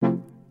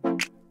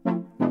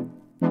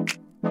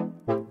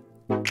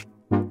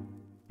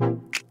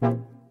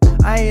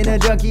ain't a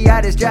junkie,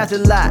 I just draft a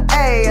lot,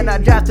 ayy, and I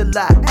draft a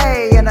lot,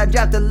 ayy, and I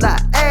draft a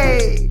lot,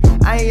 ayy.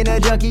 I ain't a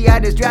junkie, I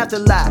just draft a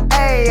lot,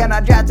 ayy, and I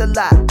draft a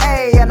lot,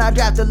 ayy, and I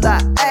draft a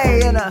lot,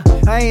 ayy, and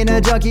I ain't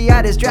a junkie,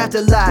 I just draft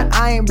a lot.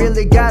 I ain't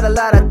really got a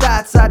lot of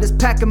thoughts, I just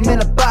pack them in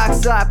a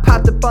box. So I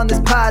popped up on this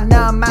pod,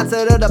 now I'm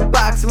outside of the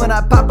box. When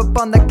I pop up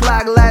on the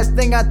clock, last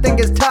thing I think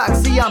is talk.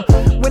 See, I'm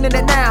winning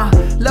it now,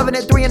 loving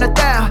it 3 in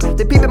 1,000.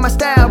 They peeping my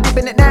style,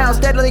 reaping it now,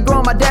 steadily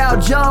growing my Dow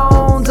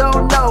Jones.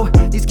 Oh no,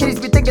 these kids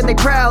be thinking they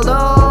proud,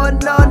 oh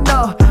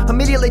no,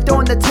 immediately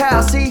throwing the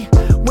towel. See,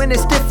 when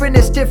it's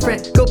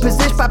different, go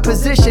position by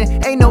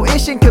position. Ain't no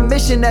issue,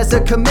 commission as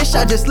a commission,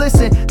 I just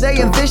listen.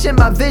 They envision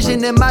my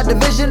vision in my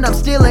division, I'm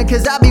stealing.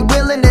 Cause I be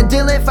willing and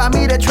dealing, find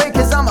me to trade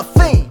cause I'm a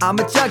fiend. I'm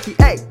a junkie,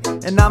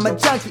 ayy, and I'm a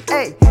junkie,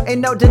 ayy.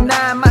 Ain't no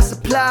denying my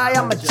supply,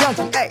 I'm a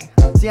junkie,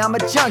 ayy. See, I'm a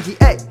junkie,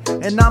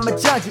 ayy, and I'm a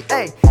junkie,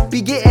 ayy.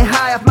 Be getting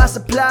high off my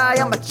supply,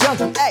 I'm a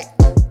junkie, ayy.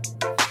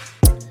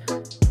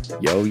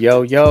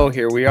 Yo,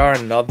 here we are,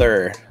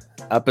 another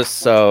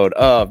episode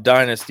of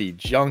Dynasty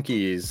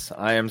Junkies.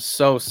 I am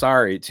so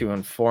sorry to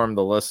inform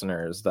the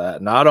listeners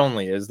that not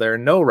only is there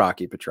no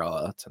Rocky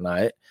Petrella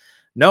tonight,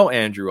 no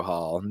Andrew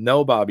Hall,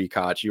 no Bobby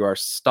Koch, you are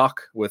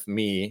stuck with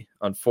me,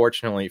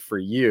 unfortunately for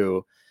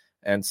you.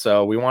 And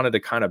so we wanted to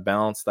kind of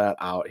balance that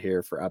out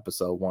here for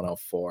episode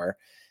 104.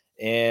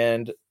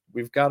 And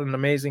we've got an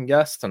amazing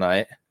guest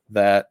tonight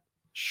that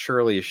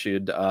surely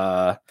should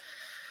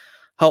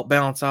help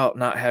balance out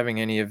not having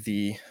any of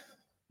the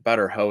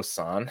better hosts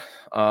on.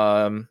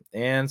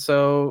 And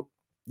so,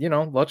 you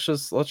know, let's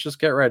just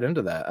get right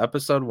into that.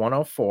 Episode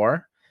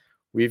 104.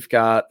 We've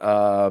got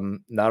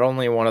not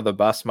only one of the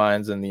best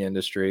minds in the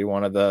industry,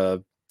 one of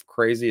the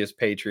craziest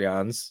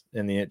Patreons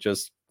in the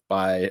just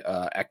by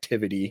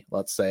activity,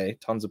 let's say,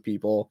 tons of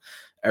people,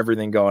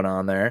 everything going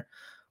on there.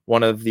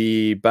 One of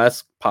the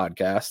best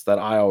podcasts that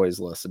I always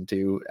listen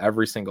to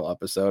every single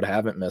episode.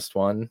 Haven't missed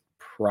one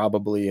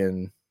probably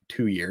in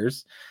 2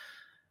 years.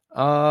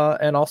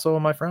 And also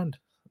my friend,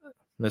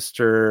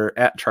 Mr.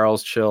 at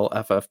Charles Chill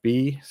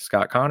FFB,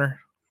 Scott Connor.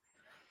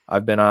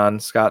 I've been on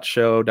Scott's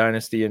show,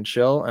 Dynasty and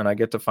Chill, and I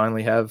get to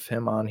finally have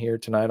him on here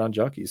tonight on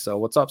Junkies. So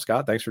what's up,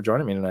 Scott? Thanks for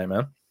joining me tonight,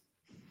 man.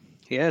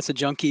 Yeah, it's a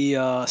junkie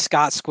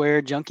Scott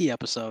Squared junkie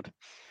episode.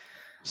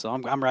 So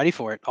I'm ready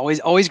for it.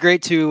 Always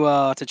great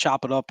to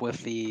chop it up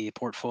with the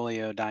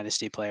portfolio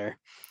dynasty player.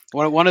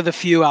 One of the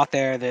few out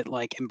there that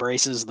like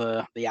embraces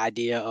the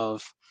idea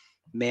of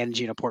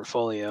managing a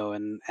portfolio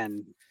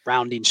and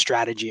rounding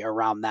strategy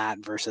around that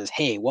versus,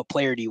 hey, what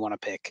player do you want to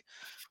pick?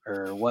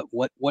 Or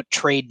what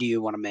trade do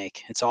you want to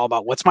make? It's all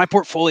about what's my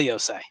portfolio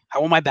say?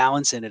 How am I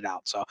balancing it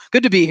out? So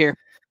good to be here.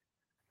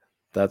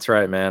 That's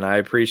right, man. I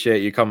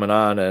appreciate you coming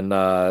on. And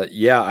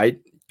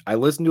I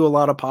listen to a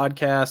lot of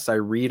podcasts. I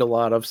read a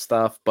lot of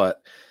stuff,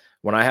 but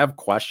when I have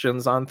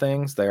questions on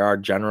things, they are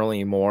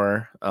generally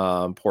more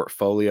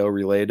portfolio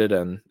related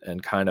and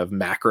kind of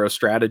macro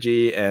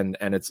strategy. And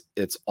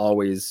it's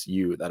always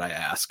you that I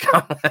ask.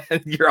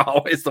 You're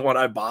always the one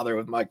I bother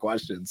with my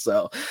questions.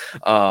 So,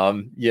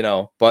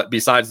 but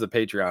besides the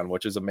Patreon,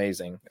 which is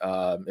amazing,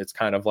 it's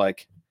kind of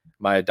like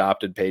my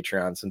adopted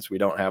Patreon since we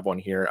don't have one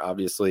here,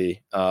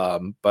 obviously.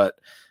 But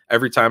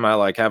every time I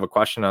like have a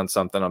question on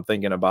something, I'm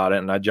thinking about it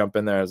and I jump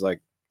in there. I was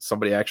like,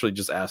 somebody actually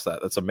just asked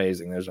that. That's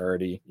amazing. There's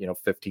already,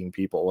 15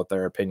 people with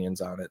their opinions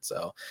on it.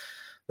 So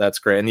that's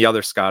great. And the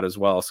other Scott as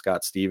well,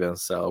 Scott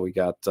Stevens. So we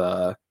got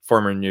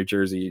former New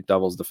Jersey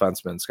Devils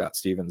defenseman, Scott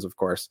Stevens, of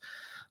course.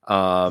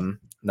 I think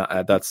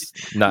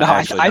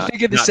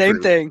of the same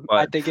thing.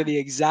 I think of the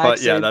exact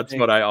same thing. That's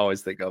what I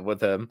always think of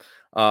with him.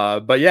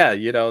 But yeah,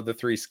 the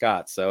three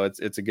Scotts. So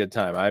it's a good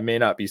time. I may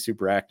not be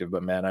super active,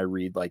 but man, I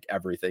read like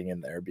everything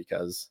in there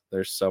because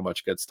there's so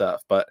much good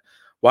stuff. But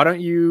why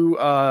don't you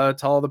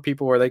tell the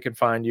people where they can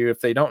find you?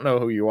 If they don't know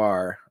who you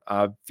are,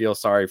 I feel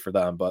sorry for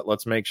them, but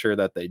let's make sure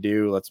that they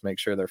do. Let's make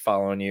sure they're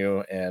following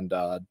you and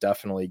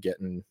definitely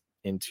getting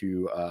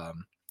into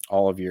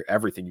all of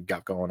everything you've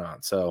got going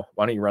on. So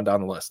why don't you run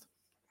down the list?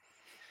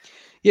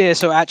 Yeah,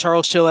 so at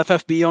Charles Chill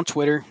FFB on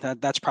Twitter,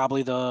 that's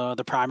probably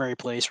the primary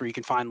place where you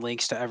can find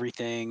links to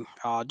everything.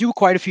 Do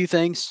quite a few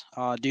things.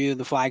 Do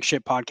the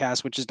flagship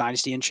podcast, which is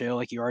Dynasty and Chill,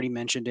 like you already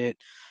mentioned it.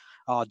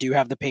 Do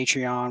have the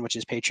Patreon, which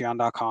is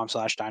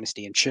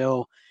patreon.com/Dynasty and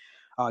Chill.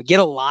 Get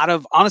a lot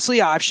of,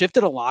 honestly, I've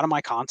shifted a lot of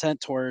my content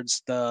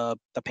towards the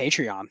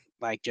Patreon,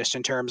 like just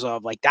in terms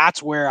of like,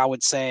 that's where I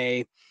would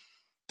say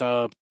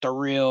the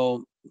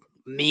real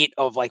meat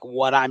of like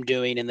what I'm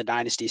doing in the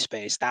Dynasty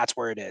space. That's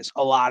where it is.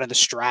 A lot of the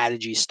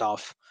strategy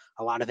stuff,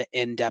 a lot of the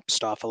in-depth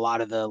stuff, a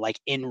lot of the like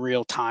in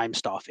real time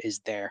stuff is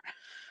there.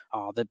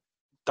 The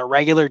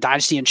regular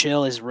Dynasty and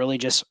Chill is really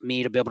just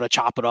me to be able to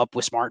chop it up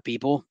with smart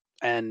people.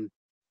 And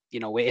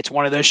it's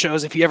one of those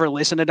shows. If you ever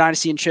listen to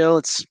Dynasty and Chill,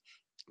 it's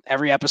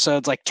every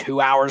episode's like 2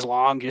 hours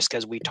long just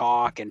because we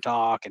talk and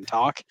talk and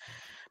talk.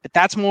 But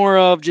that's more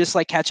of just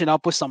like catching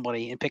up with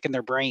somebody and picking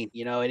their brain.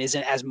 It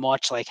isn't as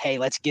much like, hey,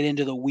 let's get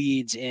into the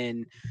weeds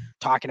in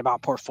talking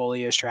about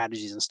portfolio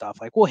strategies and stuff.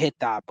 Like we'll hit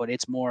that, but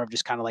it's more of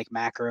just kind of like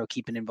macro,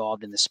 keeping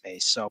involved in the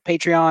space. So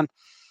Patreon,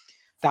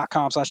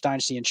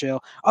 youtube.com/Dynasty and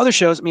Chill. Other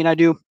shows, I mean, I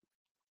do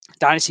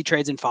Dynasty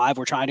Trades in 5.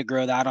 We're trying to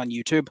grow that on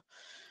YouTube.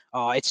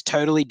 It's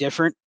totally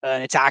different,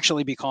 and it's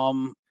actually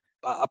become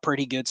a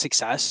pretty good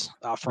success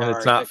for And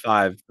it's not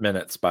 5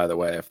 minutes, by the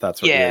way, if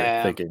that's what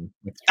you're thinking.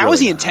 That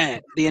was the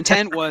intent. The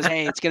intent was,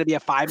 hey, it's going to be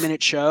a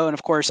 5-minute show, and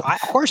of course,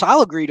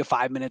 I'll agree to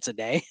 5 minutes a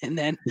day. And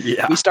then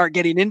we start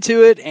getting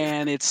into it,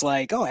 and it's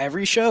like, oh,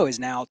 every show is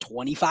now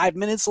 25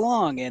 minutes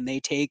long, and they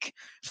take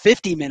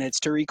 50 minutes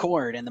to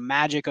record, and the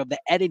magic of the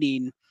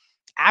editing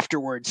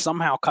afterwards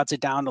somehow cuts it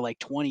down to like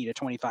 20 to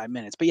 25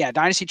 minutes. But yeah,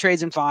 Dynasty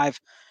Trades in 5.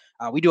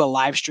 We do a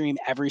live stream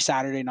every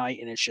Saturday night,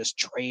 and it's just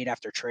trade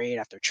after trade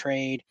after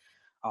trade.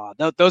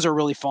 Those are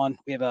really fun.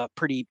 We have a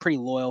pretty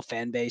loyal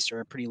fan base, or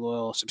a pretty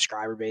loyal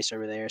subscriber base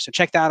over there. So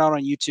check that out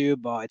on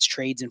YouTube. It's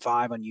Trades in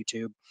 5 on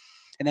YouTube.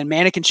 And then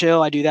Manic and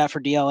Chill, I do that for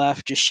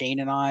DLF, just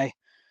Shane and I.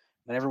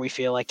 Whenever we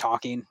feel like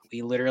talking,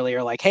 we literally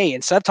are like, hey,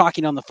 instead of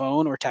talking on the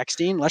phone or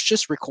texting, let's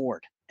just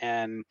record.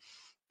 And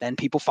then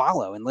people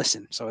follow and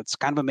listen. So it's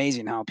kind of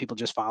amazing how people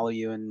just follow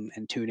you and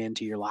tune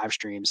into your live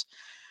streams.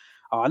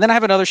 And then I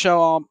have another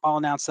show. I'll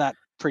announce that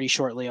pretty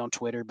shortly on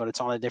Twitter, but it's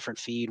on a different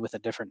feed with a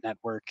different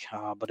network.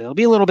 But it'll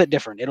be a little bit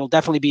different. It'll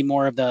definitely be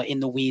more of the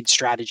in the weeds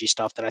strategy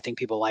stuff that I think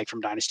people like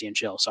from Dynasty and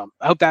Chill. So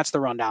I hope that's the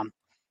rundown.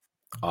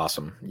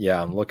 Awesome.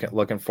 Yeah, I'm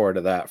looking forward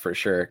to that for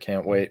sure.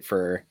 Can't wait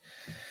for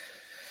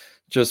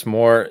just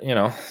more,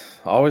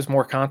 always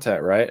more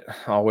content, right?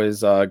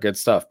 Always good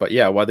stuff. But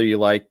yeah, whether you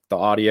like the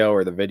audio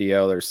or the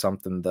video, there's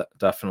something that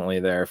definitely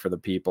there for the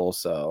people.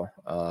 So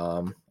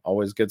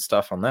always good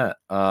stuff on that.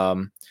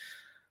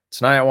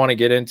 Tonight, I want to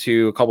get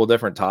into a couple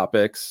different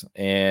topics,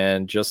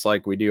 and just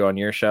like we do on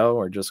your show,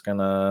 we're just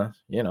gonna,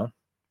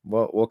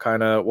 we'll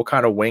kind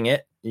of wing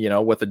it,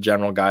 with a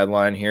general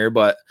guideline here.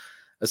 But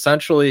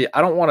essentially,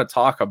 I don't want to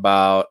talk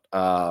about.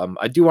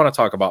 I do want to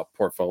talk about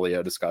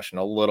portfolio discussion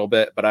a little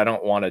bit, but I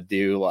don't want to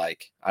do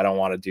like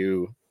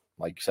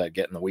you said,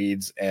 get in the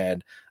weeds,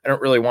 and I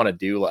don't really want to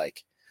do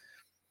like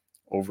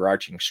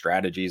overarching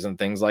strategies and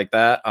things like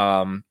that.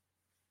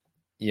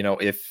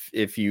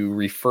 If you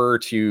refer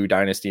to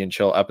Dynasty and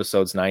Chill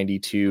episodes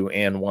 92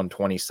 and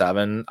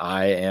 127,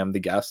 I am the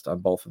guest on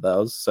both of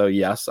those. So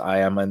yes, I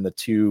am in the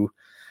 2.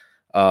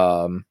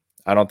 I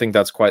don't think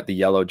that's quite the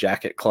Yellow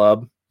Jacket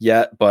Club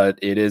yet, but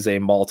it is a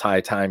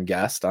multi-time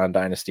guest on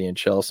Dynasty and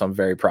Chill. So I'm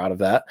very proud of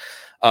that.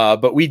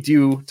 But we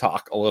do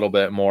talk a little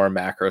bit more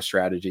macro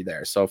strategy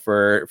there. So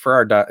for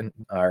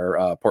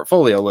our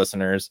portfolio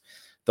listeners,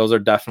 those are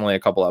definitely a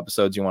couple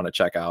episodes you want to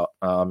check out.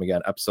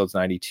 Again, episodes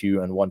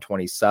 92 and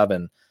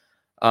 127.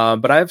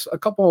 But I have a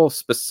couple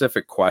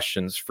specific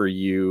questions for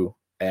you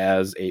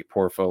as a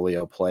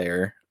portfolio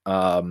player.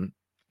 I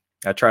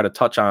try to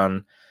touch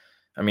on,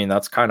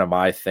 that's kind of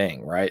my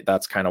thing, right?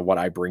 That's kind of what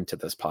I bring to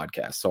this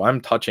podcast. So I'm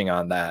touching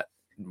on that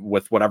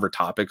with whatever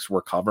topics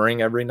we're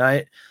covering every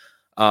night.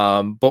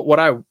 But what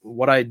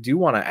I do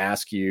want to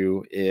ask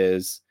you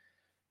is,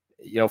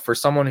 for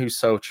someone who's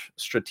so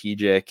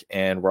strategic,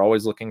 and we're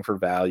always looking for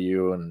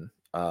value, and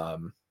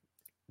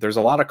there's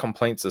a lot of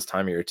complaints this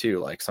time of year too.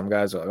 Like some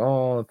guys are like,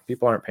 oh,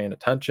 people aren't paying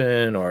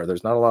attention, or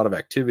there's not a lot of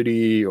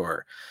activity,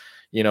 or,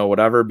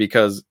 whatever,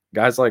 because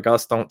guys like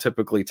us don't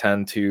typically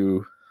tend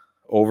to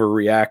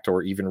overreact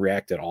or even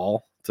react at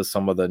all to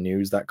some of the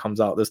news that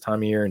comes out this time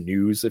of year.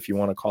 News, if you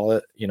want to call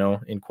it,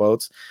 in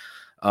quotes.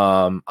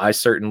 I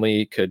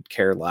certainly could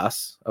care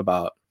less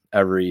about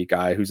every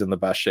guy who's in the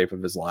best shape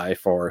of his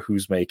life, or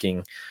who's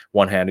making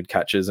one-handed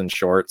catches and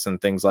shorts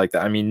and things like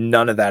that.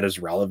 None of that is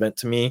relevant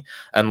to me,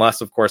 unless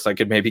of course I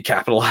could maybe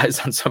capitalize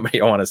on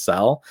somebody I want to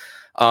sell.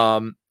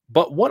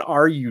 But what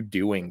are you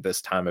doing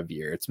this time of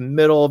year? It's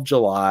middle of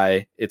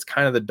July. It's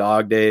kind of the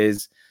dog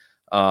days.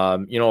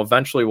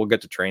 Eventually we'll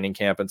get to training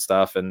camp and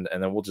stuff, and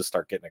then we'll just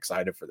start getting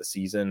excited for the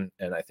season.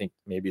 And I think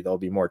maybe there'll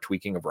be more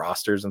tweaking of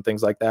rosters and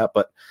things like that.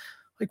 But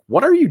like,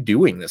 what are you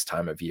doing this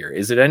time of year?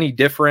 Is it any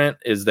different?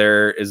 Is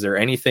there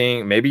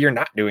anything? Maybe you're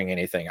not doing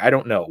anything. I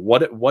don't know.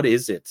 What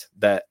is it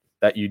that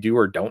you do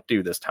or don't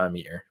do this time of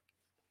year?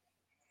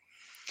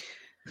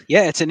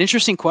 Yeah, it's an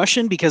interesting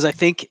question, because I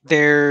think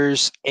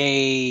there's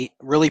a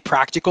really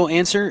practical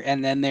answer,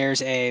 and then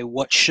there's a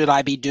what should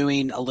I be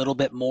doing a little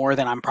bit more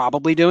than I'm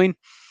probably doing.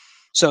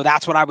 So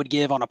that's what I would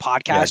give on a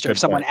podcast. Or if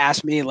someone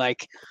asked me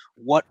like,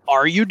 what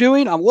are you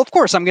doing? Well, of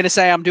course I'm going to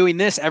say I'm doing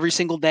this every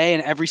single day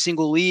in every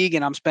single league.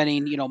 And I'm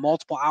spending,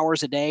 multiple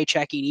hours a day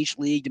checking each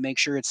league to make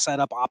sure it's set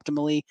up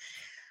optimally.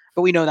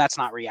 But we know that's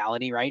not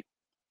reality, right?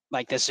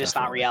 Like, that's just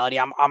not reality.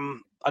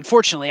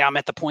 Unfortunately, I'm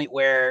at the point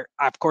where,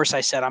 of course,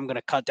 I said I'm going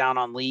to cut down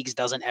on leagues.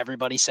 Doesn't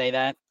everybody say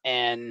that?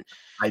 And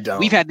I don't.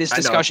 We've had this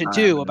discussion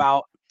too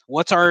about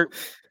what's our,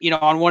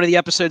 on one of the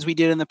episodes we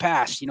did in the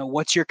past,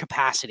 what's your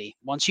capacity?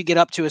 Once you get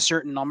up to a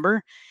certain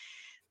number,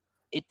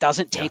 it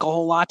doesn't take a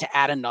whole lot to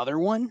add another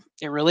one.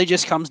 It really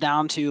just comes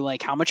down to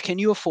like, how much can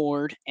you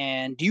afford,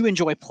 and do you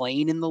enjoy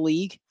playing in the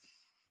league?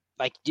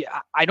 Like,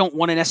 I don't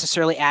want to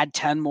necessarily add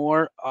 10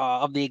 more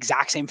of the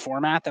exact same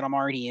format that I'm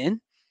already in.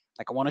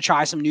 Like, I want to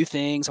try some new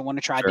things. I want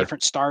to try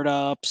different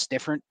startups,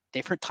 different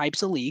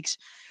types of leagues.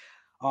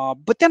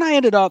 But then I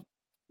ended up,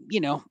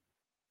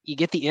 you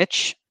get the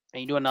itch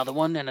and you do another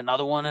one and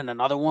another one and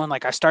another one.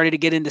 Like I started to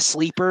get into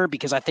Sleeper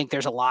because I think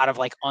there's a lot of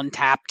like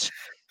untapped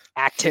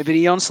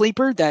activity on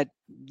Sleeper that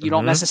you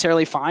don't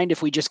necessarily find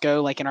if we just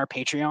go like in our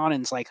Patreon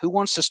and it's like, who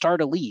wants to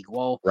start a league?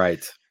 Well,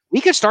 right.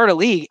 We could start a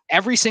league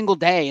every single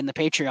day in the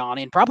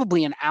Patreon in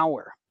probably an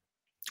hour.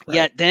 Right.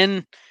 Yet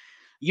then,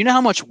 you know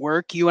how much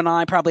work you and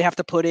I probably have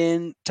to put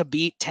in to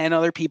beat 10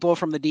 other people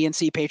from the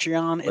DNC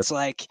Patreon? It's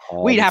like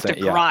we'd have to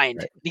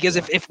grind because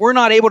if we're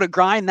not able to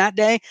grind that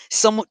day,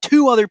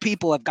 two other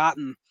people have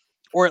gotten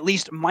or at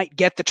least might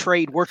get the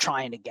trade we're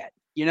trying to get,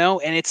 you know?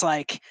 And it's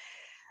like,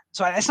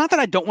 so it's not that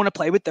I don't want to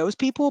play with those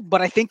people,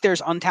 but I think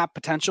there's untapped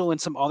potential in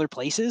some other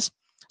places.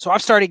 So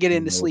I've started getting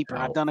into Sleeper.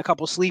 I've done a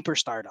couple Sleeper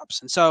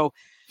startups. And so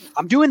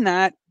I'm doing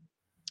that,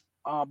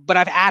 but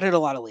I've added a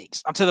lot of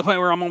leagues. I'm to the point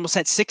where I'm almost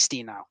at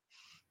 60 now.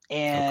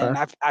 And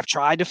I've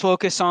tried to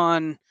focus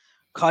on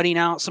cutting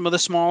out some of the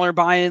smaller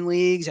buy-in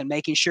leagues and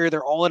making sure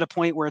they're all at a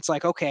point where it's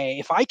like, okay,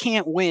 if I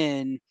can't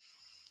win,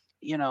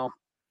 you know,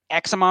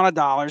 X amount of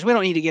dollars, we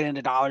don't need to get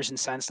into dollars and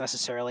cents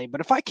necessarily,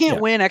 but if I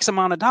can't win X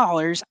amount of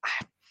dollars,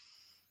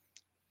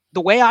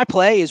 the way I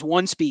play is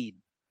one speed.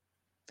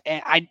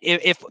 And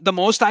if the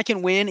most I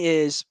can win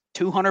is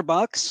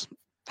 $200,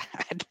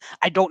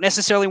 I don't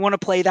necessarily want to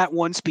play that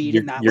one speed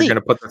in that You're league.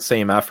 going to put the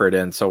same effort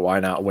in, so why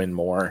not win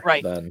more?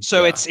 Right.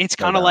 So it's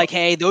kind of like,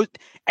 hey, those,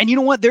 and you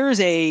know what?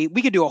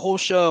 We could do a whole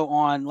show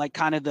on like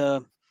kind of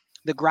the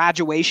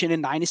graduation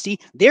in Dynasty.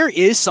 There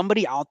is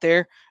somebody out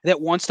there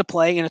that wants to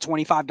play in a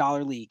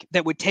 $25 league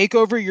that would take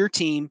over your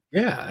team.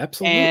 Yeah,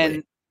 absolutely.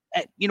 And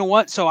you know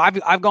what? So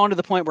I've gone to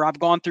the point where I've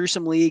gone through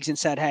some leagues and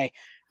said, hey,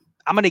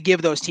 I'm going to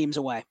give those teams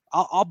away.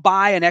 I'll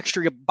buy an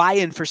extra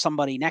buy-in for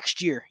somebody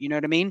next year. You know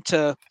what I mean?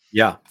 For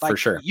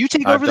sure. You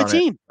take over the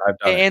team,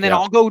 and then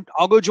I'll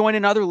go join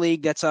another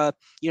league that's a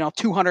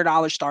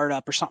 $200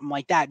 startup or something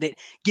like that. That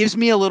gives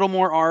me a little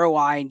more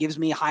ROI and gives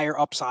me a higher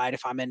upside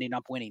if I'm ending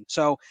up winning.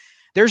 So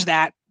there's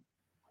that.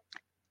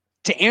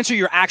 To answer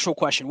your actual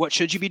question, what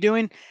should you be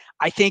doing?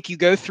 I think you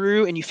go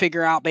through and you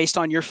figure out based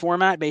on your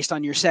format, based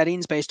on your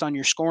settings, based on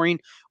your scoring,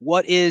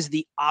 what is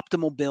the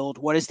optimal build?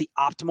 What is the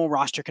optimal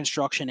roster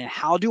construction? And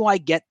how do I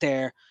get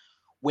there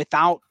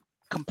without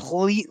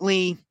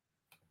completely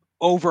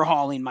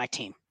overhauling my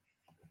team?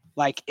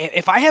 Like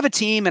if I have a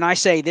team and I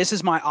say, this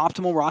is my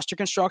optimal roster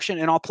construction,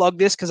 and I'll plug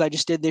this because I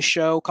just did this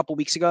show a couple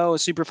weeks ago, a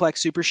Superflex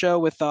Super Show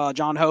with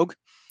John Hogue.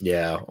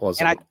 Yeah, it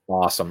was an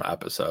awesome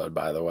episode,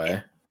 by the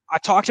way. I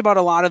talked about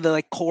a lot of the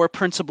like core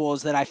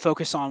principles that I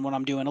focus on when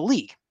I'm doing a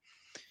league.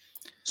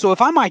 So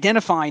if I'm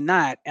identifying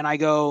that and I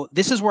go,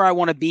 this is where I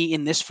want to be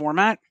in this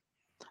format,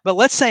 but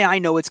let's say I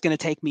know it's going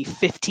to take me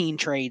 15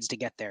 trades to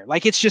get there.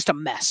 Like it's just a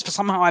mess.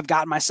 Somehow I've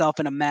gotten myself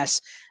in a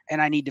mess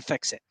and I need to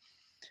fix it.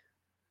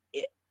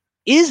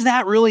 Is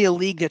that really a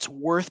league that's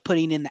worth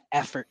putting in the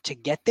effort to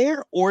get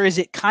there? Or is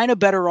it kind of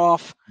better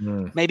off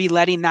maybe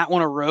letting that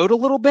one erode a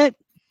little bit,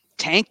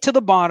 tank to the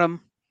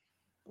bottom,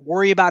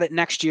 worry about it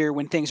next year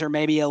when things are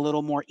maybe a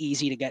little more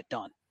easy to get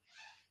done?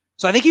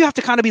 So I think you have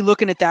to kind of be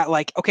looking at that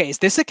like, okay, is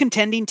this a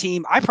contending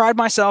team? I pride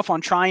myself on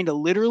trying to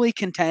literally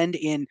contend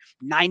in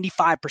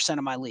 95%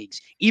 of my leagues.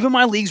 Even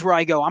my leagues where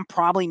I go, I'm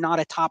probably not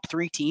a top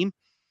 3 team.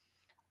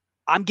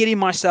 I'm getting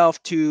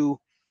myself to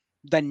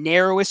the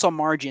narrowest of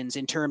margins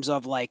in terms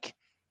of like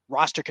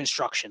roster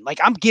construction. Like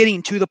I'm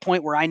getting to the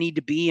point where I need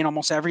to be in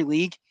almost every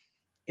league.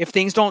 If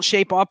things don't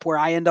shape up where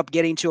I end up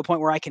getting to a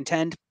point where I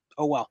contend,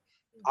 oh well.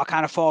 I'll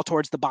kind of fall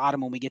towards the bottom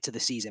when we get to the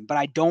season, but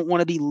I don't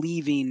want to be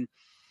leaving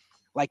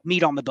like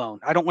meat on the bone.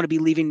 I don't want to be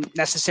leaving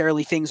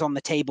necessarily things on the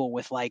table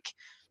with like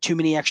too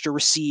many extra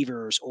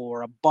receivers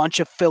or a bunch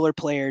of filler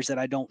players that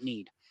I don't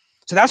need.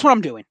 So that's what I'm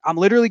doing. I'm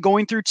literally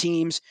going through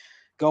teams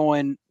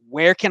going,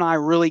 where can I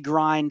really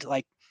grind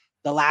like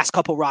the last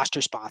couple roster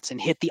spots and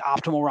hit the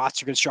optimal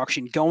roster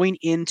construction going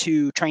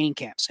into training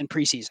camps and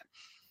preseason.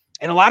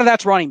 And a lot of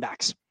that's running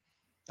backs.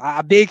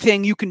 A big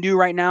thing you can do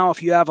right now,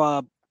 if you have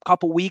a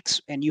couple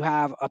weeks and you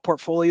have a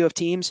portfolio of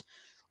teams,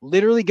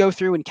 literally go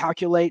through and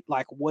calculate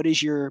like what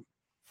is your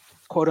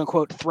quote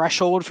unquote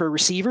threshold for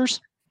receivers.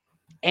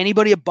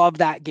 Anybody above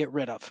that, get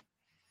rid of.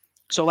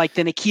 So like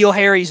the N'Keal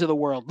Harrys of the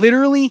world,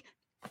 literally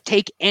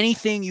take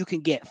anything you can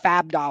get,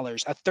 fab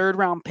dollars, a third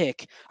round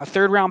pick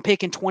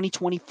in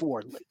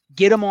 2024,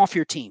 get them off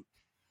your team.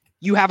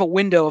 You have a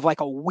window of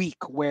like a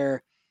week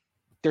where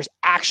there's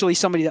actually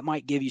somebody that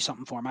might give you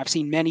something for him. I've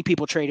seen many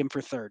people trade him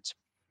for thirds.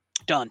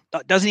 Done.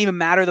 Doesn't even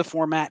matter the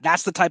format.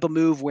 That's the type of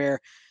move where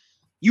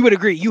you would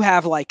agree you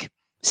have like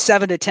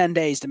 7 to 10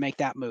 days to make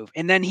that move.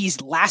 And then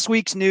he's last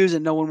week's news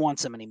and no one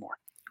wants him anymore.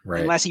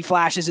 Right. Unless he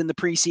flashes in the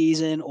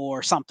preseason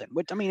or something.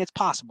 Which, I mean, it's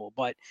possible,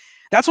 but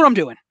that's what I'm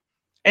doing.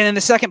 And then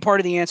the second part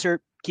of the answer,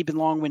 keeping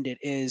long-winded,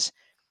 is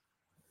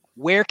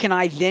where can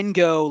I then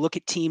go look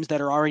at teams that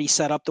are already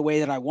set up the way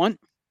that I want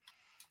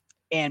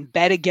and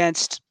bet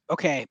against,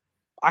 okay,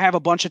 I have a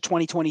bunch of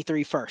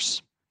 2023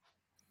 firsts.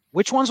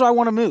 Which ones do I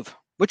want to move?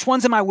 Which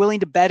ones am I willing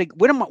to bet?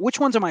 Which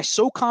ones am I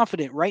so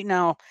confident right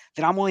now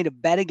that I'm willing to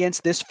bet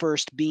against this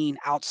first being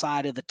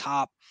outside of the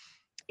top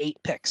 8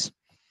 picks?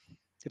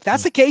 If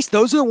that's the case,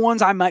 those are the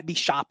ones I might be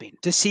shopping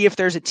to see if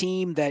there's a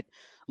team that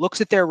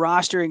looks at their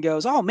roster and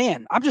goes, oh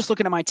man, I'm just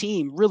looking at my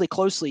team really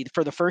closely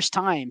for the first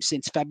time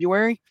since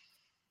February.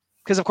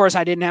 Because of course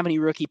I didn't have any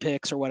rookie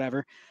picks or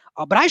whatever.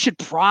 But I should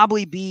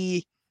probably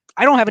be,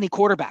 I don't have any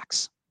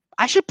quarterbacks.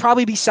 I should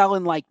probably be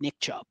selling like Nick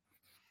Chubb,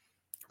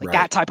 like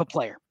that type of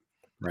player.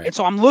 Right. And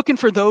so I'm looking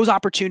for those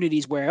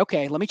opportunities where,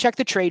 okay, let me check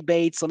the trade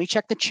baits. Let me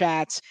check the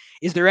chats.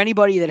 Is there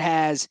anybody that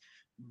has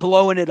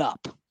blowing it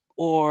up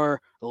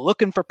or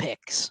looking for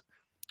picks?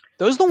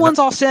 Those are the ones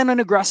I'll send an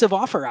aggressive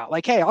offer out.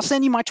 Like, hey, I'll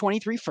send you my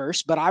 23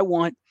 first, but I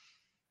want,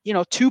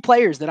 2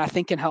 players that I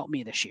think can help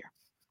me this year.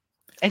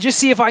 And just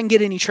see if I can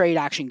get any trade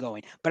action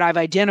going. But I've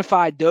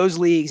identified those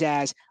leagues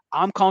as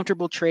I'm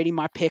comfortable trading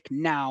my pick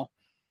now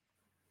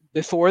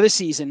before the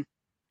season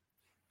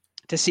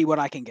to see what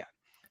I can get.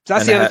 So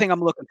that's the other thing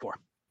I'm looking for.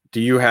 Do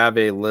you have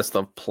a list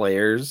of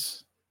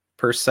players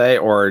per se,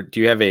 or do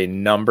you have a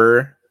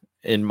number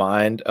in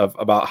mind of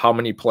about how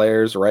many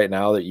players right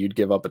now that you'd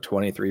give up a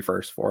 23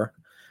 first for?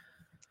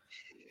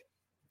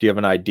 Do you have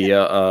an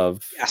idea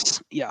of?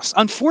 Yes.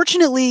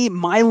 Unfortunately,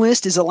 my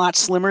list is a lot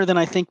slimmer than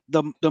I think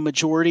the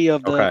majority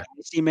of the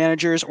dynasty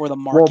managers or the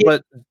market. Well,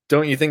 but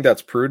don't you think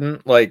that's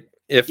prudent? Like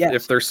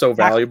if they're so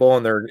valuable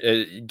and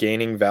they're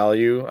gaining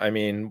value, I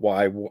mean,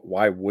 why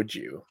would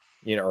you?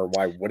 Or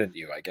why wouldn't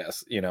you, I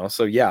guess,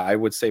 So yeah, I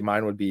would say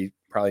mine would be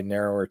probably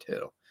narrower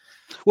too.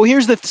 Well,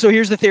 here's the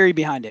theory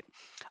behind it.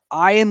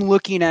 I am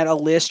looking at a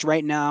list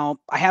right now.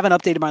 I haven't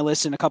updated my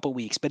list in a couple of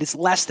weeks, but it's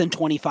less than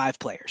 25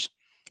 players.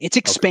 It's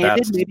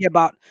expanded maybe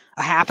about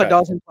a half a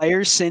dozen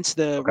players since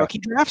the rookie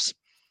drafts.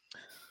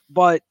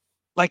 But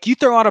like you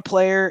throw out a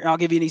player, and I'll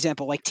give you an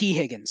example, like T.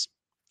 Higgins.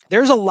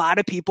 There's a lot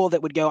of people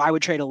that would go, I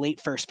would trade a late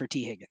first for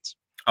T. Higgins.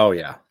 Oh,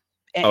 yeah.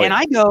 And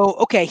I go,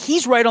 okay,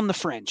 he's right on the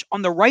fringe,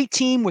 on the right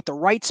team with the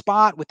right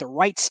spot, with the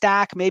right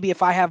stack. Maybe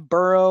if I have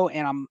Burrow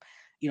and I'm,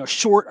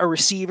 short a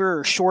receiver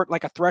or short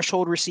like a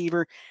threshold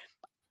receiver,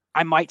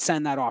 I might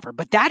send that offer.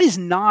 But that is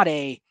not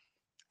a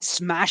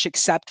smash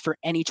accept for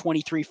any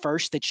 23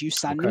 first that you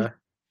send me.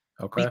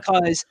 Okay.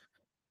 Because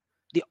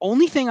the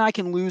only thing I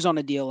can lose on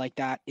a deal like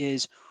that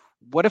is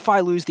what if I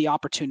lose the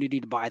opportunity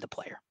to buy the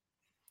player?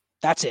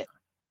 That's it.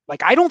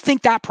 Like, I don't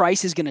think that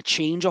price is going to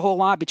change a whole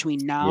lot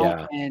between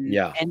now and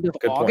end of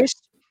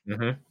August.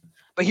 Mm-hmm.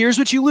 But here's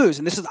what you lose.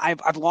 And this is,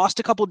 I've lost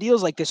a couple of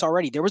deals like this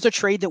already. There was a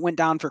trade that went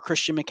down for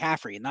Christian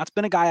McCaffrey. And that's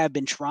been a guy I've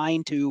been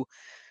trying to,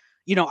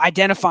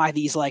 identify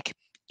these like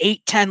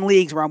 8-10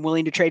 leagues where I'm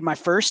willing to trade my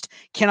first.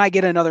 Can I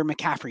get another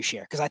McCaffrey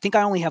share? Because I think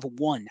I only have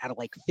one out of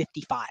like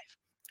 55.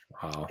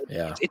 Wow.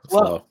 Yeah. It's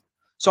low.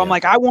 So I'm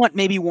like, I want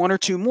maybe 1 or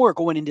 2 more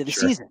going into the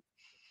season.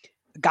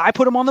 The guy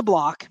put him on the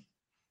block,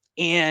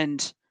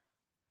 and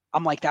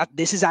I'm like,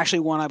 this is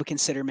actually one I would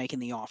consider making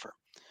the offer.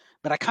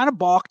 But I kind of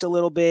balked a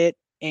little bit,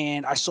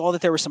 and I saw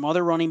that there were some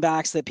other running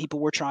backs that people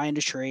were trying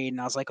to trade, and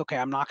I was like, okay,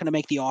 I'm not going to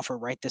make the offer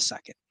right this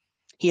second.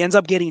 He ends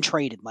up getting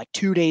traded like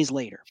 2 days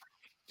later.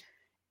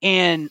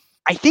 And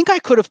I think I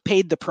could have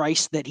paid the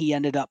price that he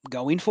ended up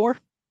going for,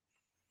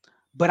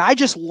 but I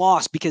just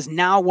lost because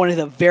now one of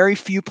the very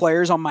few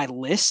players on my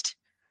list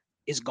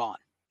is gone.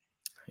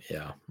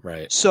 Yeah,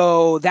 right.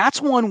 So that's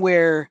one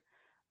where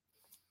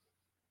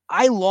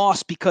I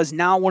lost because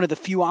now one of the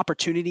few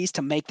opportunities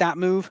to make that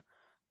move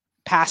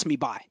passed me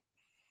by.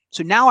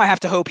 So now I have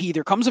to hope he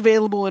either comes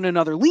available in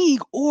another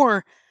league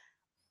or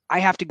I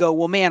have to go,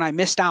 well, man, I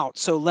missed out.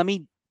 So let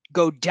me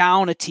go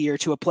down a tier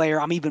to a player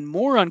I'm even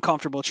more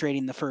uncomfortable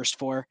trading the first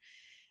for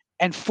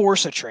and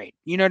force a trade.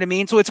 You know what I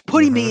mean? So it's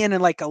putting me in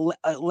like a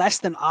less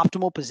than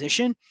optimal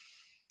position.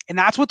 And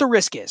that's what the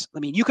risk is. I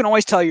mean, you can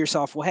always tell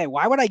yourself, well, hey,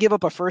 why would I give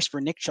up a first for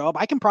Nick Chubb?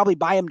 I can probably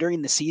buy him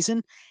during the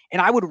season.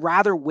 And I would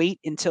rather wait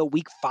until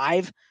week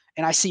 5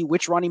 and I see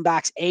which running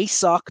backs A,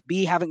 suck,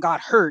 B, haven't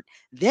got hurt,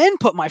 then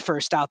put my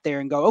first out there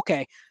and go,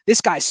 okay,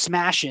 this guy's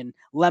smashing.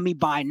 Let me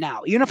buy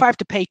now. Even if I have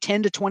to pay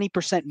 10 to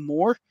 20%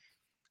 more,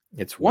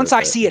 once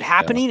I see it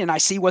happening and I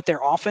see what their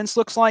offense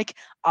looks like,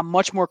 I'm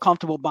much more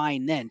comfortable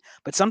buying then.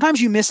 But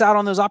sometimes you miss out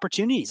on those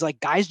opportunities. Like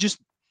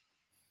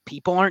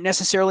people aren't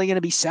necessarily going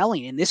to be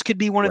selling. And this could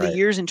be one of the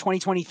years in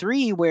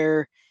 2023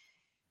 where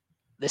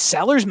the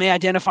sellers may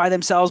identify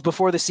themselves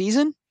before the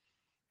season.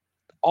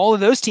 All of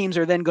those teams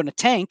are then going to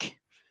tank.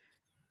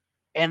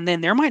 And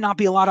then there might not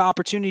be a lot of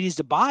opportunities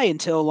to buy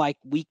until like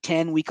week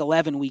 10, week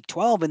 11, week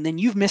 12. And then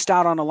you've missed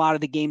out on a lot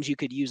of the games you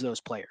could use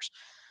those players.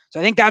 So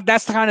I think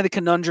that's the kind of the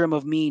conundrum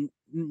of me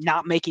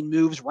not making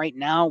moves right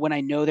now when I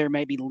know there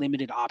may be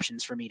limited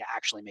options for me to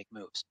actually make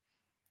moves.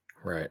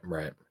 Right.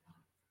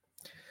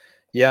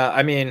 Yeah,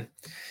 I mean,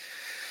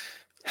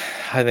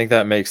 I think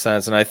that makes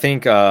sense. And I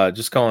think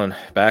just going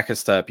back a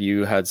step,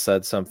 you had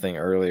said something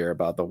earlier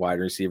about the wide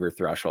receiver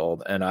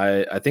threshold. And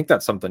I think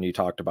that's something you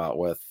talked about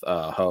with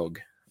Hogue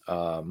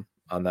on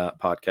that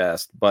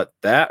podcast. But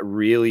that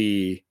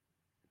really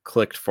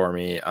clicked for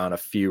me on a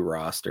few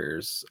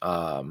rosters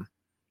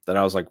that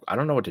I was like, I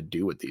don't know what to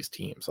do with these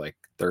teams. Like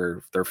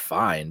they're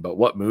fine, but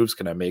what moves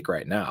can I make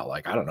right now?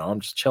 Like, I don't know. I'm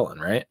just chilling,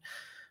 right?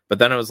 But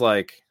then it was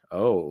like,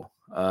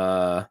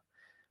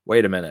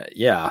 wait a minute.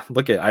 Yeah,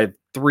 I have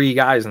 3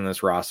 guys in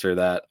this roster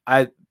that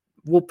I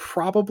will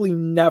probably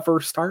never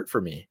start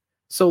for me.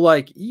 So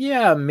like,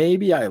 yeah,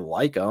 maybe I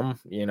like them,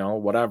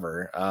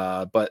 whatever.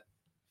 But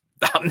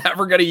I'm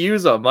never going to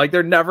use them. Like,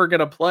 they're never going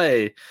to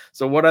play.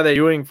 So what are they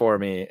doing for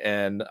me?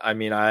 And I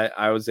mean,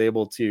 I was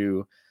able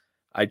to,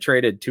 I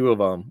traded 2 of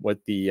them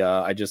with the,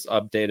 I just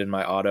updated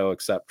my auto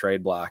accept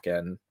trade block,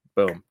 and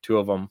boom, 2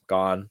 of them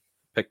gone.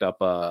 Picked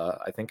up,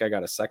 I think I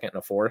got a second and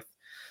a fourth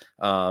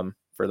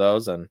for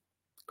those, and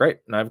great.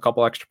 And I have a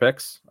couple extra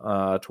picks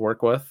to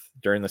work with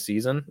during the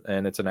season,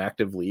 and it's an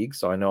active league,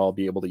 so I know I'll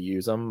be able to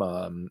use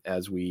them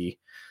as we,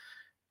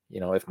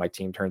 if my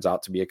team turns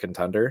out to be a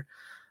contender.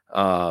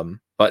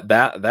 But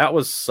that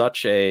was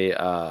such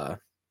a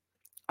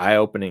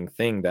eye-opening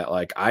thing that,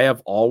 like, I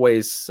have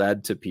always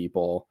said to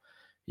people,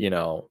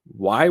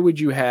 why would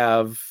you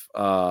have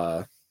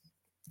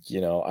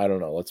I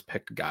don't know, let's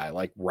pick a guy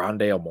like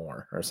Rondale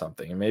Moore or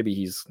something. And maybe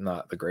he's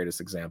not the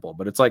greatest example,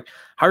 but it's like,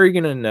 how are you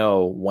going to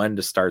know when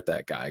to start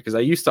that guy? Because I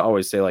used to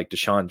always say, like,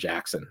 Deshaun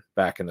Jackson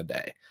back in the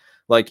day,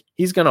 like,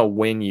 he's going to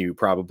win you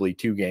probably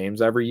 2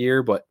 games every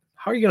year, but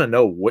how are you going to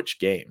know which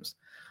games?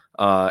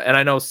 And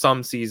I know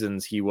some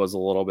seasons he was a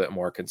little bit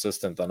more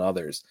consistent than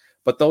others,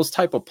 but those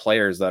type of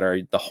players that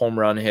are the home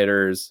run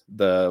hitters,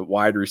 the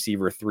wide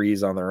receiver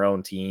 3s on their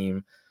own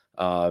team,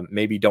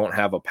 maybe don't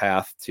have a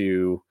path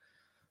to,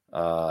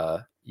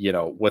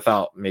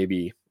 without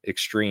maybe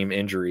extreme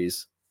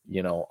injuries,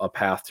 a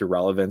path to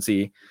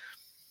relevancy.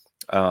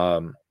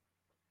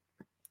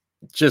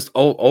 Just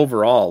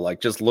overall,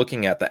 like, just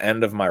looking at the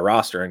end of my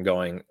roster and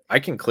going, I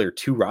can clear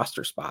 2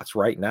 roster spots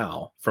right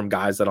now from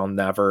guys that I'll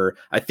never,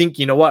 I think,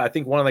 I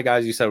think one of the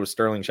guys you said was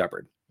Sterling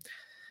Shepard.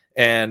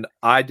 And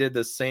I did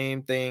the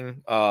same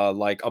thing,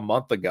 like a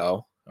month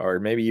ago, or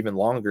maybe even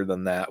longer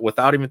than that,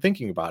 without even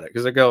thinking about it.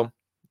 Cause I go,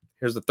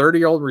 here's a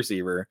 30-year-old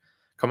receiver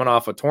coming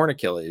off a torn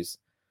Achilles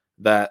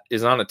that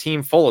is on a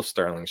team full of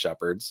Sterling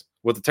Shepards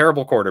with a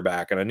terrible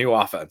quarterback and a new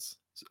offense.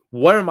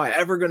 When am I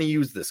ever going to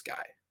use this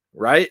guy?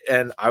 Right.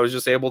 And I was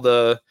just able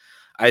to,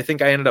 I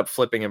think I ended up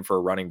flipping him for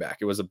a running back.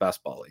 It was a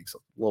best ball league, so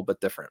a little bit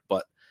different.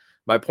 But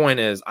my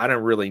point is, I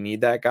don't really need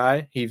that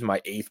guy. He's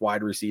my 8th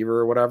wide receiver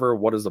or whatever.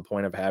 What is the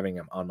point of having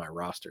him on my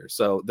roster?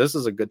 So this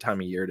is a good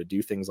time of year to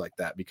do things like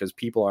that, because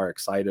people are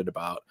excited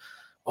about,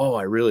 oh,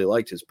 I really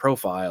liked his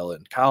profile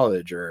in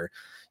college, or,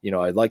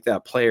 I like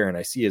that player and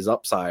I see his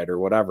upside or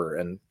whatever.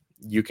 And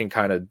you can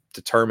kind of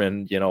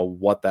determine,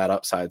 what that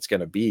upside is going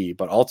to be.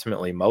 But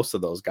ultimately, most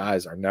of those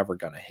guys are never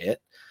going to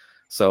hit.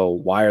 So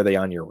why are they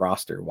on your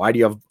roster? Why do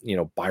you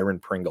have, Byron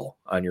Pringle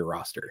on your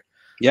roster?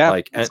 Yeah.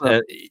 Like, and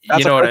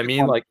you know what I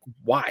mean? One. Like,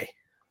 why?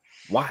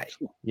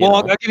 Well,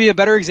 I'll give you a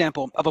better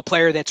example of a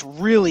player that's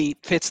really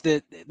fits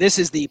this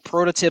is the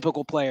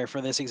prototypical player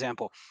for this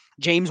example.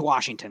 James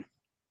Washington.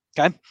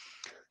 Okay.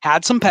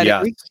 Had some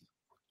pedigree.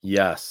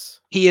 Yes.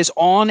 He is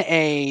on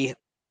a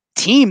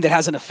team that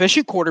has an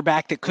efficient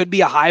quarterback that could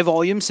be a high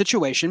volume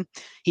situation.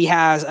 He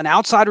has an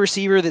outside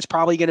receiver that's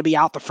probably going to be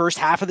out the first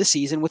half of the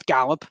season with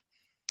Gallup.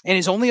 And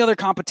his only other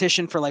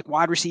competition for like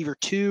wide receiver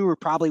 2 or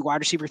probably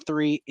wide receiver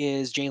 3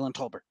 is Jalen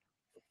Tolbert.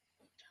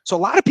 So a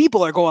lot of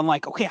people are going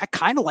like, okay, I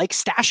kind of like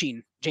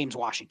stashing James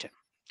Washington.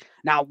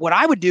 Now, what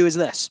I would do is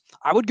this.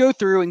 I would go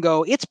through and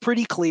go, it's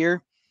pretty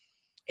clear,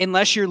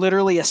 unless you're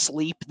literally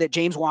asleep, that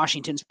James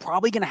Washington's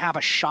probably going to have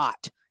a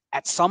shot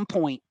at some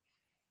point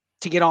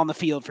to get on the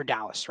field for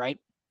Dallas, right?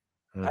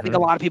 Mm-hmm. I think a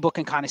lot of people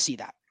can kind of see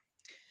that.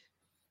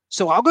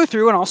 So I'll go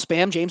through and I'll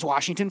spam James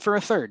Washington for a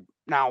 3rd.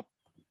 Now,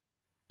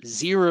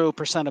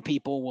 0% of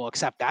people will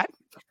accept that.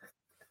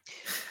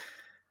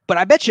 But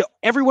I bet you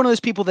every one of those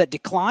people that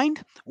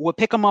declined would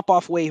pick them up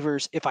off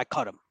waivers if I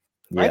cut them.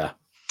 Right? Yeah.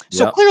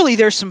 So clearly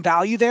there's some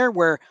value there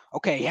where,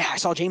 okay, yeah, I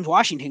saw James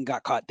Washington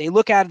got cut. They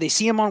look at it, they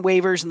see him on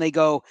waivers, and they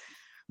go,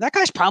 that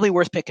guy's probably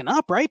worth picking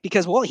up, right?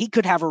 Because, well, he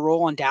could have a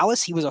role on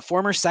Dallas. He was a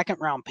former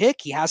 2nd-round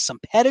pick. He has some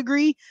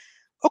pedigree.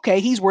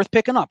 Okay, he's worth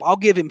picking up. I'll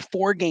give him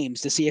 4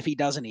 games to see if he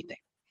does anything.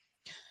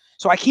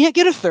 So I can't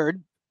get a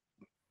 3rd.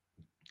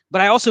 But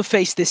I also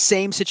face this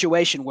same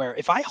situation where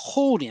if I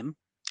hold him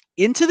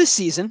into the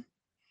season,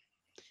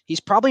 he's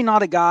probably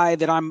not a guy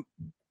that I'm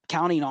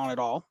counting on at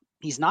all.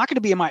 He's not going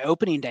to be in my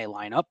opening day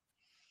lineup.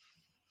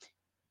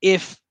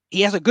 If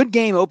he has a good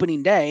game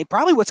opening day,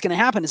 probably what's going to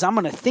happen is I'm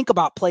going to think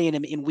about playing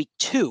him in week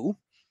 2.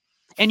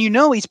 And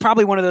he's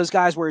probably one of those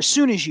guys where as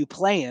soon as you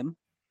play him,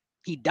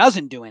 he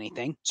doesn't do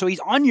anything. So he's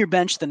on your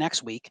bench the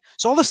next week.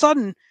 So all of a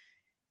sudden,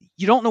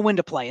 you don't know when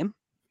to play him.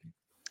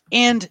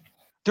 And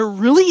there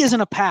really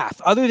isn't a path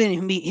other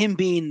than him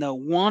being the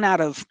 1 out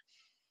of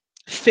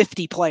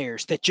 50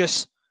 players that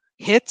just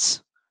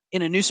hits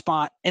in a new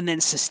spot and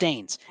then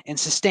sustains and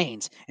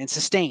sustains and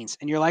sustains.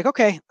 And you're like,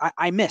 okay,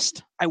 I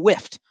missed. I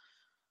whiffed.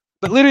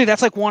 But literally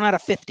that's like 1 out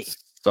of 50.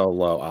 So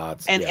low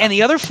odds. And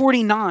the other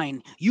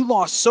 49, you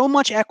lost so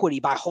much equity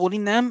by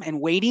holding them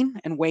and waiting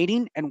and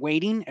waiting and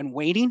waiting and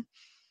waiting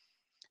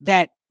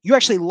that you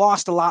actually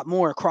lost a lot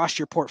more across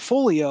your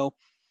portfolio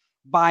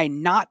by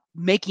not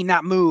making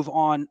that move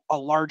on a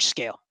large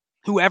scale,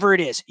 whoever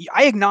it is.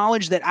 I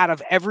acknowledge that out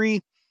of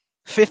every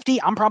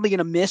 50, I'm probably going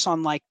to miss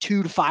on like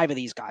 2 to 5 of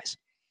these guys.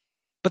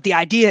 But the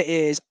idea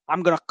is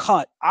I'm going to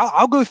cut.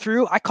 I'll go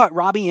through. I cut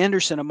Robbie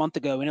Anderson a month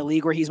ago in a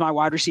league where he's my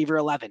wide receiver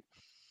 11.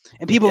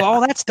 And people go,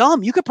 oh, that's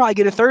dumb. You could probably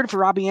get a third for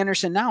Robbie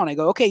Anderson now. And I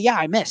go, okay, yeah,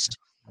 I missed.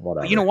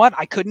 Whatever. But you know what?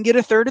 I couldn't get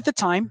a third at the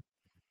time.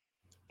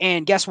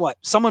 And guess what?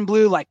 Someone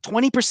blew like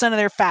 20% of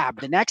their fab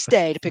the next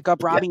day to pick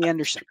up Robbie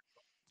Anderson.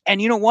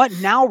 And you know what?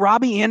 Now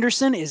Robbie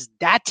Anderson is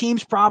that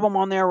team's problem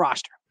on their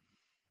roster.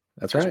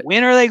 That's right.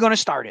 When are they going to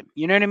start him?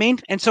 You know what I mean?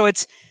 And so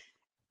it's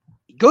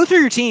go through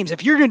your teams.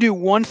 If you're going to do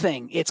one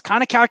thing, it's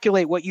kind of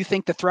calculate what you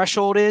think the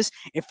threshold is.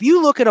 If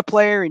you look at a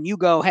player and you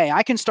go, hey,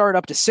 I can start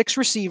up to 6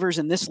 receivers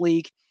in this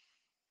league,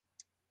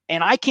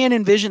 and I can't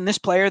envision this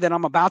player that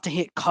I'm about to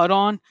hit cut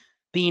on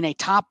being a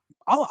top,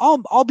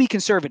 I'll be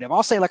conservative.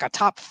 I'll say like a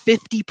top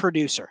 50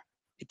 producer.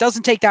 It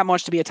doesn't take that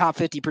much to be a top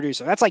 50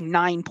 producer. That's like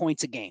 9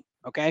 points a game.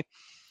 Okay.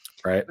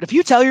 Right. But if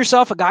you tell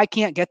yourself a guy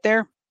can't get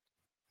there,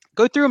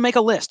 go through and make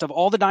a list of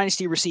all the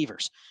dynasty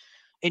receivers.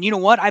 And you know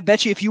what? I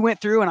bet you if you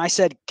went through and I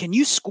said, can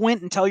you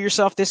squint and tell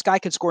yourself this guy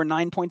could score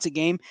 9 points a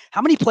game?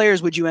 How many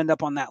players would you end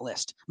up on that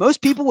list?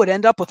 Most people would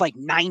end up with like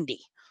 90.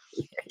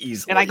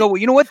 Easily. And I go, well,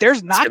 you know what?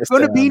 There's not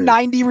going to be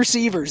 90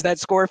 receivers that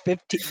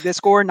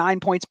score 9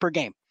 points per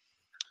game.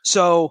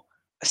 So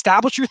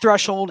establish your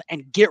threshold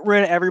and get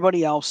rid of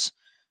everybody else.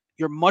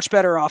 You're much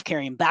better off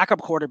carrying backup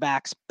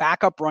quarterbacks,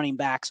 backup running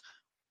backs,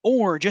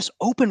 or just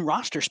open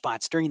roster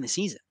spots during the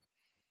season.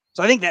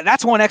 So I think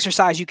that's one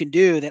exercise you can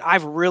do that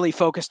I've really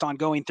focused on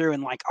going through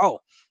and like, oh,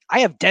 I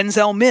have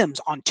Denzel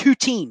Mims on 2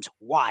 teams.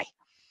 Why?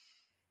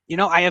 You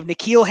know, I have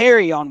N'Keal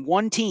Harry on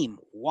 1 team.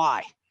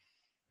 Why?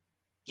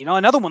 You know,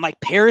 another one like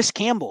Paris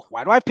Campbell.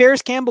 Why do I have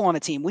Paris Campbell on a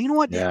team? Well, you know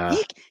what? Yeah.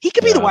 He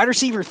could be the wide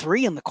receiver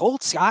 3 in the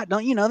Colts, Scott.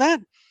 Don't you know that?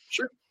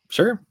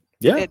 Sure.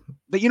 Yeah.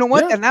 But you know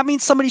what? Yeah. And that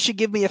means somebody should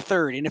give me a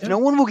third. And if no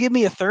one will give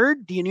me a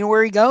third, do you know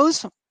where he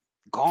goes?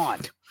 Gone.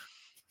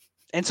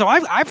 And so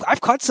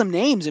I've cut some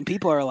names, and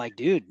people are like,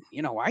 dude,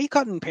 you know, why are you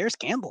cutting Paris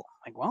Campbell?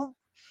 Like, well,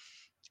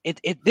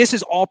 this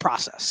is all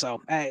process.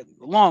 So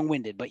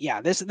long-winded, but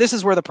yeah, this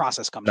is where the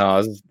process comes.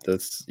 No,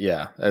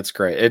 that's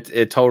great.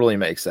 It totally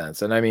makes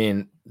sense. And I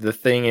mean, the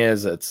thing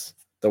is, it's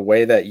the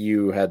way that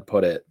you had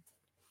put it,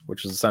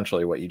 which is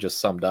essentially what you just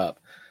summed up.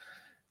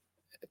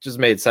 It just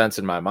made sense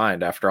in my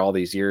mind after all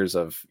these years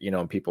of, you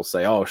know, people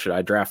say, oh, should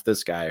I draft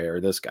this guy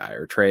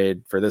or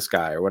trade for this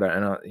guy or whatever?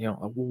 And, you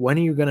know, when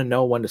are you going to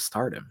know when to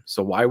start him?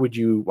 So why would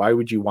you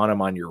want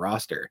him on your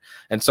roster?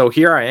 And so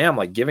here I am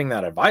like giving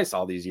that advice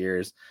all these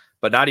years,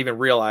 but not even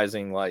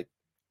realizing like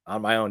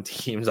on my own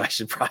teams, I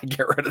should probably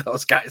get rid of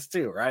those guys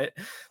too. Right.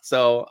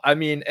 So, I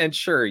mean, and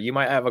sure, you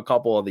might have a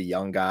couple of the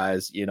young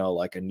guys, you know,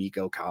 like a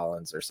Nico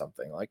Collins or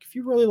something. Like if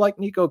you really like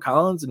Nico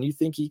Collins and you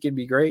think he can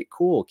be great,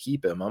 cool,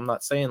 keep him. I'm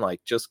not saying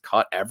like just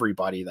cut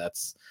everybody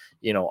that's,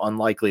 you know,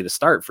 unlikely to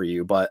start for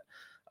you, but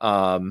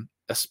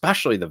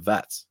especially the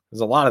vets.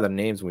 There's a lot of the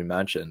names we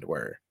mentioned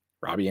were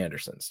Robbie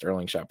Anderson,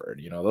 Sterling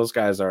Shepard, you know, those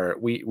guys are,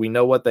 we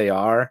know what they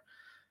are.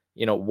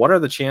 You know, what are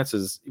the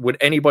chances? Would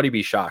anybody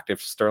be shocked if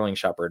Sterling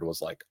Shepard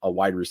was like a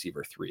wide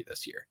receiver 3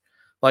 this year?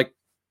 Like,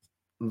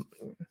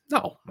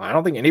 no, I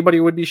don't think anybody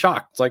would be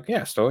shocked. It's like,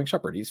 yeah, Sterling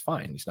Shepard, he's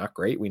fine. He's not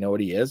great. We know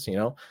what he is, you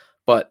know,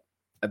 but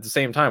at the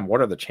same time, what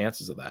are the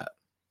chances of that?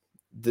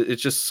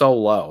 It's just so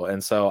low.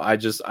 And so I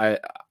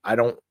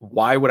don't,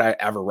 why would I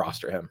ever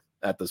roster him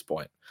at this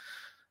point?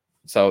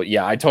 So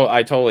yeah, I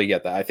totally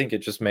get that. I think it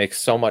just makes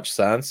so much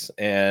sense,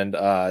 and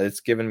it's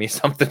given me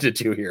something to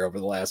do here over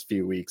the last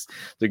few weeks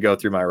to go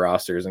through my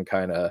rosters and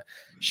kind of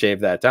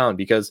shave that down,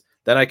 because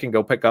then I can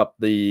go pick up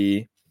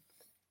the,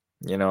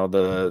 you know,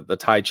 the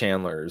Ty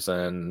Chandlers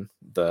and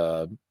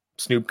the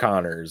Snoop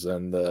Connors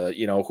and the,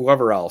 you know,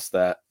 whoever else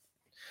that,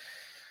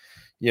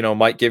 you know,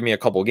 might give me a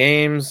couple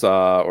games,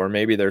 or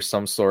maybe there's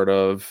some sort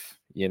of,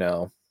 you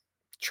know,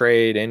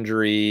 trade,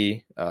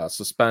 injury,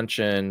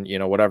 suspension, you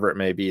know, whatever it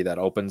may be that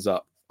opens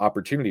up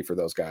opportunity for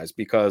those guys.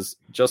 Because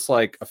just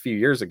like a few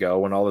years ago,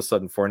 when all of a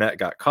sudden Fournette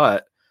got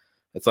cut,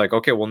 it's like,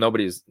 okay, well,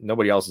 nobody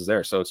else is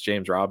there. So it's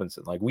James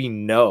Robinson. Like, we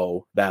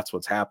know that's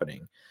what's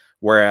happening.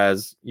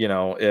 Whereas, you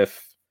know,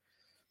 if,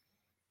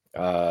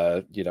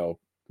 you know,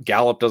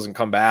 Gallup doesn't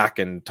come back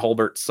and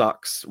Tolbert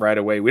sucks right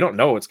away, we don't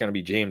know it's going to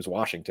be James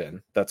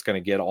Washington that's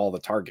going to get all the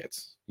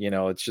targets. You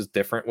know, it's just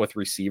different with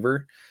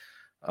receiver.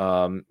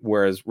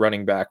 Whereas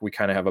running back, we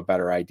kind of have a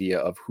better idea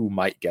of who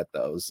might get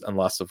those,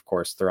 unless of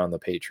course they're on the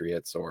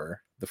Patriots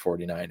or the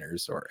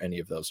 49ers or any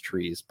of those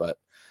trees. But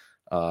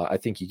I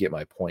think you get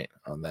my point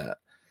on that.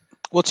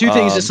 Well, 2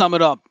 things to sum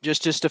it up,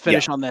 just to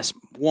finish on this.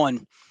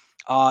 One,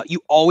 you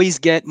always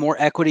get more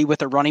equity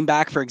with a running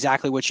back for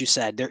exactly what you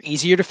said. They're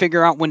easier to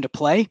figure out when to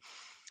play,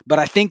 but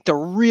I think the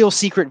real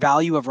secret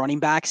value of running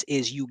backs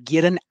is you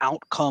get an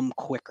outcome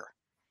quicker.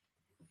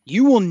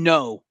 You will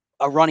know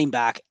a running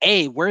back,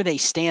 where they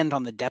stand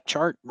on the depth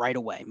chart right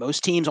away.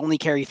 Most teams only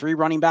carry 3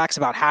 running backs.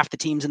 About half the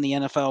teams in the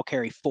NFL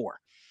carry 4.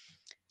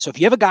 So if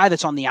you have a guy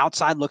that's on the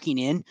outside looking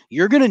in,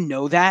 you're going to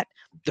know that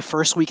the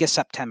first week of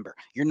September.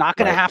 You're not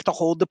going to have to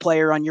hold the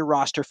player on your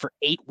roster for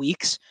 8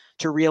 weeks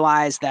to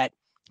realize that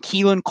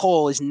Keelan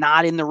Cole is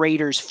not in the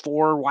Raiders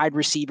 4 wide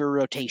receiver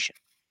rotation.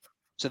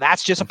 So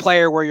that's just a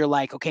player where you're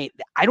like, okay,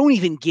 I don't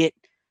even get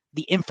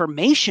the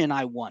information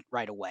I want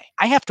right away.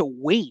 I have to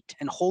wait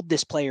and hold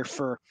this player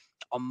for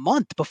a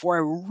month before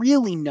I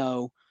really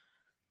know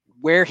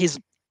where his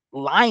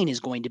line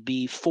is going to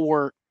be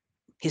for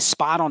his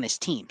spot on his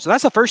team. So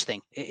that's the first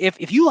thing.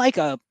 If you like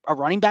a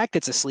running back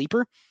that's a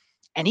sleeper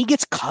and he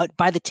gets cut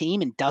by the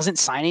team and doesn't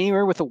sign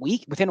anywhere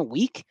within a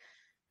week,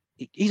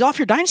 he's off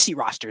your dynasty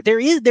roster. There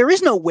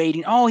is no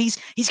waiting. Oh, he's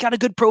got a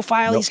good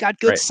profile. Nope. He's got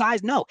good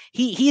size. No,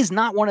 he is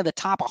not one of the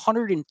top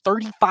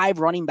 135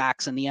 running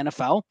backs in the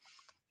NFL.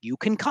 You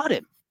can cut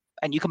him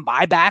and you can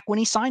buy back when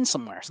he signs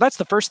somewhere. So that's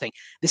the first thing.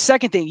 The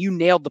second thing, you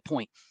nailed the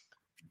point.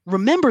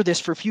 Remember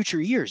this for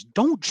future years.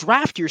 Don't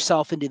draft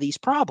yourself into these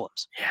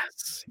problems.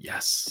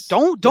 Yes.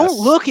 Don't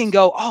look and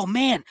go, oh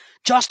man,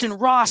 Justin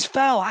Ross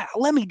fell.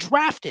 Let me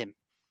draft him.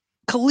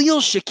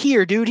 Khalil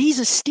Shakir, dude, he's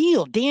a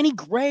steal. Danny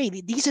Gray,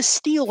 he's a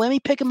steal. Let me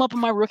pick him up in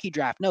my rookie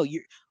draft. No,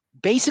 you're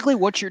basically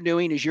what you're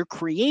doing is you're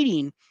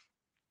creating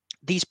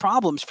these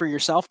problems for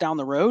yourself down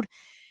the road.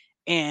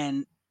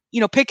 And,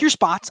 pick your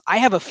spots. I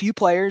have a few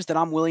players that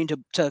I'm willing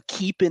to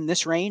keep in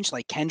this range,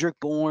 like Kendrick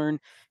Bourne,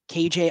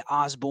 KJ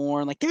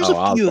Osborne. Like there's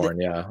a few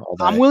that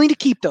I'm willing to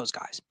keep those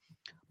guys.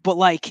 But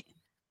like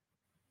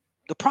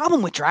the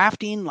problem with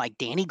drafting like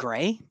Danny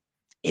Gray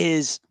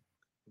is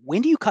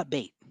when do you cut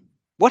bait?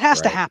 What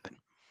has to happen?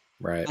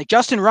 Right. Like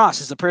Justin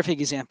Ross is a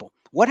perfect example.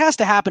 What has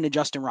to happen to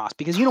Justin Ross?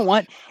 Because you know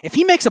what? If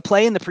he makes a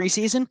play in the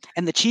preseason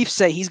and the Chiefs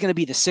say he's going to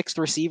be the 6th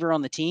receiver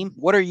on the team,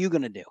 what are you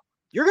going to do?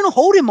 You're going to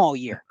hold him all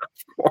year.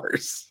 Of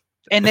course.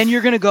 And then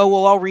you're going to go,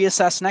 well, I'll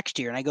reassess next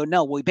year. And I go,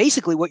 no, well,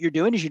 basically what you're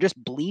doing is you're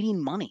just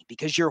bleeding money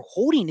because you're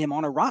holding him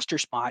on a roster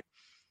spot.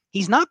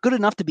 He's not good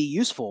enough to be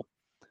useful,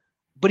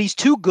 but he's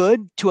too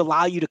good to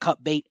allow you to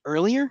cut bait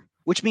earlier,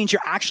 which means you're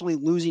actually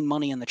losing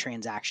money in the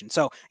transaction.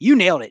 So you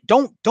nailed it.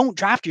 Don't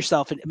draft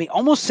yourself.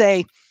 Almost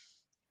say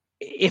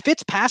if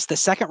it's past the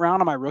 2nd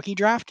round of my rookie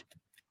draft,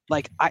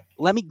 like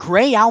let me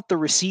gray out the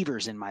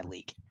receivers in my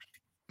league.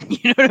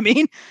 You know what I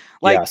mean?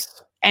 Like,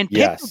 yes. And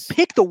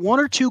pick the 1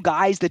 or 2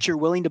 guys that you're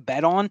willing to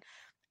bet on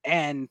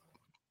and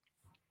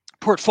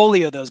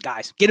portfolio those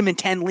guys. Get them in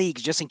 10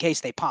 leagues just in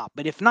case they pop.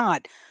 But if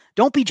not,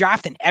 don't be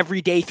drafting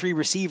every day 3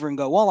 receiver and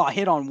go, well, I'll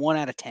hit on 1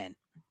 out of 10.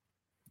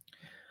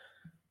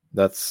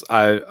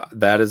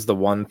 That is the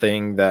one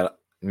thing that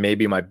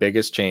maybe my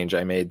biggest change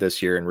I made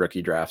this year in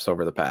rookie drafts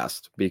over the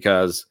past,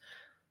 because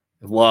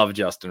I love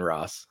Justin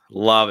Ross.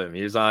 Love him.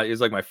 He was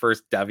like my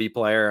first Devy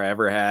player I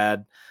ever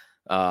had.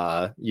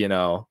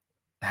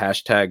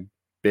 Hashtag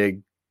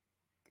big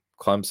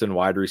Clemson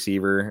wide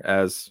receiver,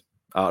 as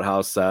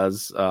Outhouse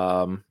says,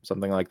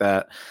 something like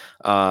that.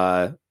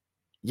 I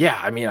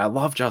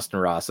love Justin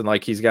Ross, and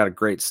like he's got a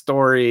great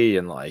story,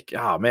 and like,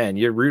 oh man,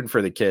 you're rooting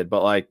for the kid,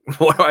 but like,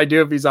 what do I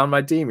do if he's on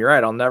my team? You're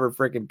right, I'll never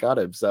freaking cut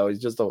him. So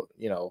he's just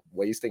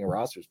wasting a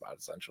roster spot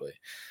essentially.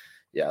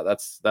 Yeah,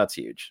 that's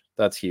huge.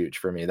 That's huge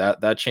for me.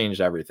 That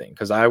changed everything,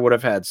 because I would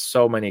have had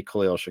so many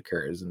Khalil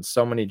Shakirs and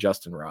so many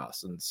Justin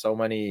Ross and so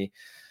many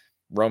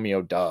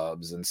Romeo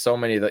Dubs and so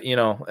many that,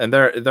 and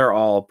they're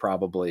all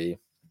probably,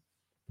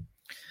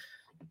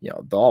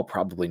 they'll all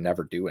probably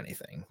never do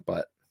anything.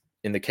 But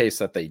in the case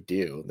that they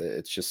do,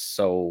 it's just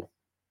so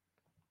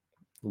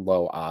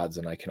low odds,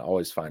 and I can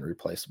always find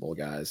replaceable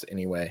guys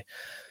anyway.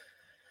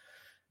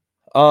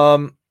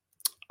 I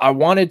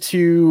wanted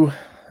to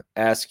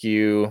ask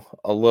you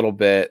a little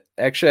bit.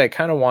 Actually, I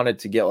kind of wanted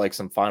to get like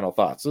some final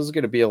thoughts. This is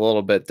going to be a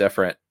little bit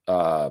different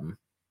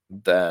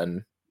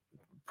than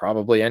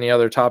probably any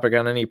other topic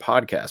on any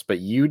podcast, but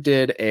you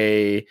did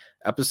a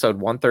episode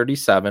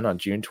 137 on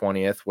June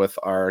 20th with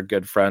our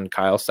good friend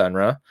Kyle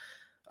Senra.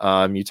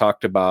 You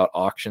talked about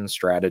auction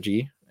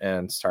strategy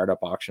and startup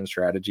auction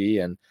strategy,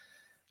 and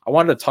I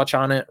wanted to touch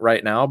on it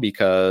right now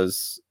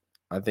because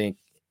I think,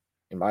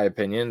 in my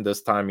opinion,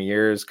 this time of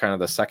year is kind of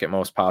the second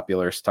most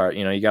popular start.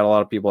 You got a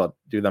lot of people that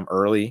do them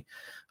early.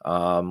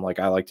 Like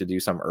I like to do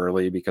some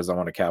early because I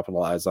want to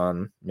capitalize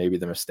on maybe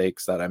the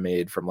mistakes that I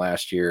made from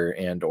last year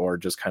or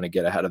just kind of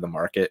get ahead of the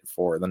market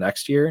for the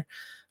next year.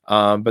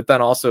 But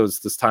then also it's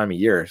this time of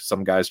year,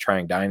 some guys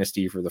trying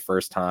dynasty for the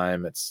first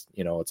time. It's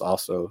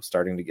also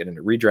starting to get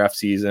into redraft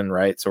season,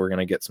 right? So we're going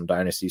to get some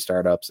dynasty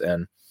startups,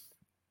 and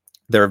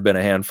there have been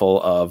a handful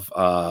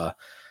of,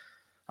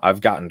 I've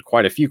gotten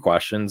quite a few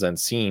questions and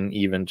seen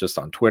even just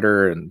on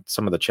Twitter and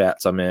some of the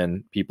chats I'm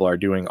in, people are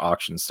doing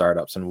auction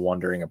startups and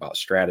wondering about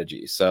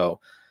strategy. So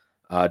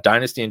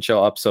Dynasty and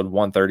Chill episode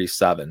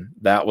 137,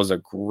 that was a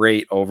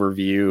great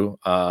overview.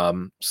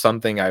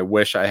 Something I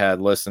wish I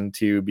had listened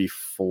to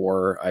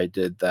before I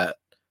did that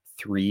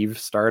Thrive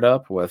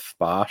startup with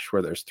Bosch,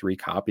 where there's 3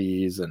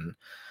 copies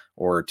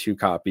or 2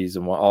 copies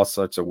and all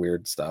sorts of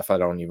weird stuff. I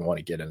don't even want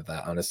to get into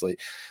that, honestly.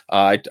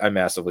 I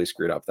massively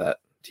screwed up that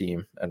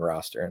team and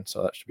roster, and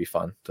so that should be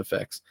fun to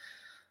fix.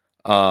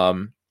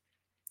 I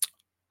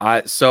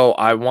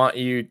want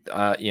you,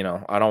 I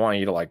don't want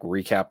you to like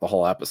recap the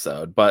whole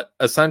episode, but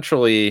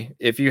essentially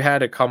if you had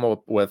to come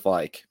up with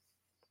like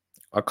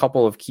a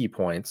couple of key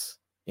points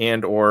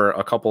and or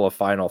a couple of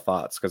final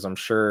thoughts, because I'm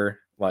sure,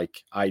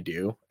 like I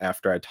do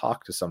after I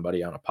talk to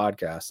somebody on a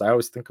podcast, I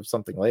always think of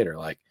something later,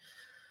 like,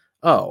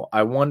 oh,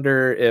 I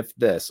wonder if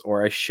this,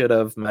 or I should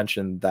have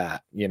mentioned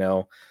that,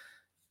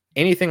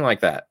 anything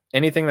like that,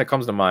 anything that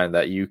comes to mind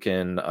that you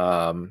can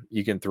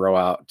throw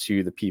out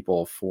to the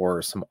people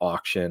for some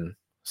auction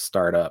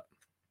startup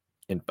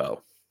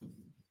info.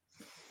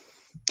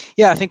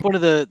 Yeah, I think one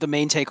of the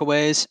main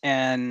takeaways,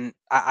 and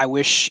I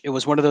wish it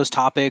was one of those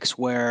topics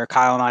where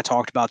Kyle and I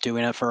talked about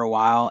doing it for a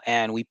while,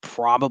 and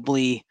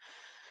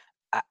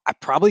I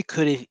probably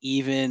could have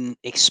even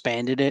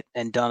expanded it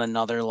and done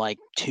another like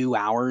 2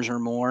 hours or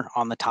more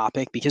on the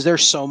topic, because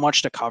there's so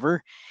much to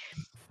cover.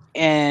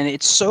 And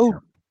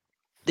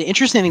the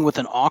interesting thing with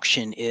an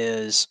auction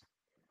is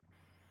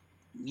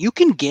you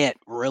can get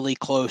really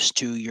close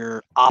to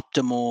your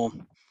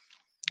optimal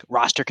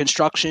roster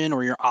construction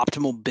or your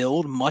optimal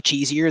build much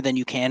easier than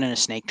you can in a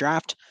snake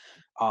draft,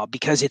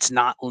 because it's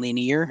not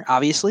linear.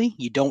 Obviously,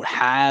 you don't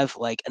have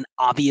like an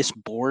obvious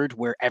board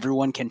where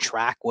everyone can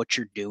track what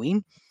you're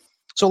doing.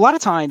 So a lot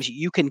of times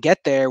you can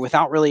get there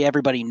without really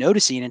everybody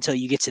noticing until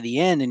you get to the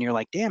end and you're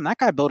like, damn, that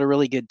guy built a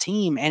really good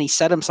team and he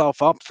set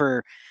himself up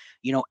for,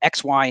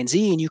 X, Y, and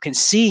Z. And you can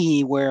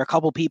see where a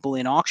couple people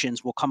in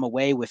auctions will come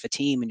away with a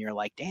team and you're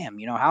like, damn,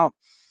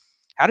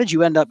 how did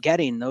you end up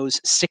getting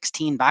those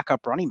 16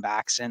 backup running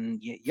backs? And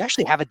you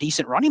actually have a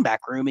decent running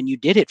back room, and you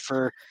did it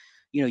for,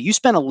 you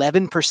spent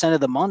 11% of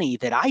the money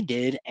that I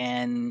did.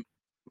 And,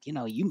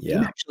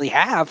 you actually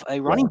have a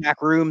running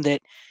back room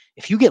that,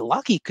 if you get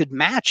lucky, could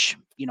match,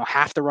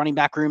 half the running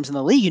back rooms in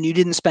the league, and you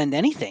didn't spend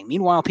anything.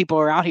 Meanwhile, people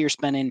are out here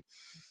spending,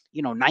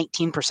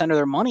 19% of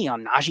their money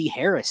on Najee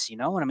Harris,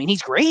 and I mean,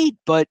 he's great,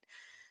 but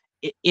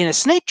in a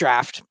snake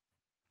draft,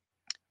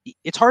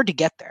 it's hard to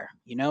get there,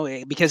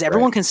 because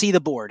everyone can see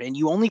the board, and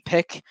you only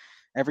pick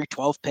every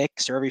 12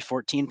 picks or every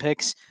 14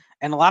 picks.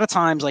 And a lot of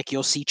times, like,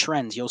 you'll see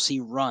trends, you'll see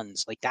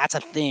runs. Like, that's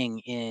a thing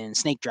in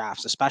snake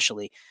drafts,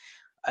 especially.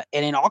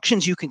 And in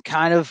auctions, you can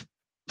kind of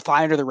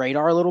fly under the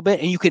radar a little bit,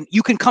 and you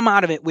can come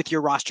out of it with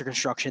your roster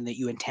construction that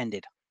you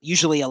intended.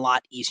 Usually a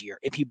lot easier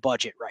if you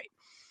budget right.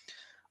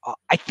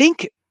 I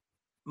think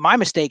my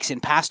mistakes in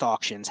past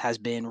auctions has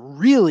been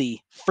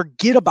really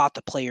forget about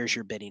the players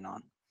you're bidding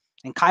on.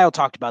 And Kyle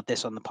talked about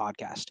this on the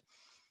podcast.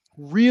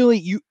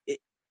 Really,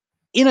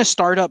 in a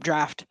startup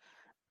draft,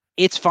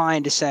 it's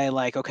fine to say,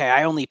 like, okay,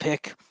 I only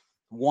pick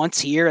once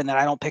here and then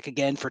I don't pick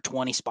again for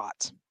 20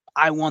 spots.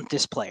 I want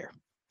this player.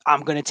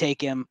 I'm going to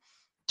take him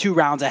 2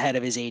 rounds ahead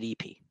of his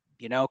ADP,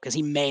 because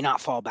he may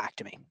not fall back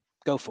to me.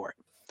 Go for it.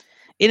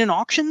 In an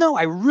auction, though,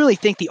 I really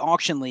think the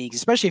auction leagues,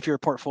 especially if you're a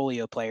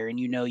portfolio player and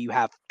you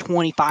have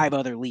 25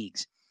 other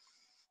leagues,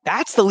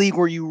 that's the league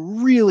where you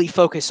really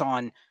focus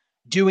on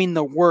doing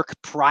the work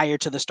prior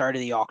to the start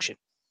of the auction.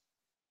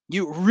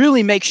 You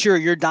really make sure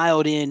you're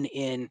dialed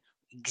in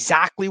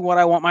exactly what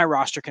I want my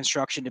roster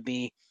construction to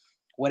be,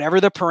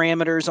 whatever the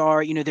parameters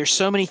are. There's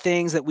so many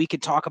things that we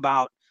could talk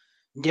about,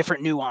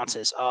 different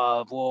nuances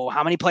of, well,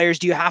 how many players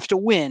do you have to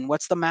win?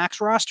 What's the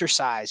max roster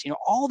size?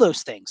 All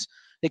those things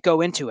that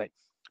go into it.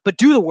 But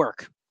do the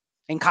work.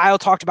 And Kyle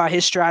talked about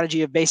his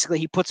strategy of basically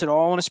he puts it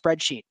all in a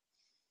spreadsheet,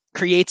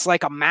 creates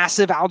like a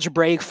massive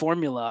algebraic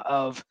formula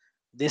of,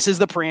 this is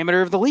the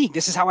parameter of the league.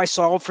 This is how I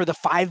solve for the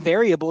 5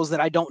 variables that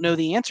I don't know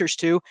the answers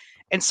to.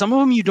 And some of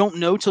them you don't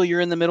know till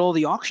you're in the middle of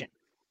the auction.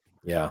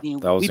 Yeah,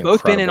 we've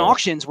both been in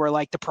auctions where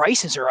like the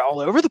prices are all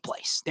over the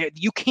place.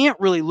 You can't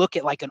really look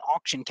at like an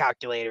auction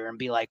calculator and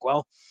be like,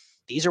 well,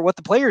 these are what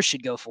the players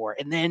should go for.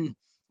 And then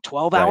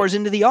 12 hours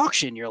into the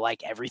auction, you're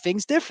like,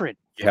 everything's different.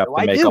 You have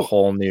to make a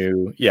whole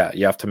new,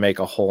 you have to make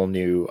a whole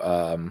new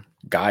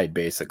guide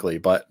basically.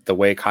 But the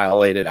way Kyle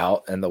laid it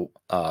out and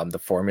the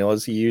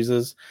formulas he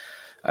uses,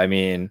 I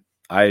mean,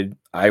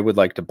 I would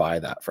like to buy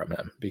that from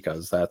him,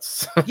 because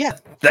that's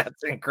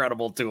that's an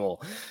incredible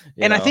tool.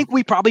 And I think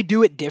we probably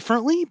do it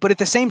differently, but at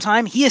the same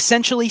time, he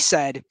essentially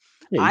said,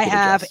 I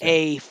have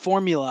a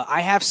formula.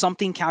 I have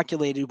something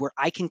calculated where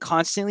I can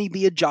constantly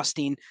be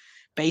adjusting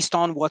based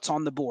on what's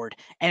on the board.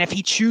 And if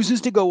he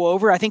chooses to go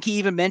over, I think he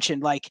even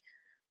mentioned, like,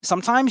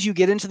 sometimes you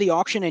get into the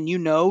auction and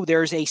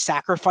there's a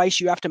sacrifice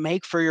you have to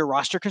make for your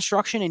roster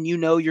construction, and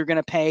you're going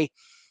to pay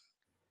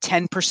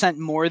 10%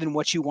 more than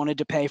what you wanted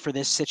to pay for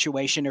this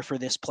situation or for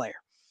this player.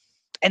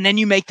 And then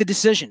you make the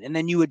decision, and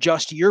then you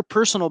adjust your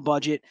personal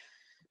budget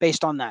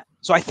based on that.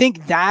 So I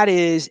think that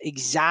is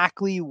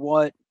exactly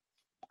what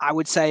I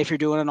would say if you're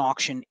doing an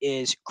auction,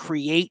 is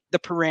create the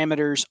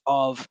parameters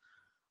of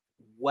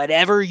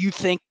whatever you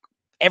think,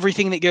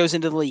 everything that goes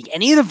into the league.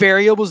 Any of the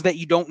variables that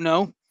you don't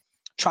know,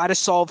 try to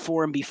solve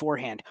for them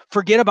beforehand.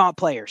 Forget about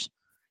players.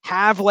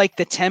 Have like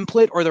the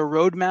template or the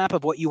roadmap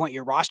of what you want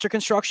your roster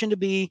construction to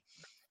be,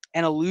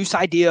 and a loose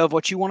idea of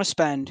what you want to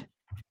spend.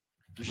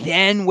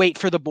 Then wait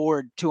for the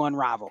board to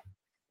unravel,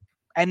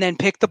 and then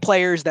pick the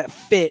players that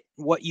fit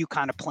what you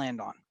kind of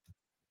planned on.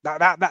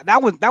 That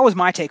was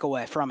my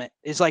takeaway from it.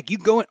 Is like,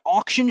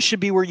 auction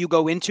should be where you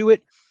go into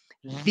it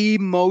the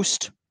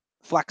most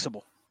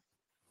flexible.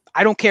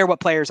 I don't care what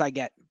players I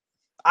get.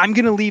 I'm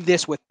going to leave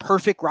this with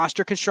perfect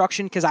roster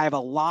construction because I have a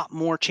lot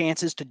more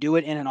chances to do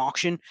it in an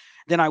auction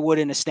than I would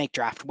in a snake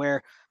draft,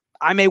 where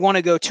I may want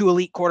to go 2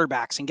 elite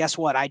quarterbacks. And guess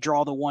what? I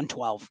draw the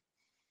 112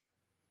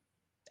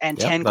 and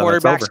 10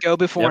 quarterbacks go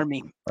before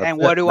me. And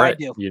what do I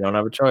do? You don't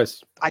have a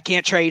choice. I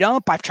can't trade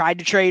up. I've tried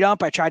to trade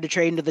up. I tried to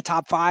trade into the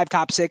top 5,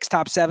 top 6,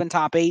 top 7,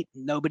 top 8.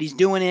 Nobody's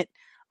doing it.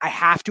 I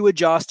have to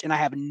adjust, and I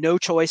have no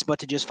choice but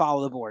to just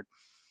follow the board.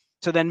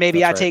 So then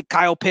maybe I take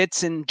Kyle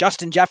Pitts and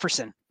Justin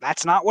Jefferson.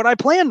 That's not what I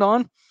planned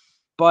on,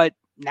 but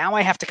now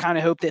I have to kind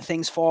of hope that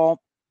things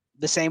fall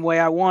the same way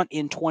I want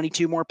in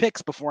 22 more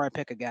picks before I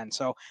pick again.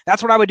 So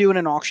that's what I would do in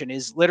an auction,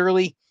 is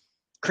literally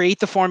create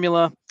the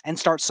formula and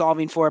start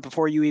solving for it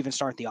before you even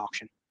start the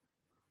auction.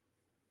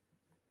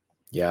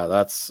 Yeah,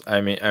 that's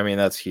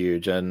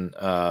huge. And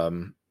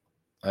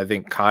I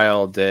think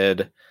Kyle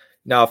did.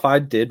 Now, if I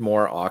did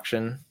more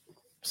auction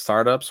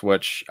startups,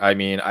 which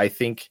I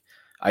think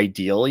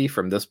ideally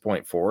from this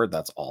point forward,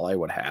 that's all I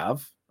would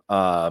have.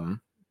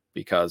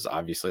 Because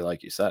obviously,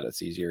 like you said,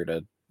 it's easier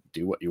to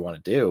do what you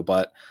want to do.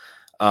 But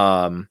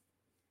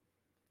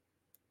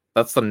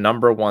that's the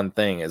number one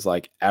thing, is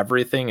like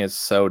everything is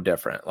so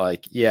different.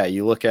 Like, yeah,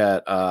 you look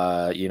at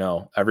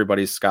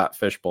everybody's Scott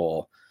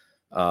Fishbowl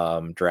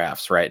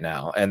drafts right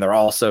now, and they're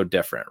all so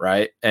different,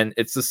 right? And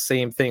it's the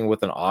same thing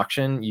with an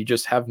auction. You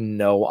just have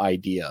no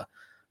idea.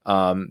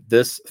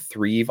 This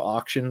Threve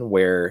auction,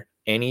 where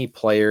any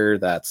player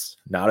that's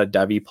not a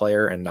Devy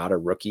player and not a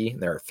rookie,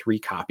 there are 3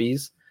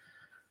 copies.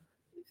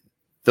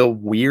 The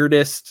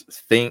weirdest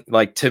thing,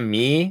 like to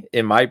me,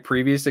 in my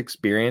previous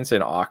experience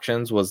in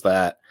auctions, was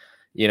that,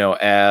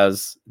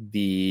 as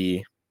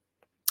the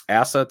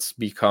assets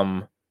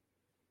become,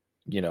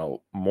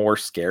 more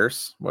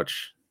scarce,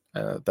 which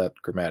that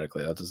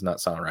grammatically, that does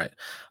not sound right.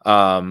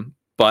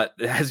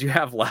 But as you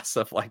have less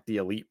of like the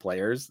elite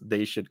players,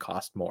 they should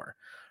cost more,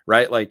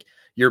 right? Like,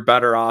 you're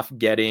better off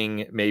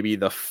getting maybe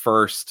the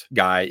first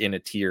guy in a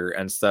tier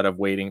instead of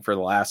waiting for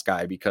the last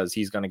guy, because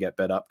he's going to get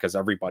bid up because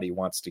everybody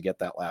wants to get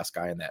that last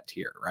guy in that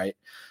tier, right?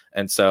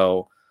 And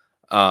so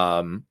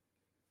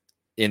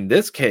in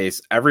this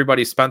case,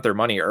 everybody spent their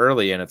money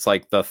early, and it's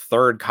like the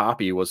third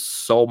copy was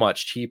so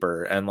much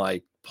cheaper. And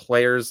like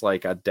players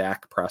like a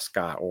Dak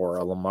Prescott or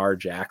a Lamar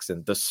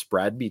Jackson, the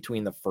spread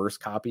between the first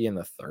copy and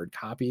the third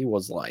copy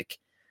was like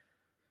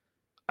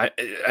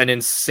an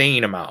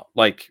insane amount,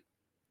 like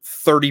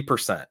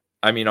 30%.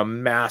 I mean, a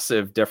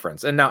massive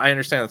difference. And now I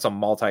understand it's a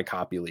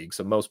multi-copy league,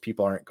 so most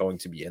people aren't going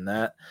to be in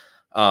that.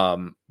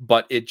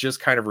 But it just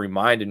kind of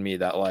reminded me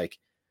that like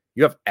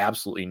you have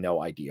absolutely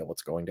no idea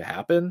what's going to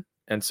happen.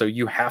 And so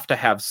you have to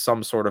have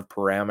some sort of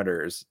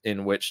parameters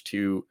in which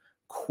to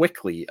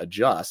quickly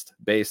adjust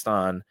based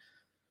on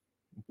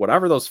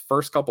whatever those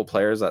first couple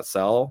players that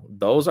sell.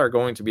 Those are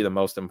going to be the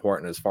most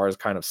important as far as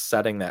kind of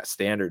setting that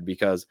standard,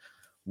 because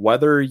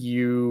whether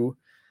you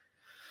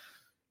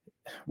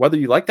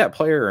like that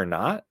player or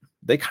not,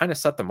 they kind of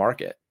set the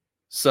market.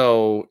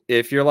 So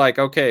if you're like,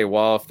 okay,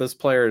 well, if this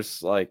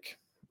player's like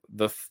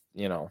the,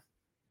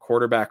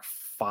 quarterback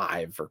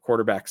 5 or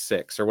quarterback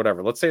 6 or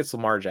whatever, let's say it's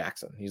Lamar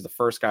Jackson, he's the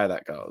first guy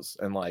that goes.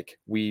 And like,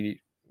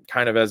 we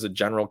kind of, as a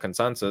general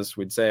consensus,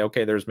 we'd say,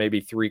 okay, there's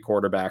maybe 3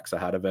 quarterbacks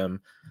ahead of him.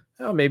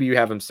 Well, maybe you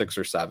have him 6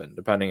 or 7,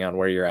 depending on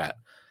where you're at.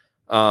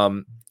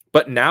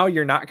 But now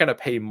you're not going to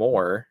pay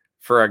more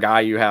for a guy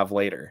you have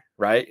later,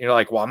 right? You're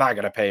like, well, I'm not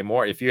going to pay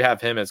more. If you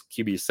have him as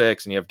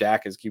QB6 and you have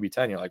Dak as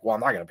QB10, you're like, well,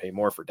 I'm not going to pay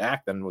more for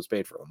Dak than was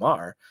paid for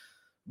Lamar.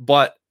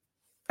 But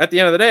at the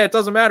end of the day, it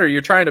doesn't matter.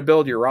 You're trying to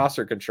build your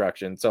roster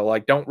construction. So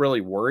like, don't really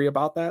worry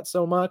about that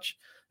so much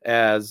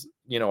as,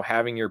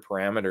 having your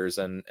parameters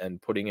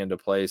and putting into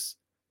place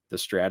the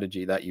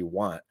strategy that you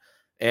want.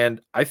 And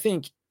I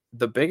think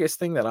the biggest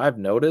thing that I've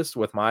noticed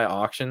with my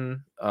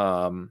auction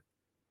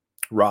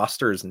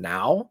rosters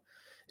now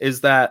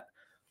is that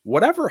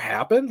whatever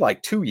happened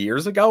like 2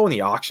 years ago when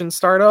the auction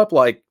startup,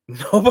 like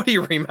nobody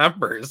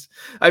remembers.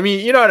 I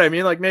mean, you know what I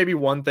mean? Like maybe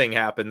one thing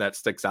happened that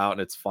sticks out and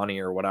it's funny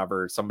or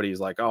whatever. Somebody's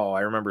like, oh,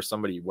 I remember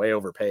somebody way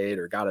overpaid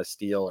or got a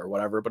steal or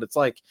whatever. But it's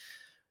like,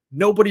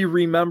 nobody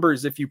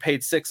remembers if you paid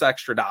 $6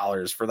 extra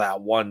for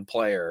that one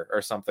player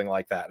or something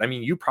like that. I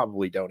mean, you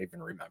probably don't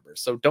even remember.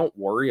 So don't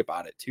worry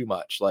about it too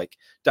much. Like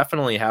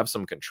definitely have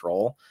some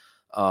control.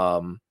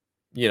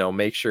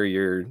 Make sure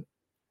you're,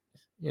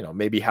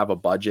 maybe have a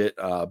budget.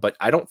 But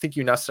I don't think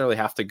you necessarily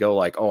have to go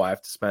like, oh, I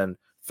have to spend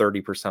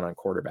 30% on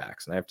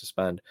quarterbacks and I have to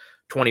spend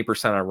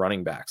 20% on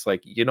running backs.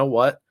 Like, you know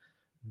what?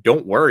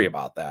 Don't worry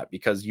about that,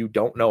 because you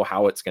don't know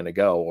how it's going to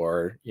go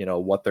or,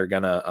 what they're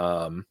going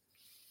to,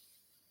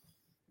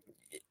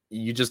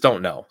 you just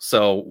don't know.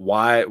 So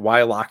why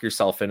lock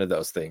yourself into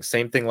those things?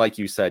 Same thing. Like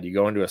you said, you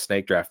go into a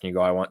snake draft and you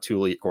go, I want 2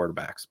 elite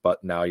quarterbacks,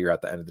 but now you're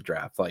at the end of the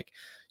draft. Like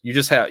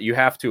you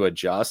have to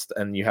adjust,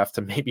 and you have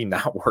to maybe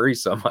not worry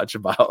so much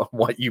about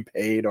what you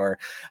paid or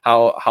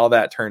how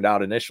that turned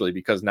out initially,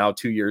 because now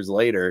 2 years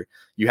later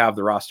you have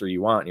the roster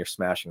you want and you're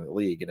smashing the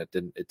league, and it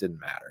didn't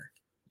matter.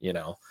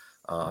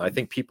 I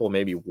think people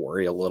maybe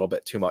worry a little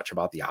bit too much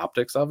about the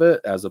optics of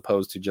it as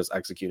opposed to just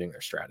executing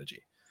their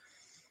strategy.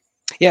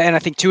 Yeah, and I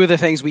think two of the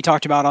things we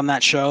talked about on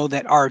that show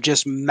that are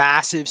just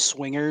massive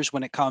swingers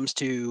when it comes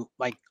to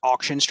like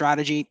auction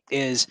strategy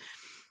is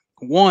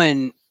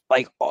one,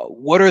 like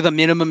what are the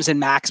minimums and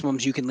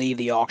maximums you can leave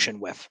the auction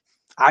with?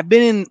 I've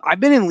been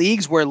in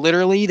leagues where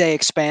literally they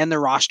expand their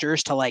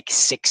rosters to like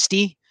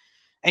 60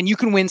 and you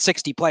can win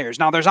 60 players.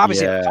 Now there's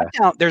obviously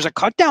a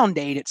cut down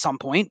date at some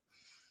point.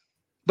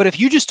 But if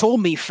you just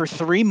told me for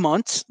 3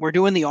 months, we're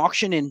doing the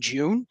auction in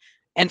June,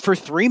 and for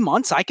 3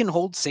 months I can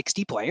hold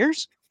 60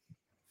 players,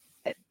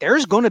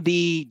 there's going to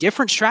be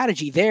different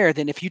strategy there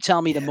than if you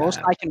tell me the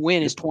most I can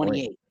win is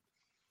 28.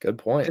 Good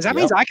point. Because that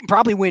means I can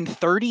probably win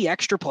 30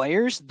 extra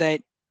players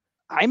that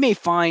I may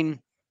find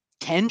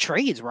 10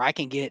 trades where I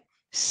can get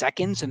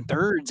seconds and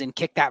thirds and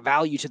kick that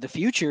value to the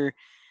future.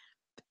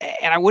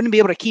 And I wouldn't be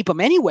able to keep them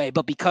anyway,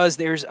 but because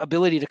there's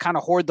ability to kind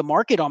of hoard the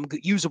market on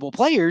usable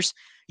players,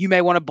 you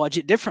may want to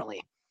budget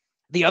differently.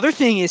 The other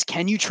thing is,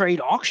 can you trade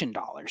auction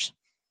dollars?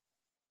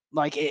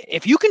 Like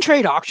if you can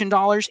trade auction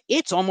dollars,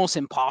 it's almost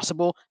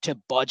impossible to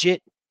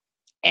budget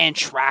and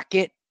track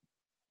it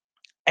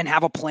and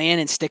have a plan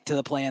and stick to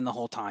the plan the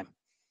whole time.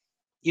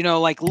 You know,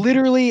 like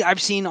literally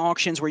I've seen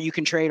auctions where you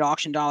can trade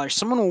auction dollars.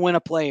 Someone will win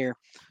a player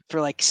for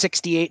like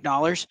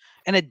 $68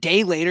 and a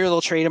day later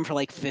they'll trade them for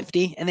like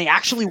 50 and they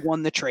actually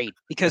won the trade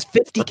because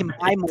 50 can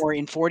buy more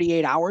in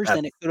 48 hours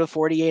than it could have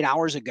 48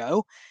 hours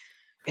ago.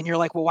 And you're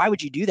like, well, why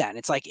would you do that? And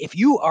it's like, if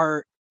you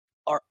are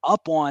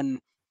up on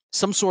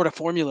some sort of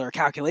formula or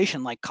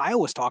calculation like Kyle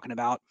was talking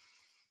about,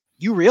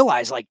 you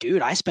realize like,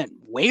 dude, I spent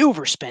way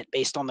overspent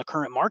based on the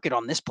current market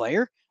on this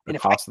player. And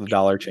if the cost of the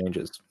dollar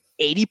changes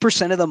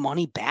 80% of the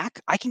money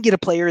back, I can get a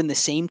player in the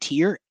same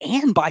tier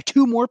and buy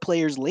 2 more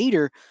players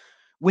later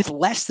with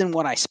less than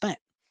what I spent.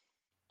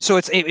 So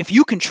it's, if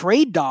you can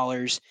trade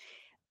dollars,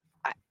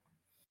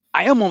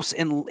 I almost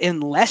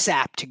am less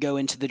apt to go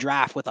into the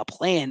draft with a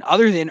plan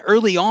other than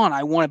early on.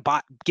 I want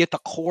to get the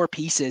core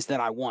pieces that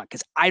I want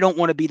because I don't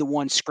want to be the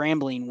one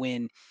scrambling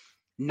when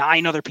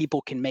 9 other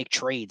people can make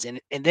trades. And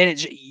then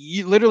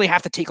you literally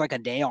have to take like a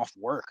day off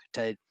work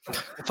to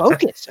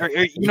focus or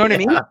you know what I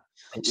mean?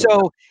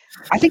 So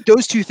I think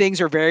those two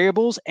things are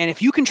variables. And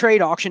if you can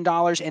trade auction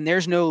dollars and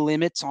there's no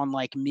limits on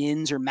like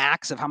mins or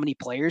max of how many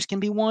players can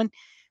be won,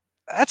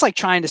 that's like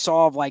trying to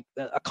solve like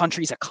a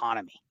country's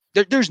economy.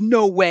 There's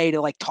no way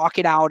to like talk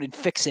it out and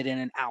fix it in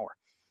an hour.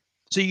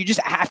 So you just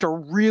have to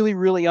really,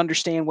 really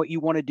understand what you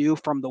want to do.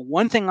 From the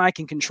one thing I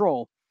can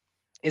control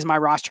is my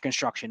roster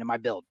construction and my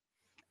build.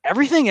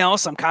 Everything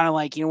else, I'm kind of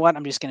like, you know what?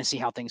 I'm just going to see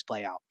how things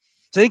play out.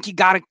 So I think you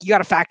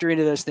gotta factor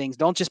into those things.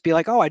 Don't just be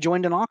like, oh, I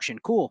joined an auction.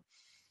 Cool.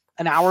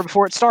 An hour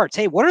before it starts.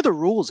 Hey, what are the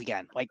rules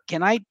again? Like,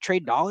 can I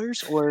trade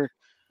dollars or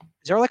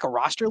is there like a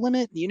roster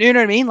limit? You know what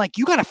I mean? Like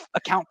you got to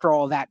account for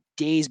all that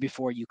days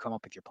before you come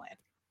up with your plan.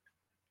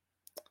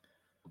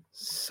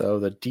 So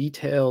the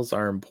details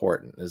are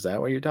important. Is that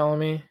what you're telling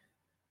me?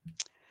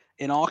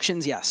 In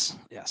auctions, yes.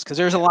 Because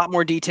there's a lot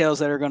more details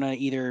that are going to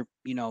either,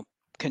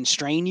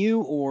 constrain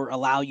you or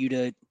allow you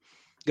to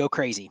go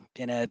crazy.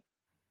 In a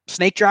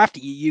snake draft,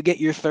 you get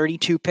your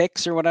 32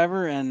 picks or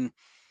whatever, and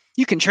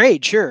you can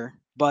trade, sure,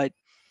 but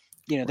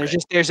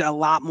there's a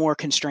lot more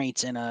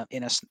constraints in a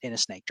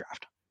snake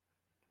draft.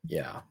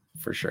 Yeah,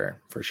 for sure.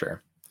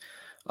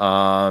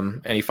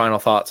 Any final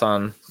thoughts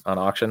on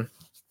auction?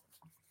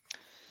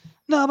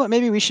 No, but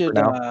maybe we should.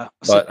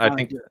 But I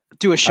think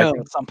do a show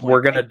at some point.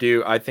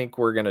 I think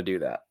we're gonna do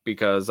that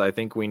because I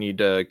think we need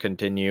to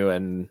continue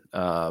and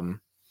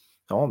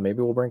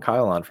maybe we'll bring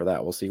Kyle on for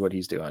that. We'll see what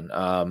he's doing.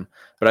 But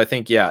I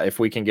think if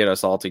we can get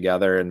us all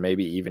together and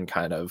maybe even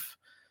kind of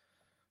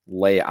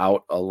lay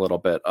out a little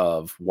bit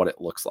of what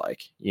it looks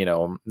like,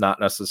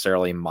 not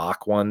necessarily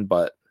mock one,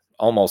 but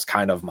almost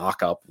kind of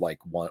mock up like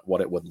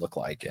what it would look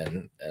like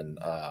and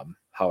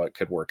how it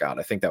could work out.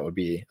 I think that would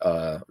be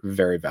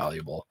very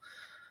valuable.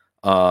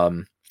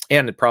 And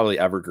probably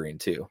evergreen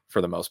too,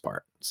 for the most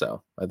part.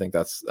 So I think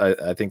that's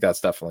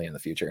definitely in the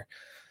future.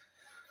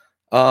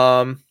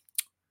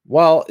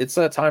 Well, it's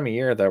that time of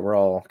year that we're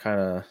all kind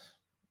of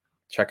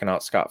checking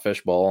out Scott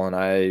Fish Bowl, and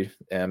I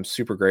am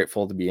super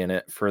grateful to be in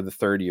it for the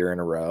 3rd year in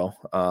a row.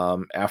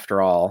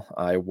 After all,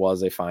 I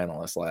was a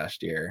finalist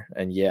last year,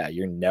 and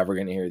you're never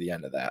going to hear the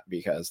end of that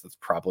because that's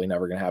probably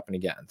never going to happen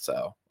again.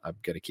 So I'm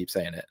going to keep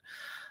saying it.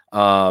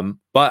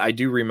 But I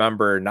do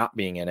remember not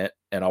being in it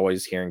and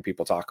always hearing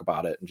people talk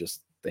about it and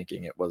just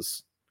thinking it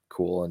was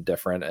cool and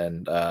different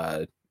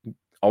and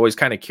always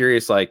kind of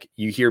curious. Like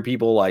you hear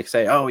people like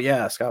say, oh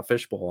yeah, Scott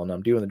Fish Bowl and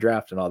I'm doing the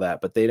draft and all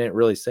that, but they didn't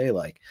really say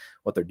like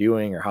what they're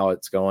doing or how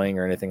it's going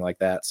or anything like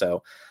that.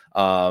 So,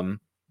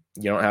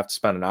 you don't have to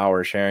spend an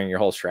hour sharing your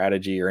whole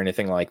strategy or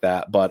anything like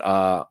that. But,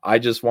 I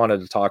just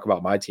wanted to talk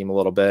about my team a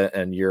little bit,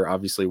 and you're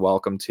obviously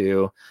welcome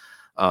to,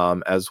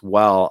 as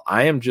well.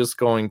 I am just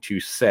going to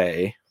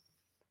say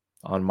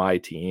on my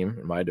team,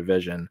 in my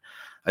division,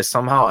 I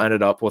somehow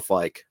ended up with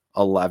like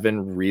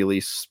 11 really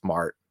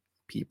smart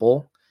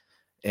people.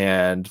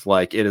 And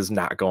like, it is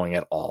not going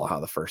at all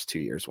how the first 2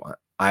 years went.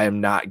 I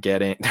am not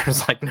getting,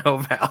 there's like no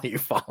value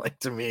falling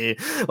to me.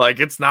 Like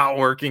it's not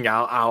working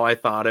out how I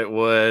thought it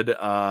would.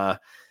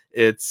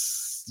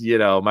 it's, you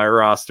know, my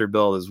roster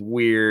build is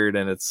weird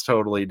and it's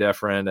totally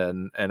different.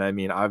 And I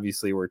mean,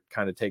 obviously we're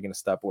kind of taking a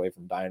step away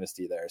from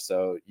Dynasty there.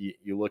 So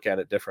you look at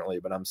it differently,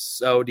 but I'm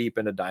so deep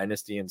into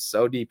Dynasty and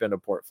so deep into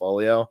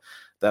portfolio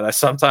that I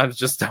sometimes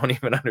just don't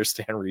even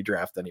understand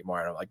redraft anymore.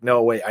 And I'm like,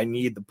 no, wait, I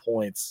need the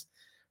points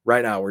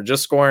right now. We're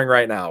just scoring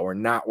right now. We're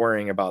not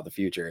worrying about the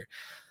future.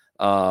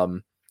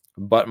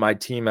 But my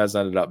team has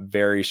ended up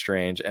very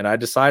strange. And I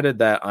decided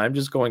that I'm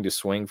just going to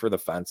swing for the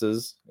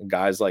fences.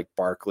 Guys like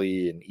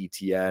Barkley and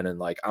ETN. And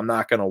like, I'm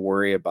not going to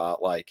worry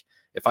about like,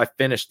 if I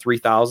finish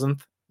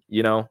 3,000th,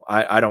 you know,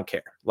 I don't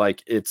care.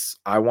 Like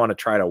I want to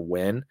try to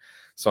win.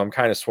 So I'm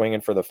kind of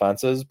swinging for the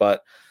fences,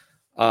 but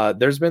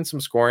there's been some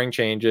scoring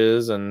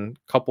changes and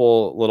a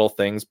couple little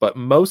things, but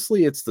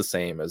mostly it's the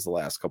same as the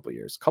last couple of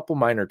years, couple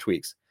minor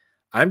tweaks.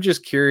 I'm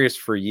just curious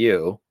for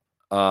you,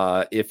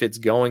 if it's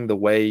going the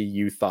way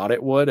you thought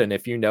it would, and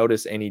if you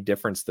notice any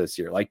difference this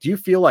year. Like, do you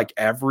feel like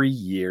every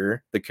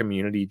year the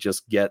community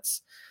just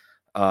gets,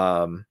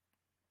 they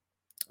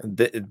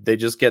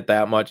just get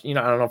that much, you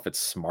know, I don't know if it's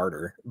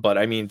smarter, but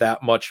I mean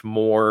that much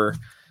more,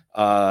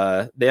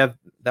 they have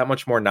that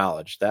much more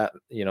knowledge that,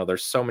 you know,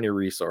 there's so many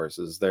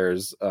resources.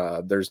 There's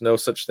no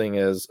such thing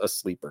as a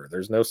sleeper.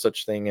 There's no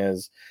such thing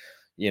as,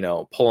 you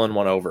know, pulling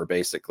one over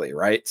basically.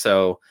 Right.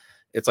 So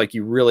it's like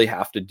you really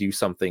have to do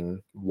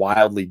something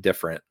wildly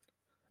different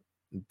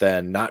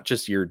than not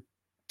just your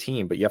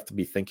team, but you have to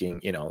be thinking,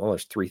 you know,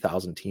 there's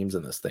 3,000 teams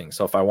in this thing.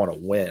 So if I want to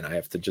win, I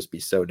have to just be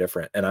so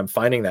different. And I'm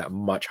finding that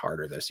much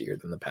harder this year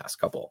than the past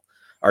couple.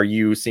 Are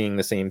you seeing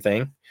the same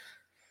thing?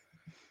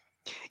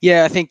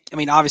 Yeah, I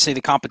mean, obviously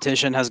the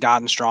competition has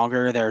gotten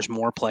stronger. There's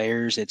more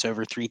players. It's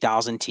over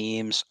 3,000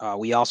 teams.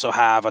 We also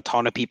have a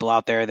ton of people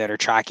out there that are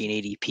tracking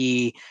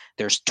ADP.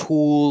 There's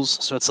tools.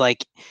 So it's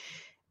like,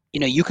 you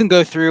know, you can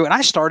go through, and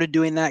I started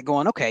doing that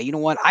going, okay, you know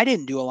what? I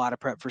didn't do a lot of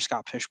prep for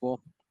Scott Fishbowl.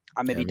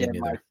 I maybe did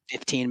like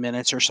 15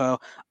 minutes or so.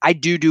 I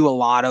do a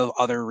lot of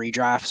other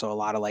redraft. So a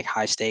lot of like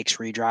high stakes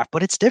redraft,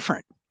 but it's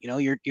different. You know,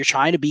 you're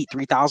trying to beat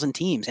 3,000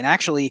 teams. And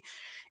actually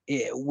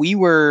I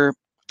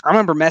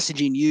remember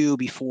messaging you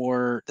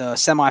before the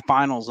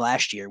semifinals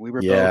last year. We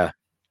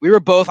were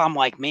both, I'm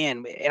like,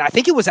 man, and I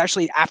think it was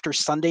actually after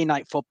Sunday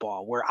Night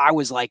Football where I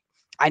was like,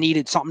 I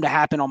needed something to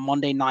happen on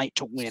Monday night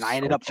to win. I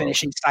ended up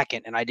finishing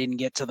second and I didn't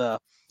get to the,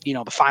 you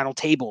know, the final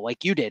table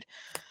like you did.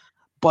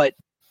 But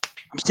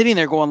I'm sitting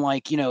there going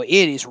like, you know, it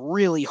is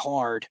really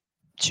hard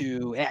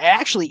it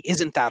actually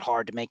isn't that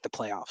hard to make the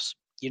playoffs.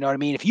 You know what I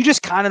mean? If you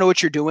just kind of know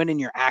what you're doing and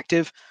you're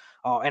active,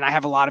 and I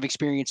have a lot of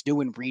experience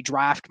doing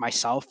redraft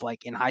myself,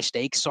 like in high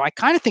stakes. So I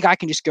kind of think I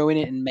can just go in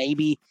it and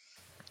maybe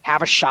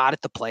have a shot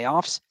at the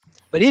playoffs,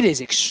 but it is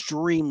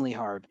extremely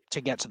hard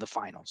to get to the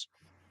finals.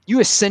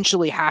 You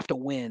essentially have to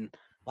win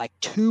like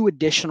 2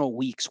 additional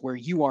weeks where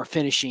you are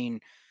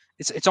finishing.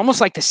 It's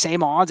almost like the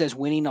same odds as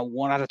winning a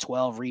 1 out of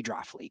 12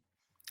 redraft league,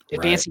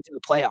 advancing to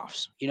the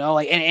playoffs, you know,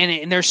 like,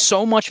 and there's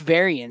so much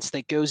variance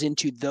that goes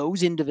into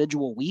those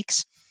individual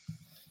weeks.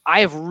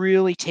 I have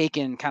really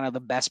taken kind of the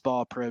best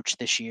ball approach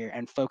this year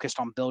and focused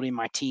on building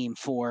my team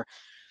for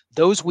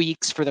those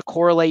weeks, for the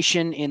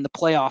correlation in the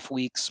playoff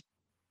weeks,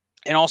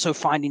 and also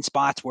finding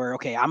spots where,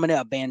 okay, I'm going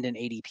to abandon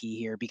ADP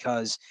here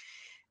because,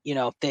 you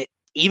know, that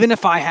even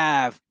if I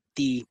have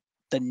the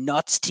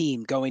nuts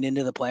team going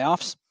into the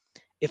playoffs,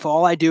 if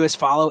all I do is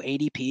follow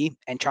ADP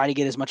and try to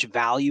get as much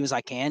value as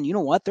I can, you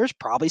know what? There's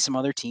probably some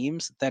other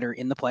teams that are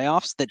in the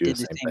playoffs that did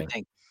the same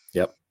thing.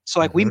 Yep. So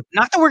like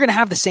not that we're going to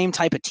have the same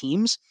type of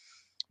teams,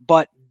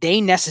 but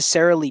they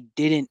necessarily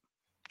didn't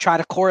try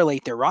to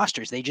correlate their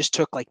rosters. They just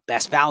took like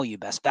best value.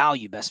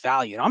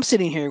 And I'm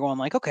sitting here going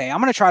like, okay, I'm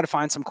going to try to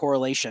find some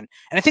correlation.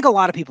 And I think a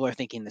lot of people are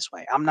thinking this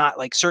way. I'm not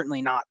like,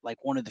 certainly not like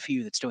one of the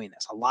few that's doing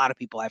this. A lot of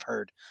people I've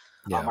heard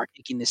are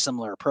taking this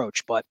similar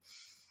approach, but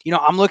you know,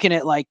 I'm looking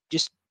at like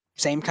just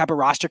same type of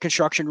roster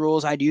construction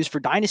rules I'd use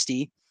for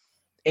Dynasty,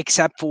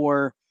 except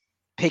for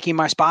picking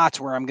my spots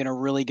where I'm going to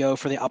really go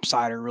for the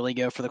upside or really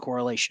go for the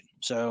correlation.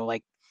 So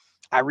like,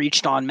 I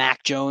reached on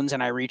Mac Jones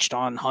and I reached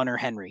on Hunter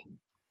Henry.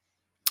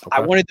 Okay.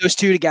 I wanted those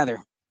two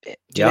together. Do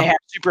they have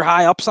super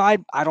high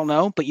upside? I don't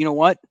know. But you know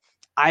what?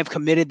 I've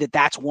committed that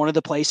that's one of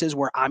the places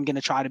where I'm going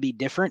to try to be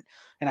different.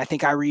 And I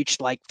think I reached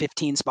like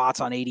 15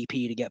 spots on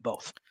ADP to get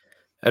both.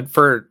 And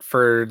for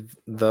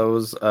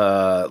those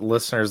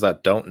listeners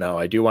that don't know,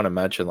 I do want to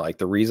mention like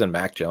the reason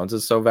Mac Jones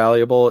is so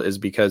valuable is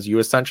because you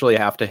essentially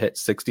have to hit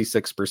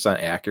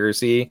 66%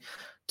 accuracy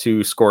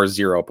to score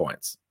 0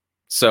 points.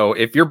 So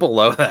if you're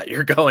below that,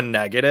 you're going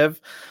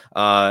negative.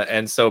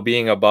 And so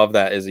being above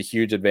that is a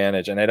huge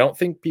advantage. And I don't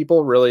think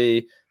people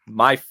really,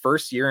 my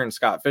first year in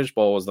Scott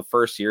Fishbowl was the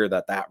first year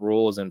that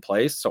rule is in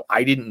place. So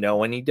I didn't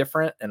know any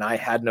different and I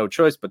had no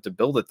choice but to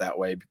build it that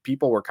way.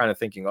 People were kind of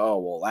thinking, oh,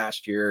 well,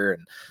 last year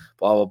and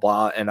blah, blah,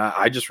 blah. And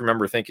I just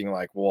remember thinking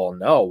like, well,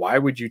 no, why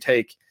would you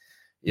take,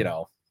 you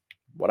know,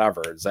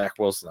 whatever, Zach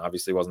Wilson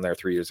obviously wasn't there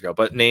 3 years ago,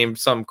 but name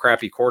some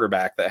crappy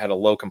quarterback that had a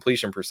low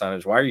completion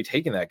percentage. Why are you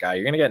taking that guy?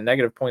 You're going to get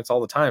negative points all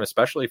the time,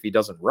 especially if he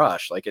doesn't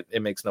rush. Like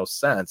it makes no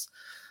sense.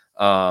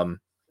 And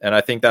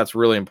I think that's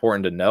really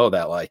important to know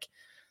that like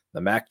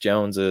Mac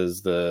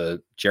Joneses,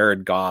 the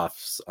Jared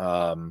Goffs,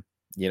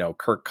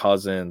 Kirk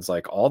Cousins,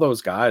 like all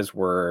those guys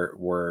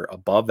were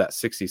above that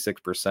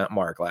 66%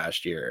 mark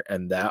last year.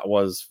 And that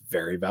was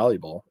very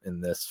valuable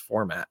in this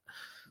format.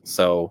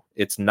 So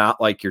it's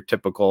not like your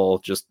typical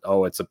just,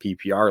 it's a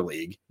PPR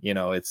league,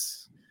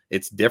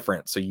 it's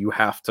different. So you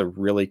have to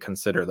really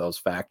consider those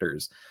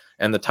factors.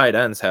 And the tight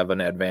ends have an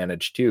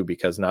advantage too,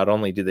 because not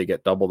only do they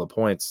get double the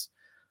points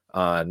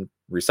on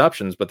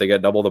receptions, but they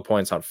get double the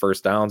points on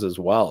first downs as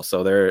well.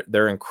 So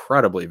they're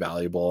incredibly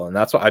valuable. And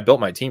that's why I built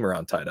my team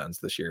around tight ends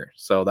this year.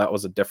 So that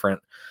was a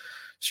different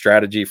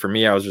strategy for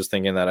me. I was just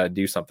thinking that I'd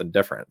do something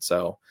different.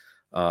 So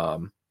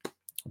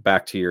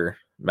back to your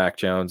Mac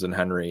Jones and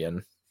Henry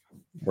and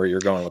where you're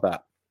going with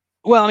that.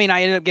 Well, I mean,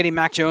 I ended up getting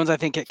Mac Jones, I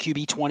think, at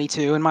QB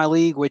 22 in my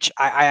league, which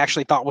I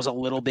actually thought was a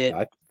little bit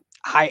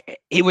high.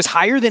 It was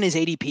higher than his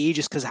ADP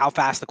just because how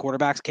fast the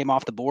quarterbacks came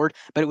off the board,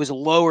 but it was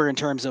lower in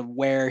terms of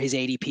where his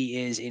ADP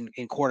is in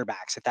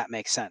quarterbacks, if that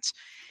makes sense.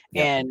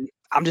 Yeah. And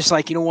I'm just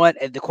like, you know what?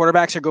 The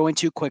quarterbacks are going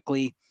too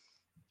quickly,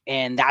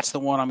 and that's the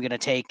one I'm going to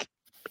take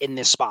in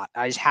this spot.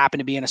 I just happen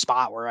to be in a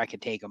spot where I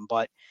could take him,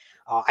 but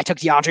I took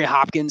DeAndre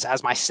Hopkins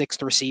as my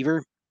 6th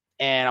receiver.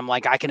 And I'm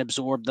like, I can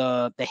absorb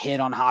the hit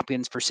on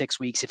Hopkins for 6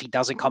 weeks. If he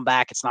doesn't come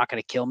back, it's not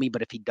going to kill me.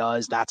 But if he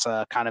does, that's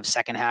a kind of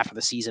second half of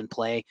the season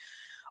play.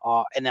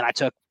 And then I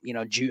took,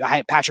 I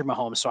had Patrick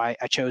Mahomes. So I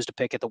chose to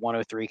pick at the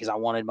 103 because I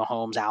wanted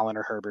Mahomes, Allen,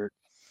 or Herbert.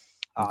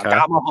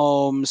 Got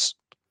Mahomes,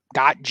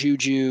 got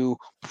Juju.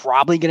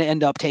 Probably going to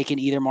end up taking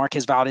either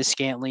Marquez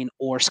Valdes-Scantling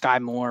or Sky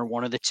Moore,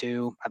 one of the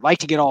two. I'd like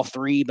to get all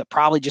three, but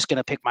probably just going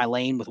to pick my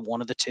lane with one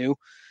of the two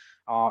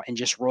and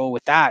just roll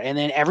with that. And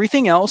then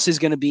everything else is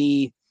going to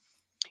be,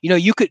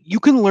 you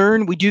can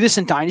learn. We do this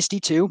in Dynasty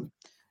too.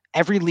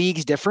 Every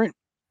league's different.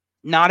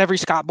 Not every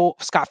Scott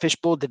Fish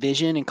Bowl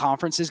division and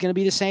conference is going to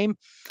be the same,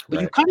 but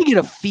right. You kind of get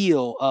a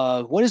feel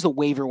of what does the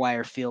waiver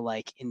wire feel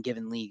like in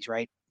given leagues,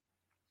 right?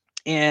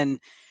 And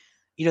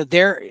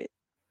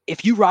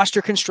if you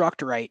roster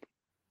construct right,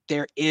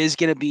 there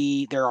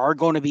are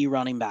going to be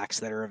running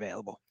backs that are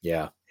available.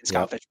 Yeah, in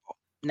Scott Fish Bowl.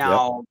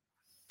 Now.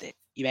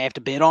 You may have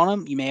to bid on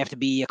them. You may have to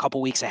be a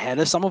couple weeks ahead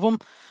of some of them.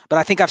 But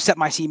I think I've set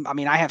my team. I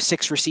mean, I have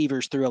 6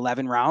 receivers through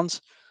 11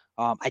 rounds.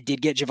 I did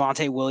get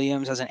Javonte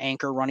Williams as an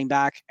anchor running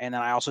back. And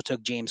then I also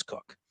took James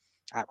Cook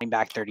at running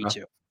back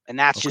 32. And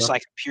that's just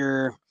like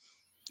pure,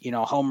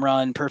 home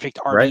run, perfect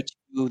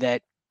RB2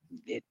 that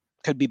it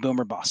could be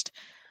boom or bust.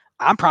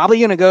 I'm probably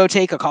going to go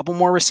take a couple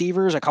more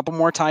receivers, a couple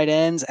more tight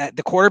ends. At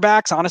the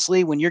quarterbacks,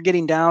 honestly, when you're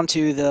getting down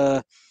to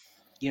the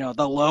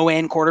low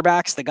end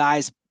quarterbacks, the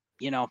guys,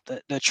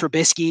 the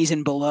Trubiskys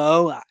and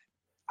below,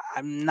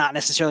 I'm not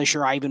necessarily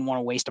sure I even want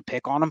to waste a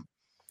pick on them.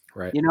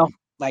 Right.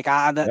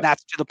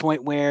 That's to the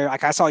point where,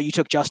 like, I saw you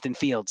took Justin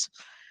Fields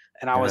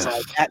and I was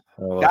like,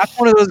 that's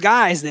one of those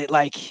guys that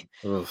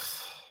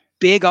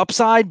big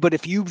upside, but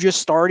if you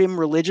just start him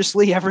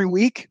religiously every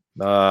week,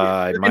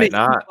 I might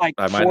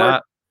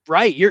not.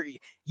 Right.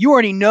 You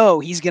already know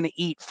he's going to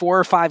eat 4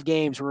 or 5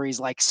 games where he's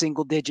like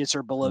single digits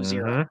or below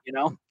zero,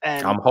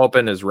 and I'm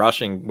hoping his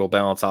rushing will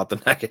balance out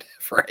the negative,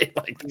 right?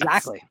 Like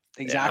exactly.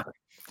 Yeah,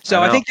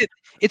 so I think that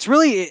it's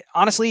really,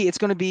 honestly, it's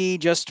going to be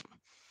just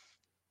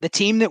the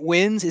team that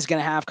wins is going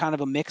to have kind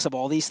of a mix of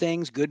all these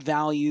things, good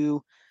value,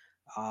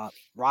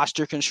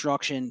 roster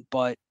construction,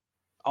 but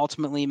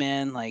ultimately,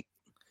 man, like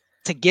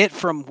to get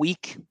from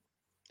week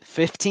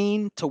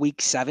 15 to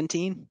week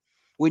 17,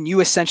 when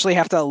you essentially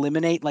have to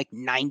eliminate like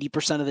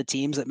 90% of the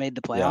teams that made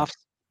the playoffs.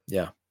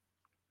 Yeah.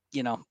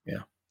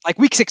 Like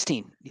week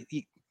 16,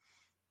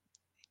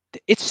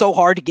 it's so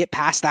hard to get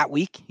past that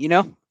week,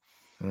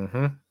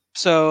 Mm-hmm.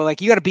 So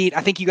like you got to beat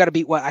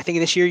what I think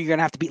this year you're going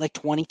to have to beat like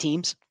 20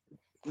 teams.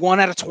 1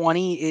 out of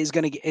 20 is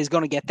going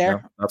to get there.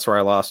 Yeah, that's where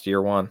I lost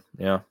year 1.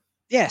 Yeah.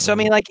 Yeah. So, I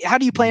mean, like, how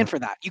do you plan for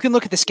that? You can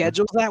look at the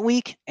schedules that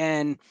week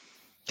and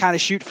kind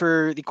of shoot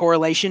for the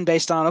correlation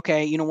based on,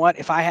 okay, you know what,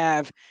 if I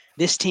have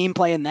this team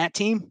playing that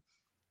team,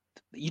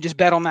 you just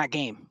bet on that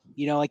game.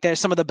 Like there's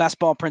some of the best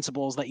ball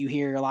principles that you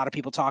hear a lot of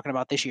people talking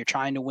about this year,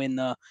 trying to win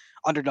the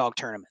underdog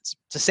tournaments.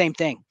 It's the same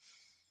thing.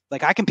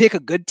 Like I can pick a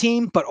good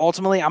team, but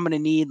ultimately I'm going to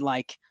need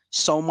like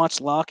so much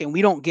luck, and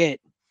we don't get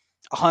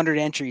 100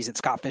 entries at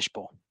Scott Fish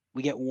Bowl.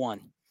 We get 1.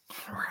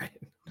 Right.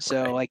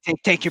 So like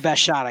take your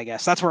best shot, I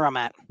guess. That's where I'm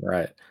at.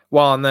 Right.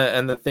 Well,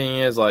 and the thing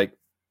is, like,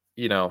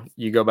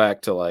 you go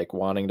back to like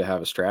wanting to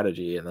have a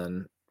strategy and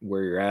then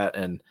where you're at.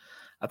 And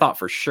I thought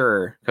for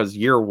sure, because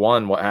year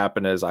 1, what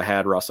happened is I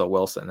had Russell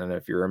Wilson. And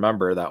if you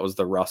remember, that was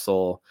the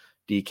Russell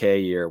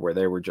DK year where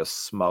they were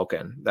just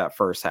smoking that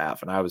first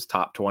half. And I was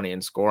top 20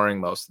 in scoring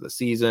most of the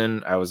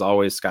season. I was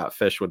always, Scott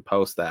Fish would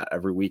post that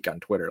every week on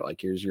Twitter.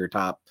 Like, here's your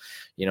top,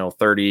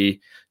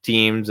 30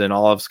 teams in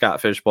all of Scott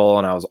Fish Bowl.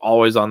 And I was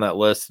always on that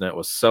list, and it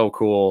was so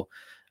cool.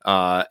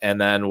 And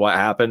then what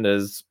happened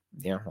is,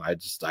 I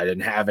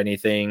didn't have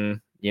anything.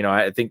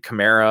 I think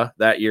Kamara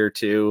that year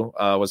too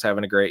was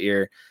having a great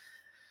year.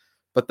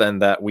 But then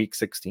that week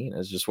 16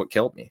 is just what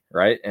killed me,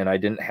 right? And I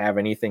didn't have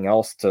anything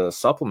else to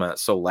supplement.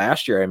 So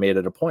last year I made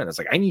it a point. It's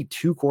like, I need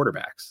 2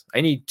 quarterbacks.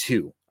 I need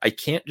 2. I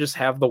can't just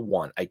have the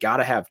one. I got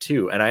to have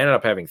two. And I ended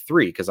up having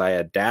three because I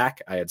had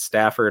Dak, I had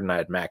Stafford, and I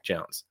had Mac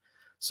Jones.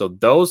 So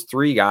those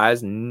three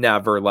guys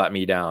never let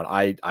me down.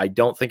 I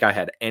don't think I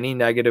had any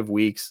negative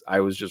weeks. I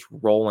was just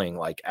rolling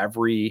like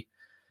every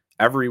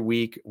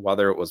week,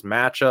 whether it was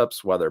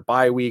matchups, whether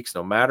bye weeks,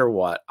 no matter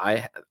what,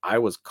 I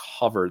was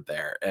covered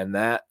there. And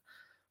that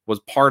was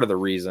part of the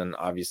reason,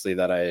 obviously,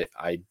 that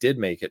I did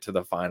make it to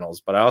the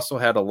finals. But I also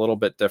had a little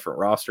bit different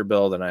roster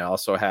build, and I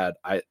also had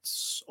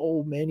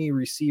so many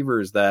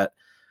receivers that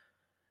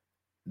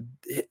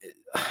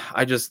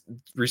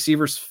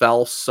receivers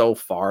fell so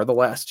far the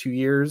last 2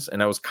 years,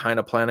 and I was kind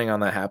of planning on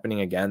that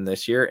happening again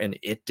this year, and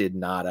it did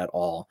not at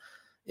all.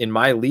 In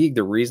my league,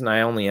 the reason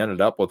I only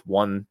ended up with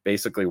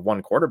basically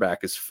one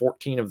quarterback is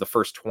 14 of the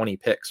first 20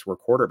 picks were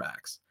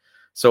quarterbacks.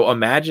 So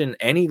imagine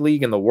any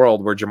league in the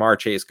world where Jamar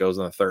Chase goes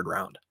in the third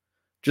round.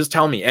 Just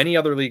tell me any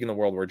other league in the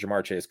world where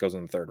Jamar Chase goes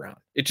in the third round.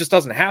 It just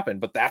doesn't happen,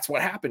 but that's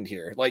what happened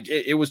here. Like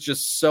it was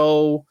just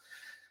so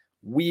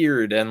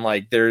weird. And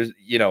like, there's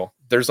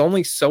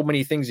only so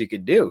many things you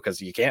could do because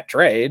you can't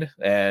trade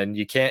and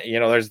you can't,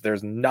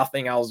 there's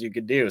nothing else you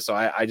could do. So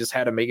I just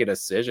had to make a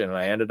decision, and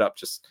I ended up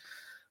just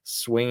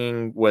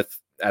swinging with,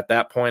 at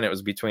that point, it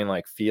was between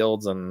like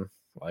Fields and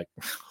like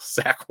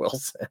Zach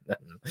Wilson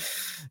and,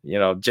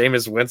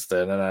 Jameis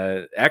Winston. And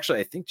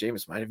I think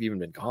Jameis might have even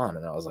been gone.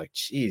 And I was like,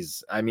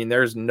 geez, I mean,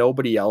 there's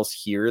nobody else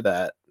here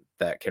that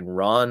can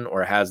run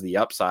or has the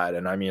upside.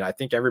 And I mean, I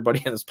think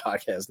everybody in this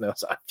podcast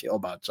knows how I feel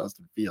about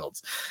Justin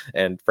Fields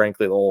and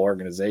frankly, the whole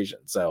organization.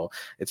 So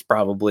it's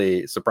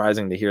probably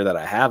surprising to hear that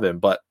I have him.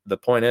 But the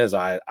point is,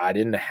 I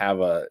didn't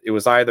have it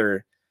was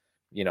either,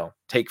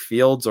 take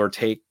Fields or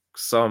take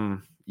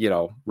some,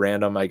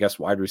 random, I guess,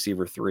 wide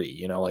receiver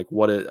 3, like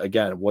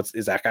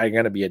is that guy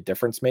going to be a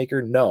difference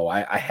maker? No,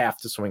 I have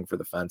to swing for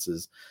the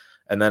fences.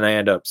 And then I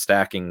end up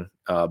stacking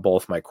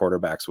both my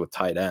quarterbacks with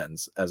tight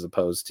ends as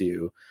opposed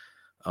to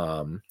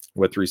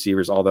with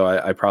receivers, although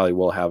I probably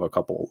will have a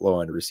couple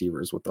low end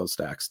receivers with those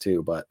stacks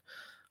too. But,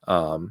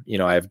 I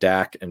have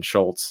Dak and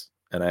Schultz,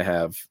 and I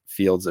have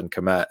Fields and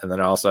Kmet, and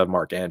then I also have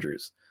Mark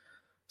Andrews.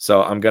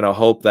 So I'm going to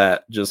hope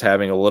that just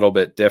having a little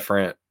bit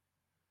different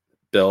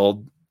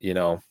build,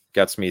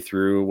 gets me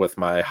through with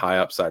my high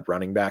upside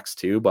running backs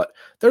too. But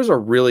there's a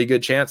really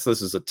good chance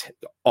this is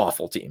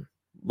awful team.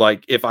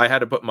 Like if I had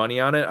to put money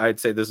on it, I'd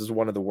say this is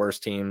one of the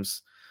worst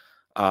teams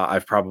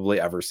I've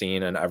probably ever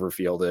seen and ever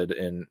fielded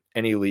in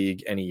any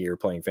league, any year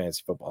playing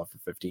fantasy football for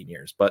 15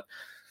 years. But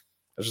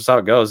that's just how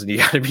it goes, and you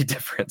got to be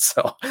different.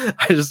 So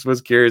I just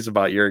was curious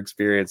about your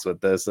experience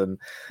with this, and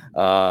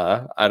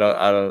I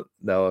don't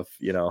know if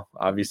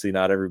obviously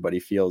not everybody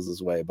feels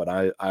this way, but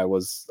I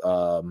was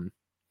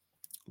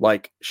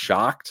like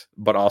shocked,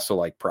 but also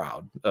like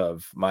proud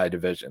of my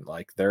division.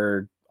 Like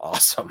they're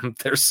awesome.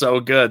 They're so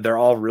good. They're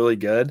all really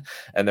good,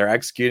 and they're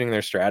executing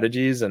their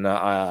strategies. And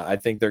I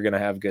think they're going to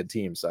have good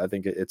teams. So I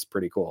think it's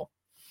pretty cool.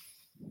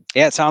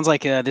 Yeah, it sounds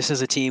like this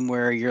is a team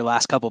where your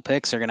last couple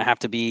picks are going to have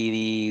to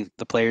be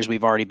the players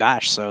we've already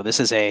bashed. So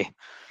this is I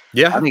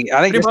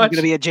think this is going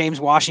to be a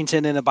James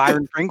Washington and a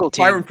Byron Pringle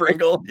team. Byron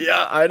Pringle.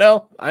 Yeah, I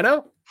know.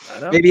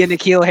 Maybe a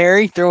N'Keal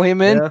Harry, throw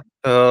him in. Yeah.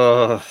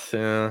 Oh,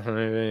 yeah,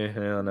 maybe.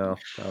 Yeah, no,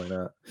 probably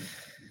not.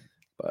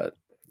 But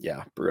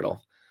yeah,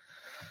 brutal.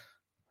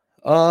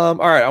 All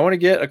right, I want to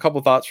get a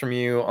couple thoughts from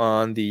you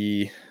on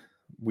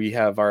we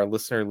have our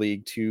Listener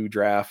League 2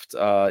 draft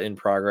in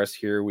progress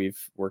here.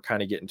 We're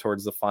kind of getting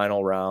towards the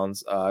final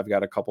rounds. I've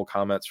got a couple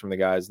comments from the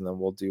guys, and then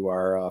we'll do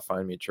our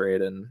Find Me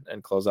Trade and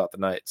close out the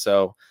night.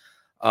 So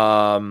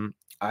I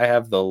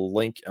have the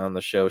link on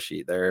the show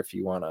sheet there if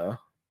you want to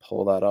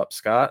pull that up,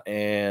 Scott.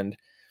 And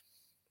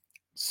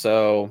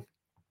so,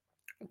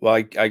 well,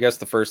 I guess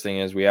the first thing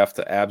is we have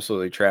to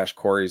absolutely trash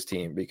Corey's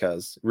team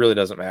because it really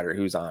doesn't matter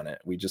who's on it.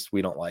 We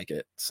don't like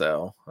it.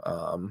 So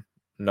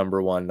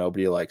number one,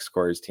 nobody likes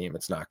Corey's team.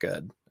 It's not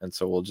good. And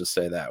so we'll just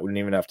say that. We don't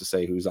even have to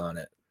say who's on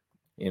it.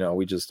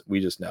 We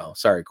just know.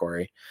 Sorry,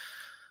 Corey.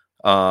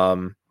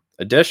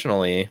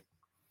 Additionally,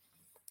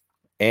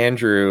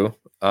 Andrew,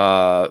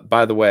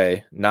 by the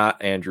way,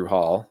 not Andrew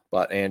Hall,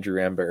 but Andrew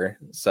Ember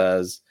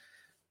says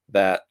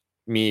that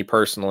me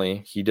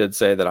personally, he did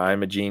say that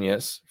I'm a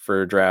genius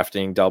for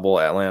drafting double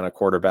Atlanta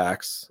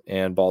quarterbacks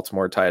and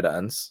Baltimore tight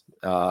ends.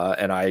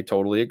 And I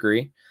totally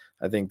agree.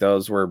 I think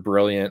those were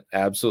brilliant,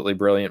 absolutely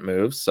brilliant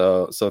moves.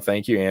 So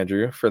thank you,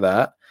 Andrew, for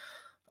that.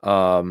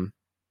 And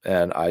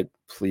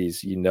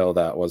please,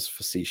 that was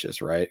facetious,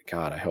 right?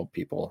 God, I hope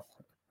people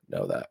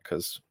know that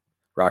because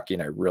Rocky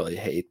and I really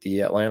hate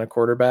the Atlanta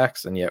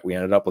quarterbacks, and yet we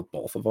ended up with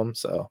both of them.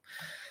 So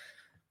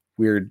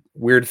weird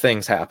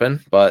things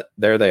happen, but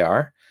there they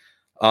are.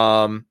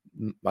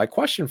 My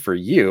question for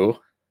you,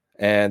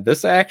 and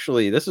this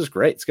is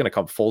great. It's going to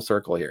come full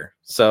circle here.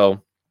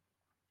 So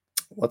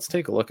let's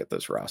take a look at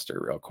this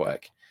roster real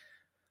quick.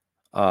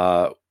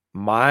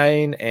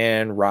 Mine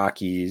and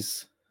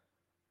Rocky's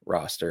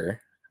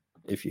roster,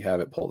 if you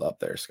have it pulled up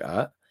there,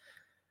 Scott,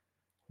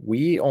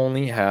 we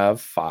only have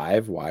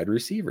 5 wide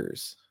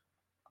receivers.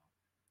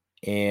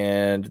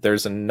 And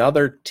there's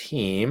another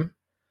team.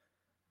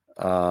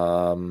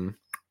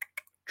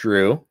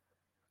 Drew.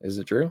 Is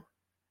it Drew?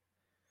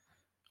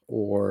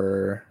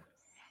 Or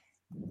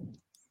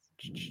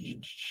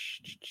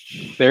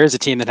there is a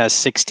team that has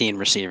 16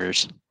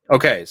 receivers.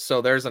 Okay,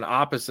 so there's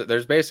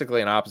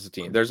basically an opposite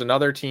team. There's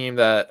another team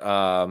that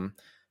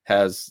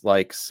has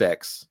like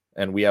 6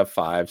 and we have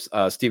 5.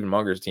 Stephen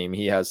Munger's team,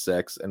 he has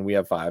 6 and we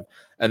have 5.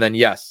 And then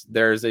yes,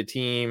 there's a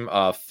team,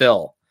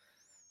 Phil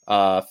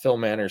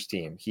Manner's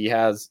team. He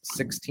has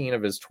 16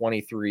 of his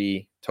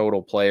 23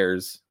 total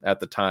players at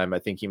the time. I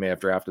think he may have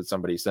drafted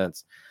somebody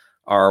since,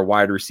 are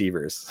wide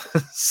receivers.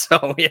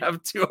 So we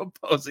have 2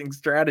 opposing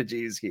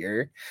strategies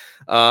here.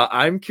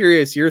 I'm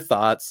curious your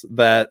thoughts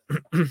that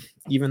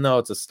even though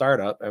it's a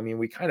startup, I mean,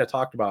 we kind of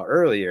talked about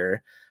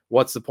earlier,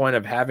 what's the point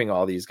of having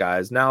all these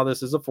guys? Now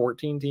this is a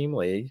 14 team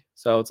league,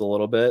 so it's a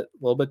little bit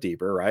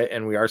deeper, right?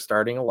 And we are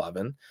starting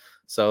 11.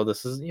 So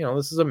this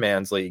is a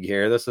man's league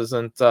here. This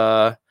isn't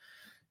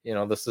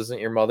this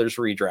isn't your mother's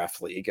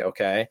redraft league,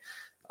 okay?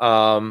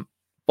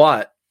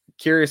 But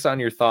curious on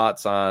your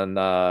thoughts on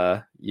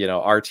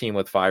our team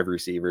with 5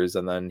 receivers,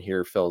 and then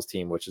here Phil's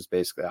team, which is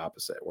basically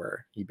opposite,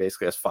 where he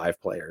basically has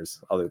 5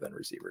 players other than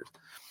receivers.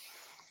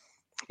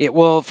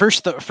 The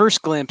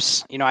first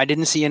glimpse, I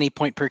didn't see any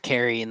point per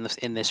carry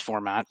in this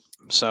format,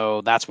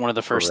 so that's one of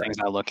the first things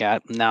I look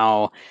at.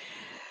 Now,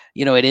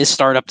 it is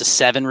start up to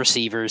 7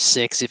 receivers,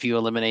 6 if you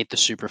eliminate the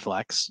super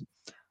flex.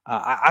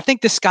 I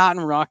think the Scott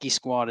and Rocky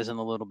squad is in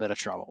a little bit of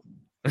trouble.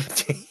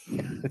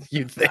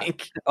 You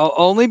think?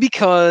 Only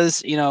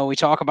because, we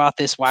talk about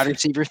this wide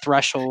receiver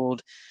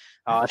threshold.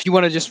 If you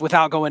want to just,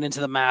 without going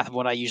into the math of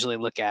what I usually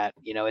look at,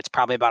 it's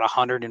probably about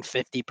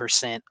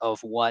 150%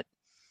 of what,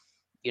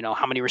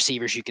 how many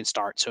receivers you can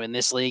start. So in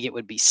this league, it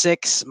would be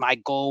 6. My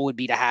goal would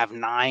be to have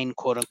 9,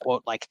 quote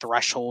unquote, like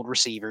threshold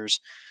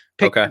receivers.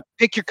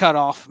 Pick your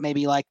cutoff,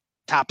 maybe like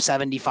top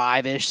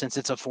 75-ish, since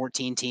it's a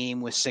 14 team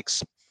with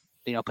 6,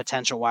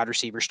 potential wide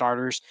receiver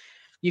starters.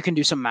 You can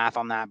do some math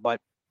on that, but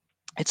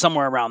it's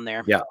somewhere around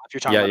there. Yeah. If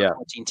you're talking about a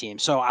 14 team.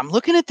 So I'm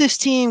looking at this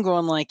team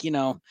going like,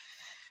 and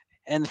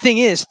the thing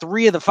is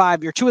 2 of the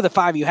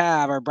 5 you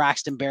have are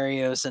Braxton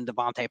Berrios and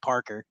Devontae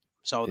Parker.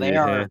 So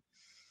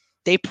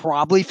they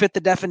probably fit the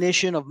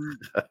definition of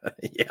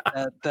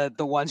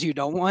the ones you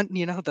don't want,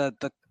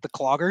 the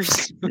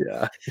cloggers.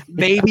 Yeah.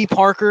 Maybe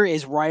Parker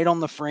is right on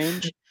the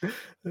fringe.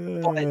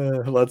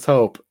 But, let's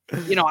hope.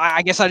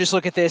 I guess I just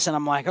look at this and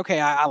I'm like, okay,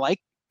 I like,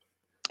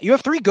 you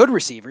have 3 good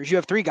receivers. You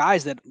have 3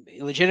 guys that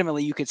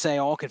legitimately you could say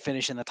all could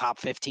finish in the top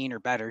 15 or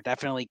better.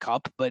 Definitely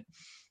Kupp, but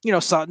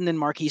Sutton and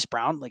Marquise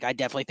Brown, like I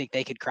definitely think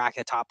they could crack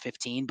the top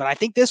 15. But I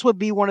think this would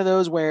be one of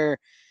those where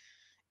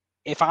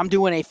if I'm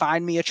doing a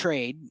find me a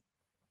trade,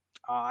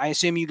 I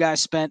assume you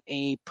guys spent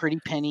a pretty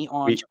penny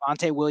on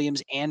Javonte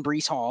Williams and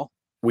Breece Hall.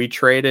 We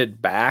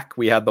traded back.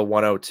 We had the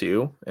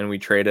 102 and we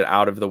traded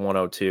out of the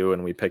 102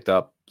 and we picked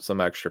up some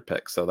extra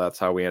picks. So that's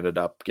how we ended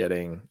up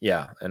getting, we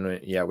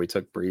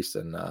took Breece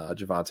and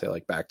Javonte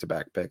like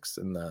back-to-back picks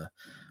in the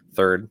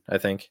 3rd, I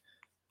think,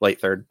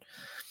 late 3rd.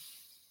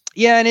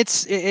 Yeah, and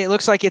it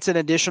looks like it's an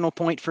additional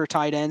point for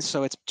tight ends,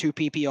 so it's 2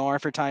 PPR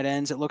for tight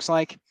ends, it looks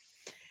like.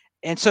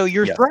 And so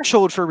your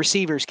threshold for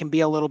receivers can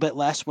be a little bit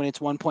less when it's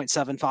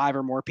 1.75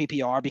 or more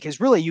PPR, because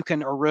really you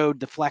can erode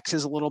the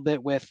flexes a little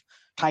bit with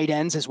tight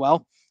ends as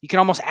well. You can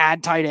almost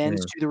add tight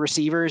ends to the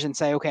receivers and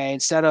say, okay,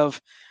 instead of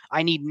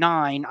I need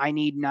 9, I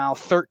need now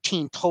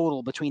 13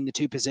 total between the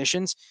 2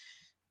 positions.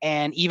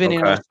 And even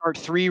in a start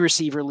 3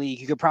 receiver league,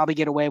 you could probably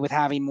get away with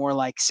having more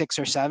like 6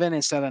 or 7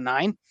 instead of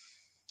 9.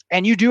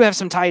 And you do have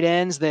some tight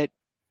ends that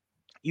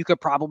you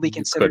could probably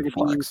consider to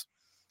flex.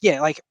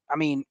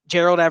 be,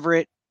 Gerald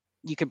Everett,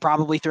 you could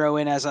probably throw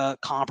in as a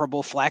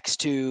comparable flex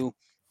to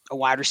a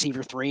wide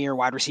receiver 3 or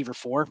wide receiver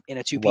 4 in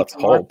a 2 PPR. Let's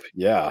hope.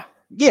 Yeah.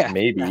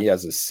 Maybe he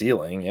has a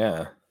ceiling.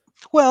 Yeah.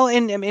 Well,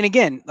 and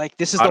again, like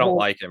this is I don't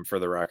like him, for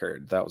the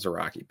record. That was a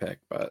Rocky pick,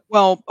 but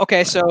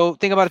okay. So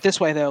think about it this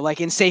way though, like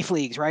in safe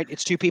leagues, right?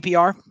 It's 2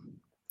 PPR.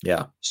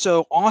 Yeah.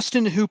 So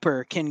Austin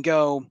Hooper can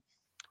go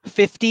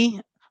 50,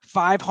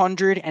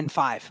 500, and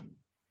 5.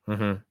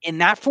 Mm-hmm. In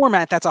that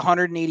format, that's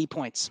 180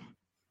 points.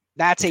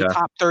 That's a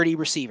top 30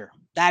 receiver.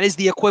 That is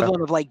the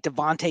equivalent of like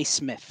Devontae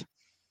Smith.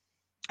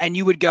 And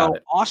you would go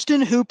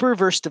Austin Hooper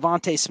versus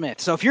Devontae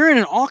Smith. So if you're in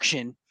an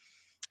auction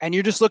and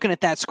you're just looking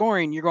at that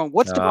scoring, you're going,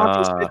 what's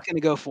Devontae Smith going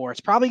to go for? It's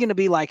probably going to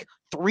be like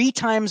 3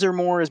 times or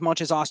more as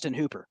much as Austin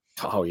Hooper.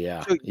 Oh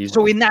yeah.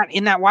 So in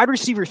that wide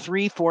receiver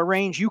 3-4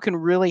 range, you can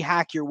really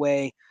hack your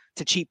way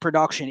to cheap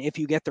production if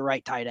you get the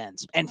right tight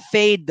ends and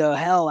fade the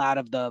hell out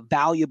of the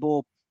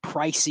valuable,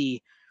 pricey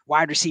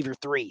wide receiver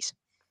 3s.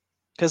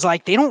 Because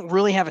like they don't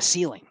really have a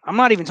ceiling. I'm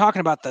not even talking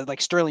about the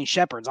like Sterling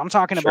Shepherds. I'm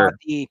talking about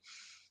the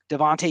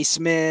Devontae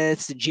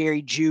Smiths, the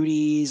Jerry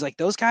Judys, like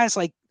those guys.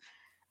 Like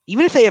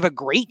even if they have a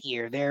great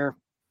year, they're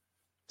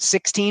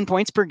 16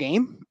 points per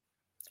game.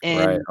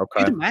 And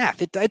do the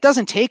math. It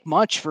doesn't take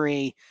much for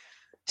a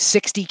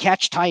 60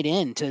 catch tight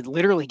end to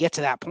literally get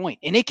to that point.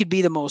 And it could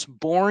be the most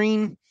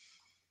boring.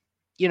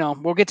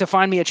 We'll get to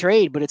find me a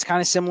trade, but it's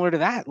kind of similar to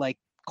that. Like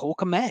Cole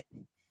Kmet.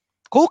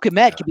 Cole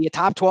Kmet could be a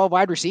top 12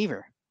 wide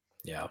receiver.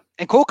 Yeah.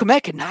 And Cole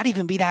Kmet could not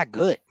even be that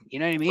good. You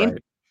know what I mean?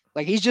 Right.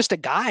 Like, he's just a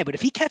guy, but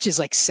if he catches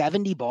like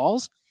 70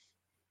 balls,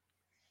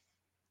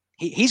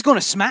 he's going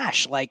to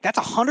smash. Like, that's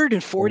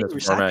 140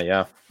 receptions. Format,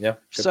 yeah. Good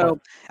so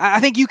point. I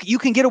think you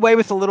can get away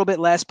with a little bit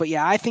less, but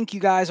yeah, I think you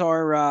guys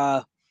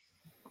are,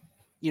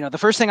 the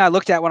first thing I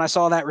looked at when I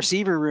saw that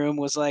receiver room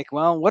was like,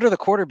 well, what are the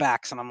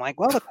quarterbacks? And I'm like,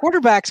 well, the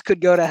quarterbacks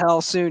could go to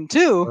hell soon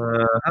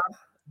too.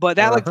 But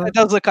that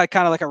does look like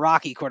kind of like a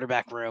Rocky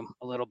quarterback room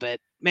a little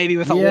bit, maybe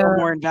with a little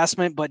more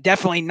investment, but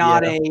definitely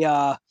not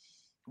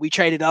we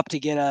traded up to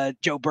get a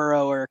Joe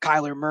Burrow or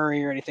Kyler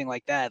Murray or anything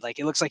like that. Like,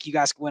 it looks like you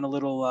guys went a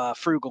little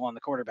frugal on the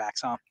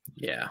quarterbacks, huh?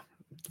 Yeah,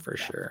 for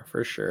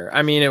sure.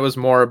 I mean, it was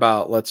more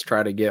about let's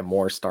try to get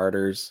more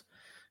starters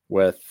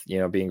with,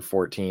 being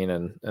 14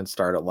 and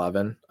start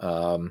 11.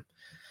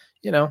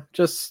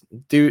 Just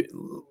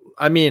do.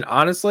 I mean,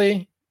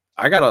 honestly,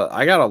 I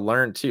gotta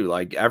learn too.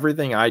 Like,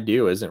 everything I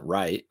do isn't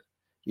right,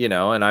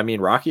 and I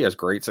mean, Rocky has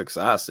great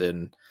success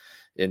in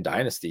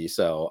Dynasty,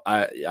 so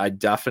I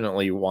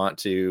definitely want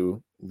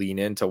to lean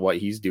into what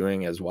he's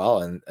doing as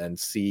well and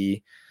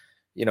see,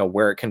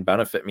 where it can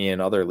benefit me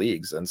in other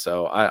leagues. And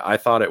so I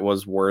thought it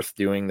was worth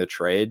doing the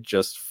trade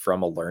just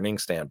from a learning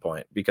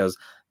standpoint, because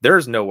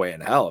there's no way in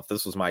hell, if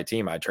this was my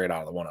team, I'd trade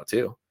out of the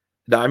 102.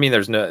 I mean,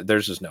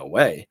 there's just no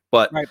way.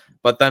 But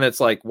then it's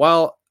like,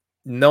 well,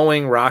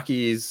 knowing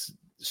Rocky's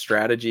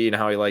strategy and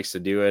how he likes to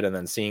do it, and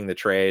then seeing the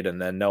trade,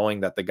 and then knowing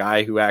that the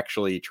guy who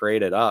actually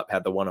traded up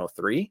had the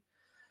 103,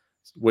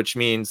 which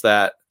means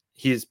that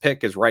his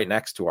pick is right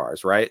next to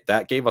ours, right?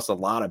 That gave us a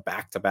lot of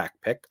back-to-back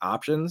pick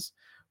options,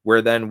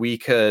 where then we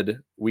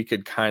could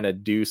kind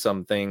of do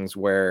some things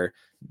where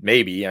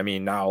maybe, I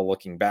mean, now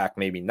looking back,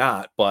 maybe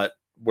not, but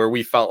where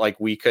we felt like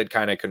we could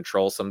kind of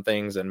control some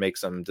things and make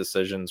some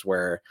decisions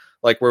where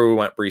we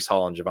went Breece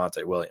Hall and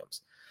Javonte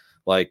Williams.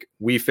 Like,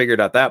 we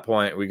figured at that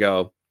point, we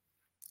go,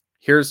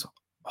 here's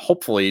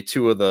hopefully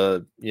two of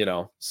the,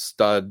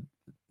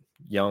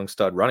 young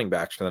stud running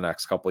backs for the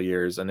next couple of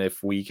years. And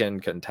if we can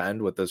contend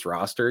with this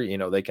roster,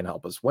 they can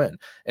help us win.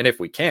 And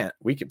if we can't,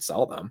 we could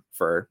sell them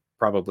for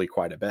probably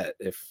quite a bit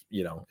if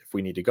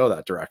we need to go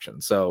that direction.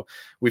 So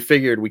we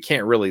figured we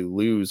can't really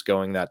lose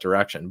going that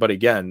direction. But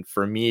again,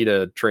 for me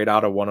to trade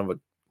out of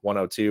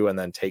 102 and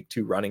then take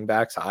two running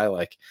backs, I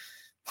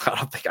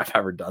don't think I've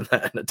ever done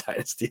that in a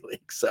dynasty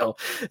league. So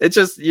it's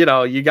just, you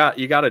got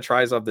to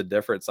try something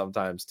different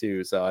sometimes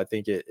too. So I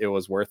think it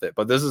was worth it,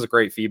 but this is a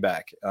great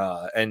feedback.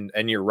 And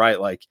you're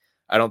right. Like,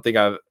 I don't think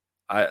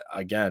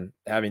again,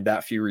 having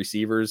that few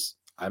receivers,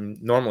 I'm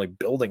normally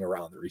building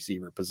around the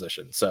receiver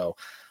position. So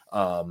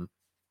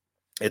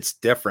it's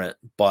different,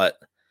 but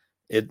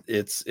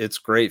it's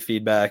great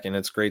feedback and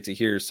it's great to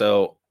hear.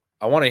 So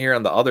I want to hear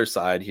on the other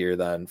side here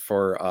then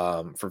for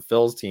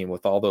Phil's team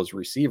with all those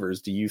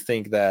receivers. Do you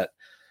think that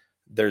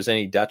there's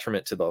any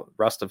detriment to the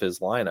rest of his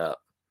lineup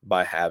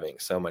by having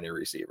so many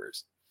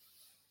receivers?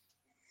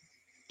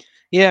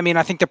 Yeah, I mean,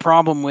 I think the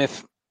problem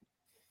with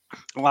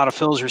a lot of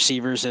Phil's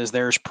receivers is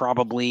there's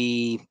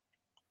probably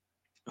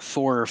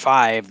 4 or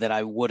 5 that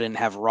I wouldn't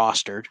have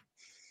rostered.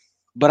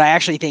 But I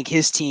actually think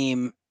his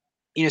team,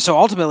 so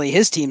ultimately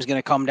his team's going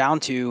to come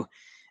down to,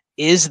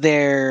 is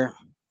there,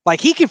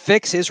 like, he could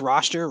fix his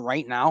roster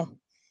right now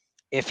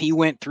if he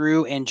went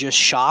through and just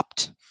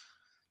shopped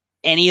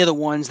any of the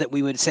ones that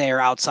we would say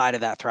are outside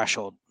of that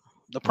threshold.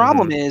 The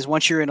problem is,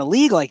 once you're in a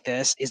league like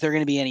this, is there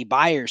going to be any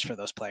buyers for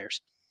those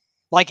players?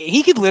 Like,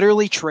 he could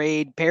literally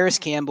trade Paris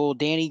Campbell,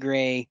 Danny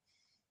Gray,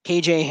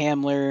 KJ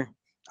Hamler,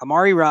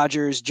 Amari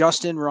Rogers,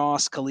 Justin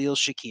Ross, Khalil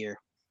Shakir,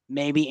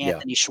 maybe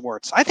Anthony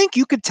Schwartz. I think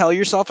you could tell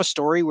yourself a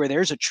story where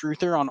there's a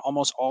truther on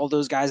almost all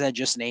those guys I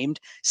just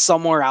named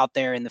somewhere out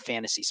there in the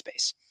fantasy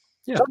space.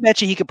 Yeah. So I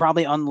bet you he could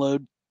probably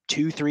unload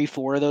 2, 3,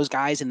 4 of those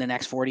guys in the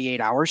next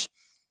 48 hours.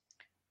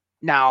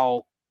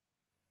 Now,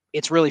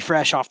 it's really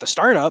fresh off the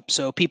startup,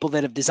 so people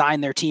that have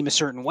designed their team a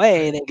certain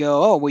way, they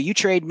go, oh, well, you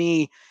trade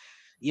me,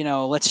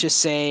 let's just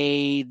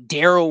say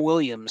Darrell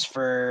Williams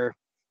for,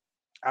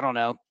 I don't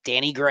know,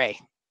 Danny Gray.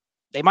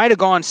 They might have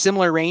gone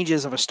similar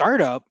ranges of a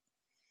startup,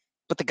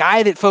 but the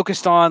guy that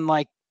focused on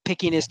like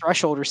picking his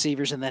threshold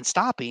receivers and then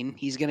stopping,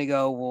 he's going to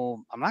go,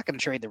 well, I'm not going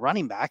to trade the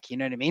running back. You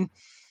know what I mean?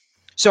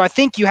 So I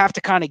think you have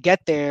to kind of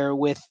get there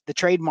with the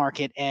trade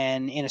market,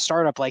 and in a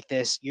startup like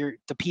this,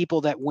 the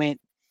people that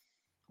went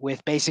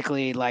with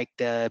basically like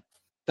the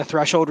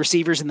threshold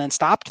receivers and then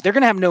stopped, they're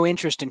going to have no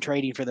interest in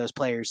trading for those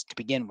players to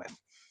begin with.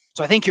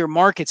 So I think your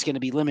market's going to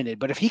be limited,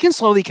 but if he can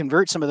slowly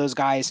convert some of those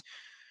guys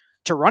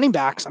to running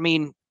backs, I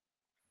mean,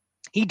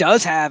 he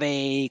does have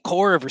a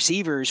core of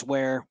receivers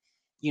where,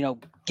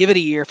 give it a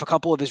year, if a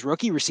couple of his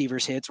rookie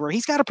receivers hits, where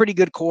he's got a pretty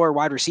good core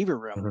wide receiver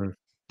room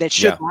that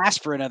should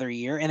last for another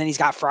year. And then he's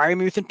got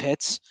Freiermuth and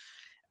Pitts.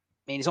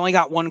 I mean, he's only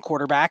got one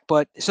quarterback,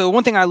 but so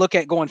one thing I look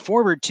at going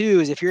forward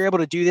too is if you're able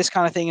to do this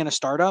kind of thing in a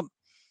startup,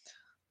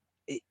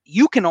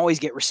 you can always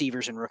get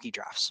receivers in rookie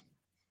drafts.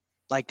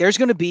 Like, there's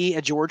going to be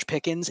a George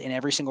Pickens in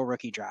every single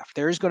rookie draft.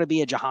 There's going to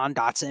be a Jahan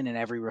Dotson in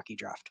every rookie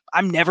draft.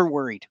 I'm never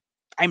worried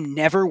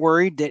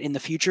that in the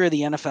future of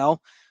the NFL,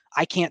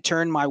 I can't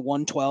turn my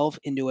 112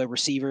 into a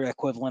receiver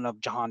equivalent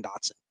of Jahan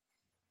Dotson.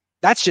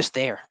 That's just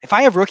there. If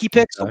I have rookie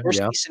picks, the worst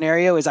Yeah. case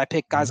scenario is I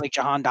pick guys like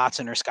Jahan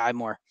Dotson or Sky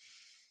Moore.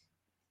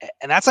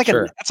 And that's like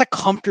Sure. that's a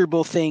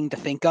comfortable thing to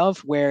think of,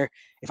 where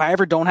if I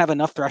ever don't have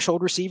enough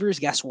threshold receivers,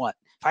 guess what?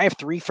 If I have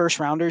 3 first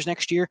rounders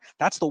next year,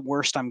 that's the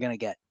worst I'm going to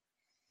get.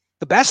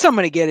 The best I'm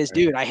going to get is,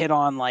 dude, I hit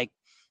on like,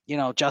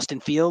 Justin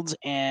Fields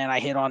and I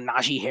hit on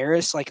Najee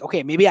Harris. Like,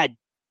 okay, maybe I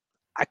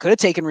could have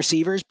taken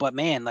receivers, but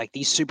man, like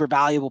these super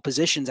valuable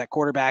positions at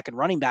quarterback and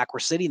running back were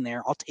sitting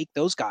there. I'll take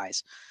those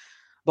guys.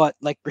 But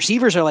like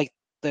receivers are like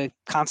the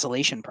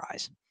consolation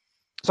prize.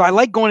 So I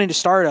like going into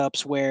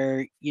startups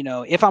where,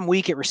 if I'm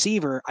weak at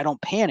receiver, I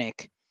don't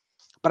panic,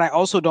 but I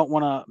also don't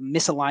want to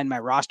misalign my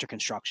roster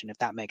construction, if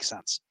that makes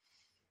sense.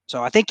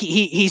 So I think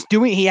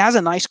he has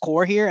a nice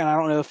core here, and I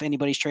don't know if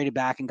anybody's traded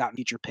back and gotten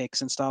future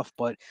picks and stuff,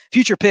 but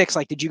future picks,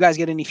 like, did you guys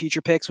get any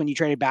future picks when you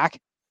traded back?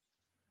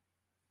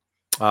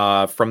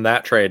 From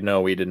that trade,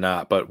 no, we did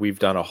not, but we've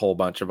done a whole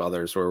bunch of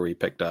others where we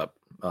picked up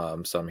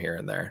some here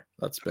and there.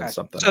 That's been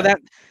something. So that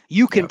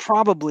you can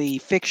probably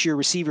fix your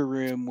receiver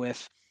room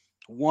with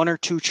 1 or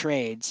 2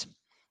 trades.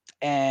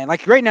 And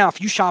like right now,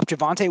 if you shop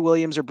Javonte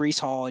Williams or Breece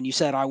Hall and you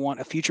said, I want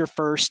a future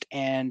first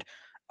and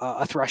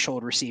a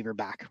threshold receiver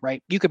back,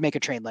 right? You could make a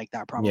trade like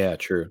that probably. Yeah,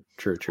 true.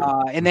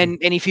 And then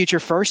any future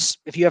firsts,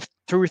 if you have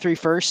 2 or 3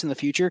 firsts in the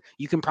future,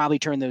 you can probably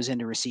turn those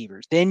into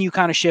receivers. Then you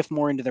kind of shift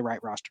more into the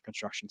right roster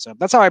construction. So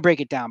that's how I break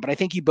it down. But I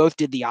think you both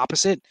did the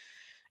opposite,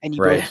 and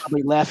you both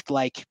probably left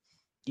like,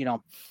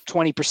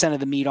 20% of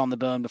the meat on the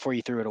bone before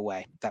you threw it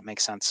away. If that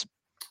makes sense.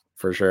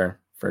 For sure.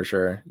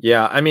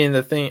 Yeah. I mean,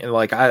 the thing,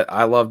 like,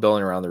 I love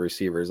building around the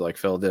receivers like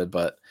Phil did,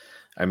 but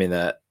I mean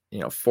that,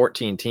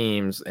 14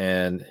 teams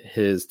and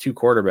his 2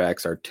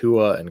 quarterbacks are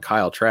Tua and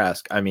Kyle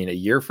Trask. I mean, a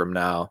year from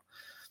now,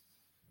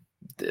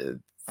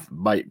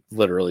 might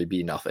literally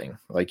be nothing.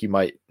 Like, you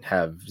might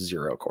have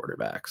 0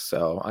 quarterbacks.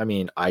 So, I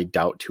mean, I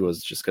doubt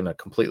Tua's just going to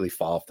completely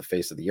fall off the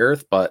face of the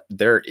earth, but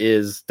there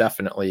is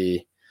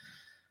definitely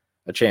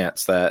a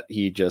chance that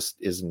he just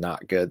is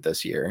not good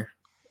this year.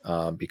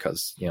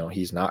 Because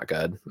he's not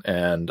good,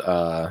 and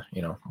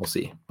we'll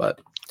see. But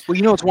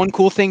it's one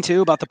cool thing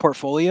too about the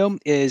portfolio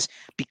is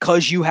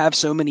because you have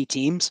so many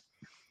teams,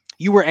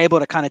 you were able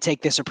to kind of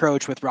take this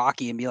approach with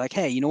Rocky and be like,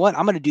 hey, you know what?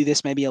 I'm going to do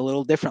this maybe a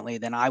little differently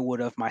than I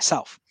would have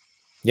myself.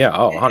 Yeah,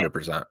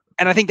 100%.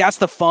 And I think that's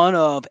the fun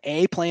of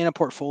A, playing a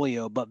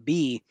portfolio, but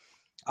B,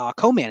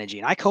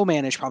 co-managing. I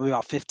co-manage probably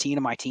about 15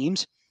 of my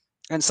teams,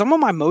 and some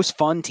of my most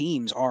fun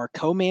teams are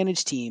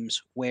co-managed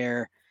teams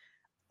where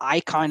I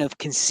kind of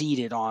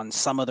conceded on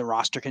some of the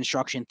roster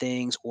construction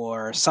things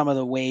or some of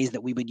the ways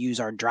that we would use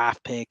our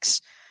draft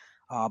picks.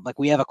 Like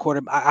I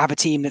have a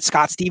team that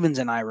Scott Stevens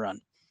and I run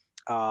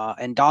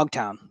in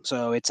Dogtown.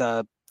 So it's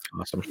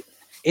awesome.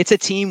 It's a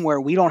team where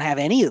we don't have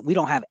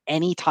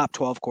any top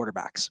 12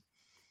 quarterbacks,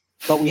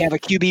 but we have a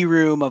QB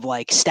room of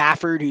like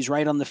Stafford, who's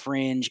right on the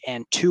fringe,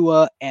 and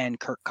Tua and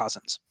Kirk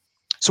Cousins.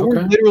 So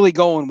we're literally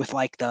going with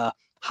like the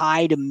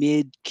high to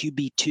mid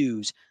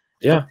QB2s.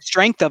 Yeah. The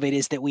strength of it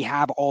is that we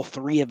have all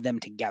 3 of them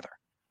together,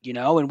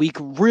 and we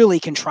really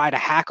can try to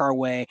hack our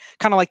way,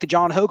 kind of like the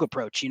John Hogue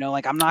approach,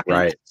 like I'm not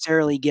going to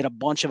necessarily get a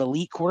bunch of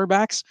elite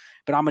quarterbacks,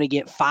 but I'm going to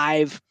get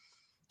 5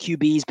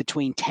 QBs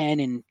between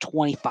 10 and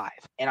 25.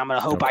 And I'm going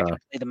to hope I can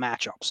play the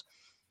matchups.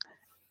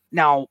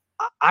 Now,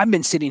 I've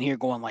been sitting here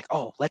going like,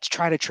 oh, let's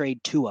try to trade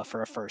Tua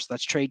for a first.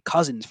 Let's trade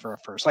Cousins for a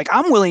first. Like,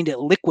 I'm willing to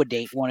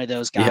liquidate one of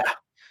those guys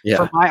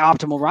for my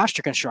optimal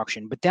roster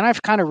construction. But then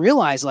I've kind of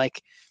realized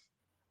like,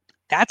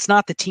 that's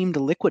not the team to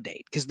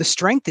liquidate because the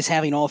strength is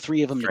having all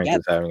 3 of them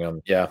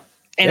together. Yeah.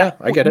 And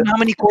I get it. How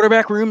many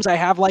quarterback rooms I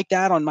have like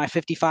that on my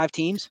 55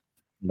 teams?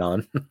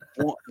 None.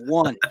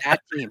 One,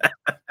 that team.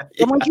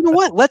 I'm like, you know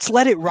what? Let's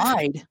let it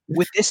ride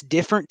with this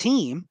different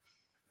team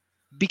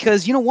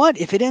because you know what?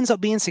 If it ends up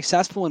being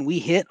successful and we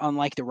hit on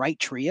like the right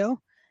trio,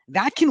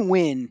 that can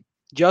win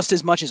just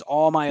as much as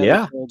all my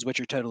other builds, which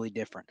are totally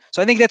different.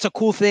 So I think that's a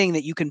cool thing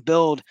that you can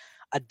build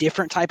a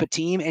different type of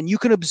team and you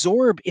can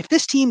absorb if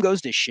this team goes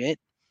to shit.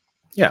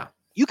 Yeah,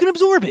 you can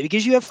absorb it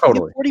because you have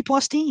 40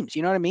 plus teams.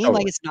 You know what I mean?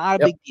 Totally. Like it's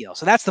not a big deal.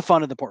 So that's the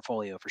fun of the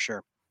portfolio for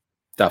sure.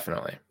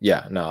 Definitely.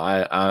 Yeah, no,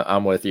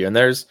 I'm with you. And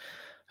I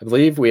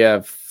believe we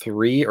have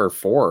 3 or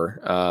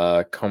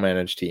 4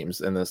 co-managed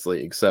teams in this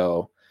league.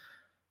 So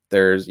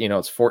there's,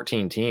 it's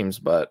 14 teams,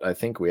 but I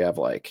think we have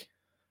like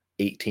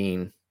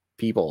 18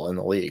 people in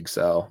the league.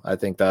 So I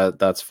think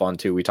that's fun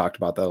too. We talked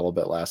about that a little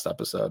bit last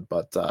episode,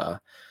 but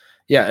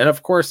yeah. And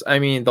of course, I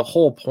mean, the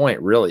whole point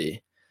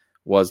really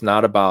was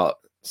not about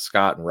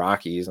Scott and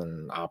Rockies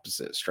and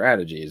opposite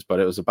strategies, but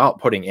it was about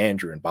putting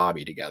Andrew and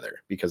Bobby together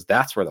because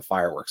that's where the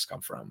fireworks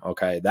come from.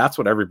 Okay. That's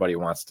what everybody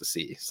wants to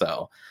see.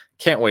 So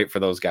can't wait for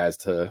those guys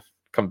to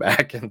come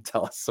back and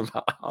tell us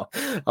about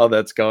how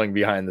that's going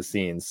behind the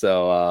scenes.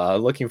 So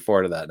looking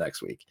forward to that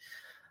next week.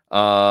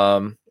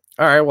 All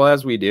right. Well,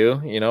 as we do,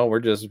 we're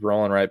just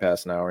rolling right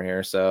past an hour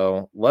here.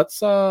 So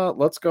let's go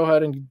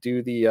ahead and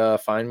do the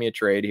find me a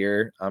trade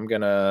here. I'm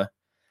going to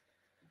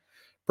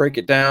break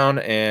it down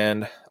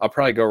and I'll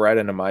probably go right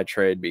into my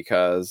trade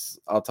because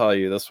I'll tell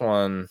you this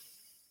one,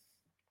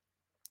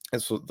 I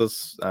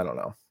don't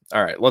know.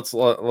 All right, let's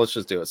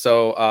just do it.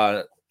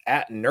 So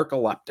at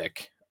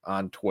Nercoleptic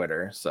on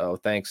Twitter. So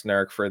thanks,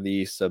 Nerk, for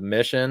the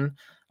submission.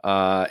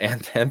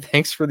 And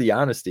thanks for the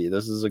honesty.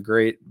 This is a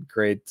great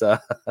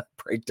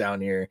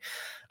breakdown here.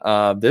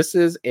 This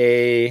is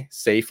a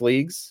safe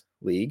league,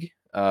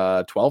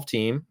 12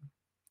 team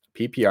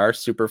PPR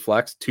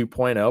Superflex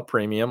 2.0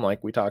 premium,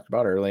 like we talked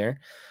about earlier.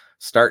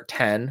 Start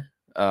 10,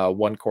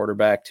 1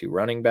 quarterback, 2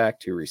 running back,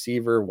 2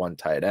 receiver, 1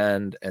 tight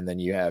end, and then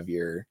you have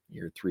your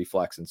 3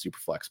 flex and super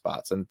flex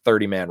spots and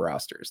 30-man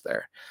rosters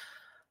there.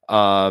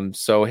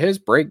 So his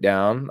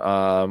breakdown,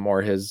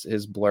 or his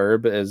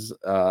blurb is,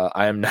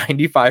 I am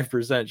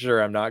 95%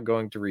 sure I'm not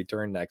going to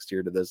return next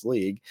year to this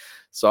league.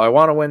 So I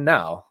want to win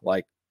now,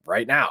 like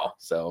right now.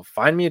 So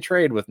find me a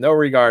trade with no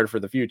regard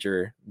for the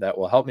future that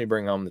will help me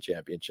bring home the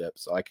championship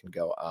so I can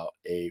go out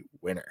a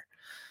winner.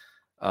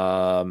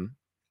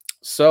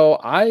 So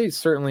I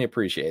certainly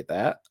appreciate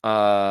that.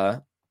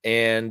 But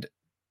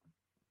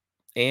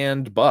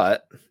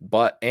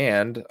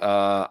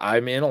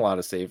I'm in a lot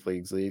of safe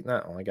leagues.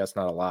 No, I guess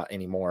not a lot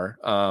anymore.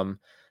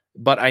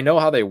 But I know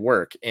how they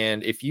work.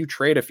 And if you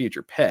trade a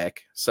future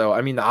pick, so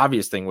I mean, the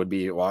obvious thing would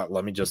be, well,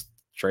 let me just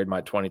trade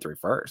my 23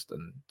 first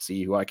and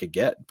see who I could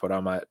get, put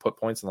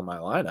points in my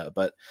lineup.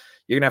 But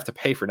you're gonna have to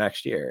pay for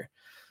next year.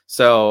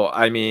 So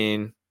I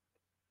mean,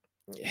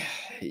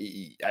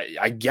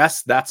 I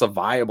guess that's a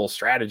viable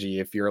strategy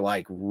if you're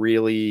like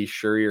really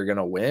sure you're going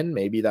to win.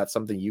 Maybe that's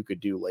something you could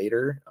do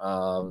later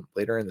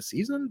in the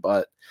season.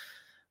 But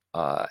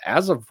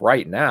as of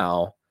right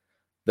now,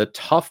 the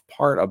tough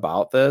part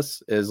about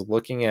this is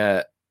looking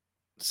at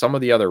some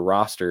of the other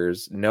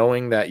rosters,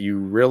 knowing that you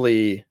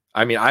really,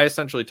 I mean, I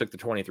essentially took the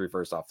 23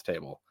 first off the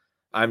table.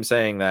 I'm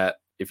saying that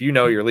if you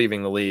know you're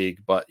leaving the league,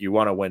 but you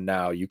want to win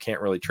now, you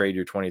can't really trade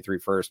your 23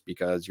 first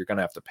because you're going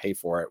to have to pay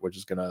for it, which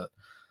is going to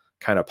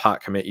kind of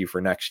pot commit you for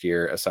next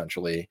year,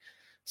 essentially.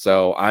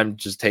 So I'm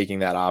just taking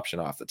that option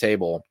off the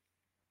table.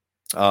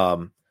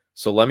 So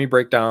let me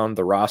break down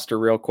the roster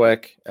real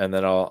quick, and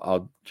then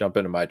I'll jump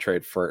into my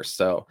trade first.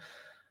 So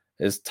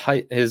his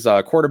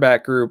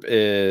quarterback group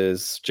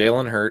is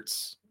Jalen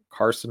Hurts,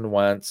 Carson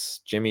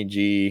Wentz, Jimmy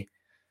G,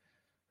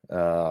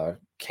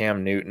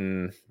 Cam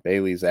Newton,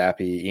 Bailey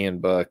Zappi, Ian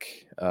Book.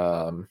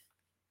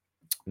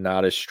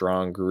 Not a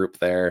strong group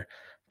there.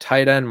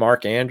 Tight end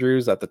Mark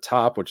Andrews at the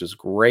top, which is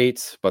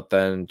great, but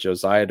then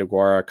Josiah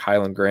DeGuara,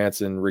 Kylan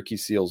Granson, Ricky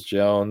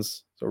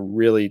Seals-Jones. So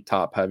really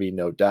top heavy,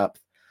 no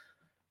depth.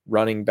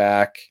 Running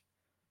back,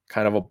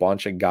 kind of a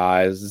bunch of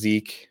guys.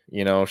 Zeke,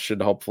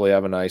 should hopefully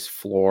have a nice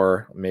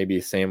floor. Maybe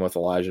same with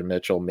Elijah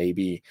Mitchell.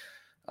 Maybe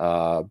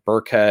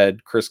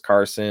Burkhead, Chris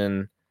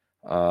Carson,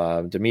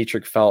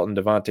 Demetric Felton,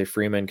 Devontae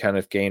Freeman,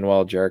 Kenneth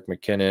Gainwell, Jerick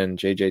McKinnon,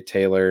 JJ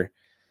Taylor.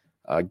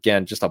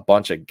 Again, just a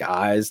bunch of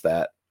guys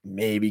that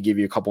maybe give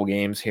you a couple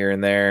games here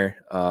and there.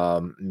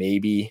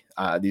 Maybe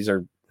these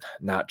are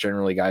not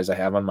generally guys I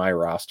have on my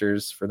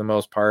rosters for the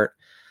most part.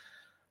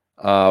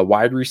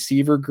 Wide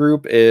receiver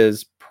group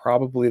is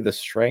probably the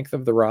strength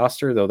of the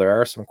roster, though there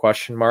are some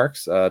question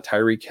marks.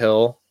 Tyreek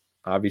Hill,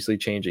 obviously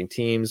changing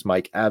teams.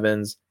 Mike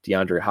Evans,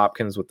 DeAndre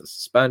Hopkins with the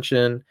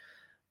suspension.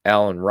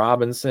 Allen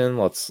Robinson,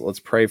 let's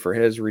pray for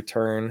his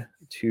return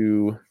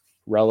to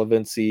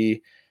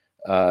relevancy.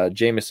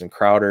 Jamison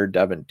Crowder,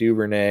 Devin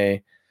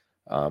Duvernay,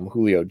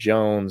 Julio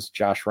Jones,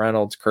 Josh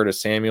Reynolds,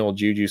 Curtis Samuel,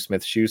 Juju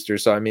Smith-Schuster.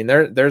 So, I mean,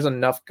 there's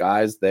enough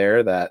guys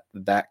there that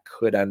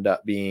could end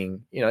up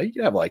being, you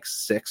could have like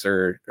 6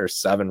 or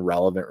 7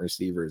 relevant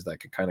receivers that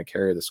could kind of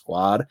carry the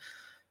squad.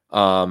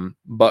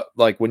 But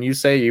like when you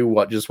say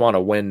you just want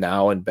to win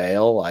now and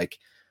bail, like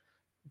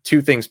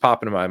 2 things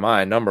pop into my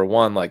mind. Number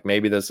one, like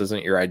maybe this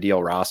isn't your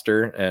ideal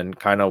roster, and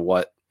kind of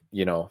what,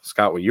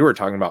 Scott, what you were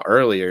talking about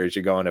earlier is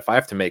you're going, if I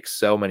have to make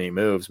so many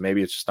moves,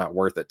 maybe it's just not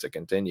worth it to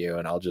continue.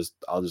 And I'll just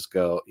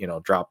go,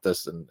 drop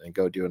this and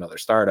go do another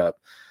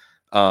startup.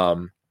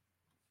 Or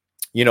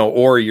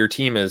your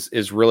team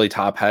is really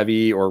top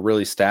heavy or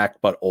really stacked,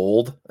 but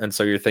old. And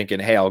so you're thinking,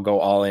 hey, I'll go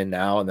all in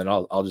now, and then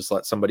I'll just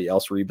let somebody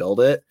else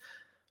rebuild it.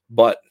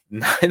 But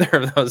neither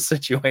of those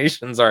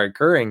situations are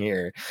occurring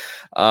here.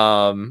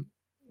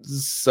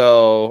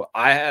 So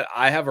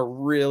I have a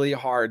really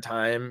hard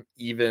time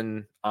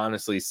even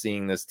honestly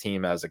seeing this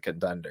team as a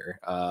contender.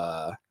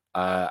 I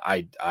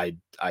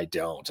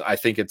don't. I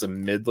think it's a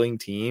middling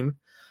team.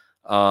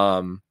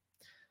 There's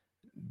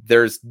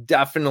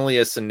definitely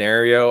a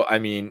scenario. I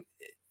mean,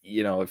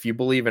 if you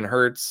believe in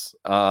Hurts,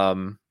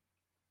 Hurts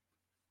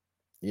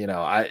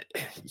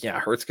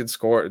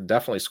could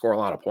definitely score a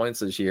lot of points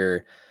this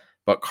year.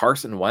 But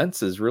Carson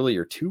Wentz is really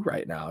your 2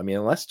 right now. I mean,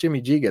 unless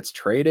Jimmy G gets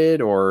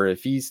traded or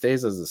if he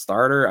stays as a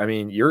starter, I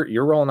mean,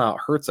 you're rolling out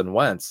Hurts and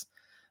Wentz,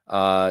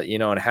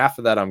 and half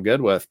of that I'm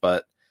good with.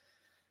 But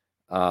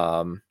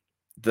how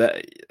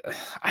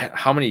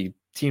many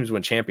teams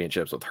win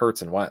championships with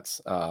Hurts and Wentz?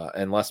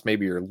 Unless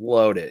maybe you're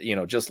loaded,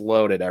 just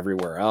loaded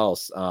everywhere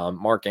else.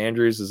 Mark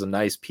Andrews is a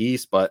nice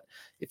piece, but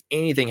if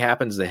anything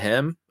happens to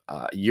him,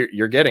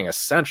 you're getting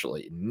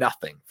essentially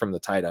nothing from the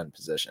tight end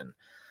position.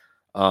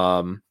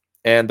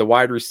 And the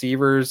wide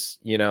receivers,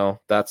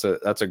 that's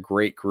a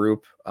great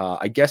group.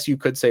 I guess you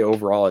could say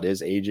overall it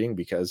is aging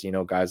because,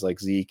 guys like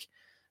Zeke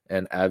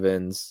and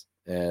Evans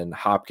and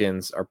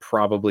Hopkins are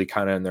probably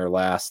kind of in their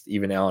last,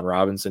 even Allen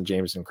Robinson,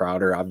 Jameson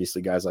Crowder,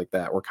 obviously guys like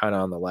that were kind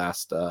of on the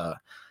last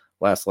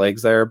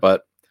legs there.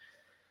 But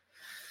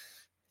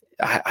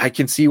I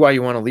can see why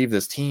you want to leave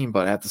this team.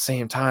 But at the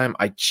same time,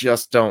 I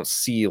just don't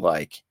see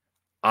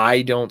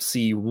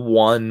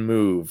one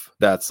move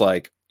that's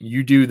like,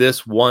 you do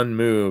this one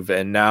move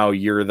and now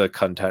you're the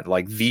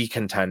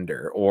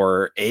contender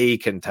or a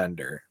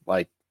contender.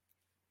 Like,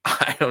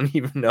 I don't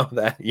even know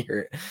that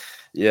you're,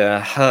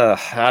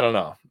 I don't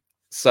know.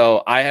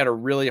 So I had a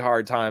really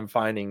hard time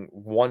finding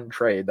one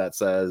trade that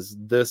says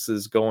this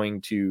is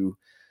going to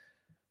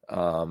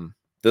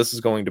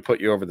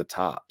put you over the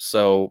top.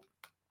 So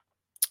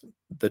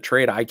the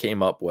trade I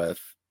came up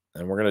with,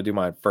 and we're going to do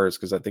mine first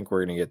because I think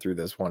we're going to get through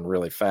this one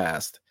really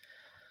fast.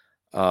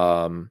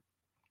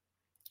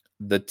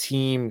 The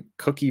team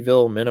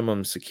Cookieville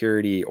Minimum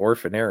Security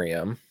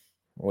Orphanarium,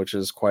 which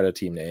is quite a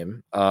team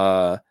name.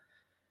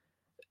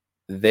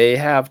 They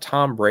have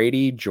Tom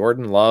Brady,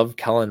 Jordan Love,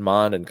 Kellen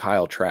Mond, and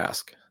Kyle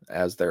Trask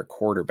as their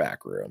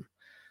quarterback room.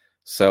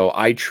 So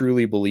I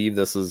truly believe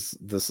this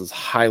is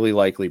highly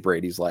likely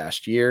Brady's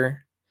last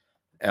year.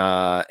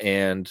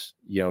 And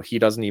he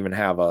doesn't even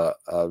have a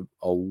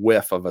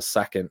whiff of a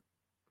second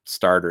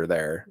starter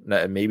there,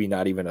 maybe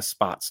not even a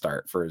spot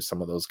start for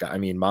some of those guys. I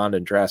mean, Mond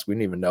and Trask, we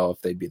didn't even know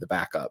if they'd be the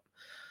backup.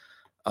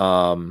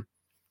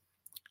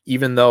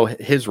 Even though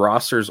his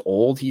roster's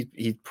old,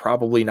 he's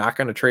probably not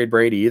going to trade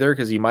Brady either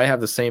because he might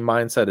have the same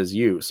mindset as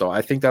you. So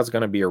I think that's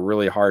going to be a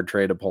really hard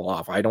trade to pull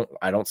off. I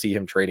don't see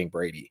him trading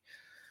Brady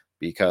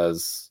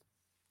because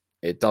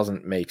it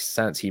doesn't make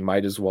sense. He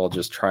might as well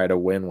just try to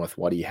win with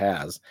what he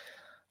has.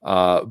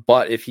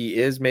 But if he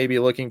is maybe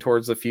looking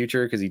towards the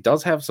future, because he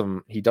does have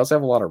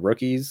a lot of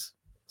rookies.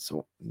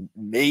 So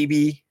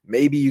maybe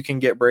you can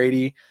get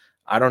Brady.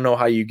 I don't know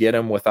how you get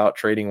him without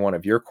trading one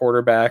of your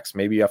quarterbacks.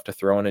 Maybe you have to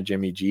throw in a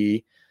Jimmy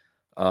G.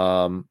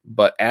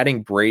 But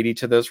adding Brady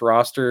to this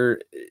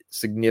roster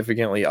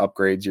significantly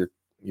upgrades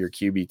your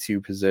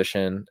QB2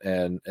 position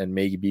and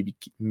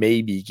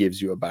maybe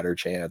gives you a better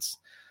chance.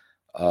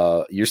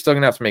 You're still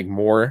gonna have to make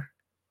more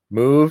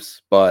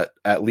moves, but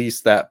at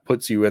least that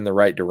puts you in the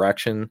right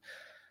direction.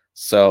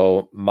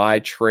 So my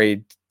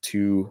trade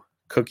to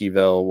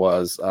Cookieville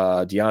was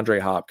DeAndre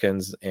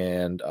Hopkins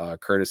and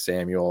Curtis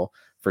Samuel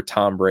for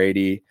Tom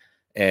Brady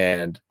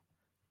and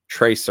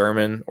Trey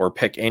Sermon, or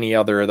pick any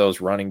other of those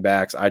running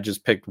backs. I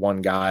just picked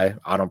one guy.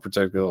 I don't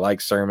particularly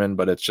like Sermon,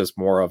 but it's just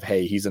more of,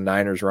 hey, he's a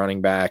Niners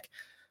running back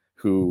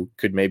who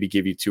could maybe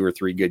give you 2 or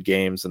 3 good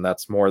games, and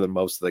that's more than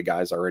most of the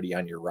guys already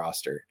on your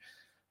roster.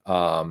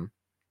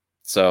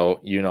 So,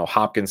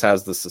 Hopkins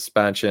has the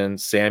suspension.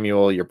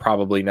 Samuel, you're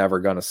probably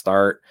never going to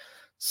start.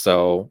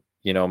 So,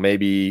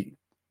 maybe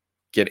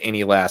get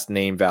any last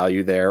name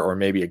value there, or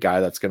maybe a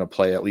guy that's going to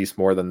play at least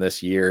more than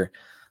this year.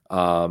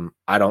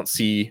 I don't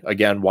see,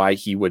 again, why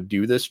he would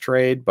do this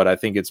trade, but I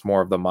think it's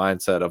more of the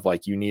mindset of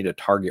like, you need to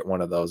target one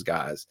of those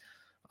guys.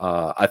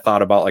 I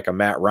thought about like a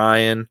Matt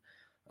Ryan.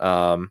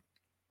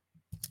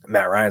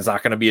 Matt Ryan's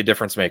not going to be a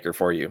difference maker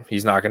for you.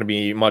 He's not going to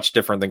be much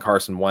different than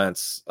Carson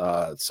Wentz.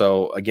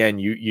 So again,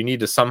 you need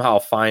to somehow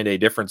find a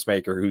difference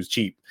maker who's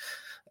cheap.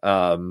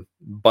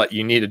 But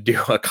you need to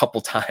do a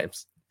couple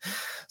times.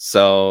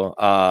 So,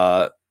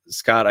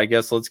 Scott, I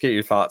guess let's get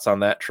your thoughts on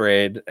that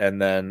trade, and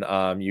then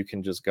you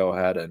can just go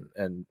ahead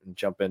and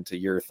jump into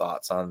your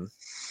thoughts on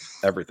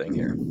everything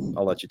here.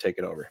 I'll let you take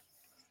it over.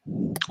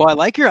 Well, I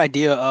like your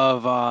idea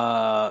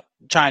of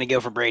trying to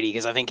go for Brady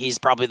because I think he's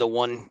probably the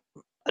one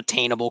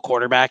attainable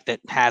quarterback that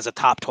has a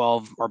top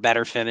 12 or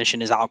better finish in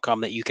his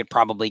outcome that you could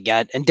probably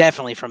get, and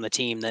definitely from the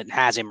team that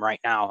has him right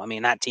now. I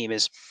mean, that team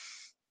is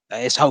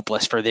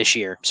hopeless for this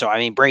year. So, I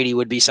mean, Brady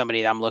would be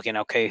somebody that I'm looking,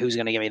 okay, who's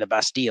going to give me the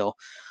best deal?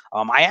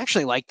 I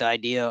actually like the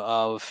idea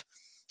of,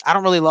 I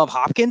don't really love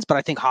Hopkins, but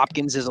I think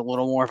Hopkins is a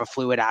little more of a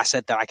fluid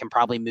asset that I can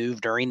probably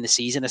move during the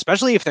season,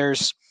 especially if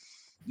there's,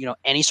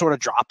 any sort of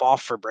drop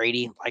off for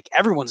Brady. Like,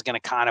 everyone's going to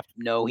kind of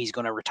know he's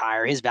going to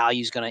retire. His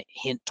value is going to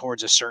hint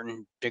towards a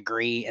certain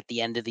degree at the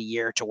end of the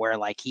year to where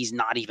like he's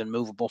not even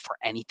movable for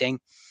anything.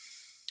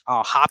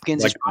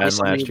 Hopkins like is probably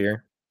somebody, last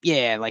year.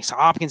 Yeah, like so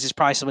Hopkins is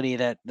probably somebody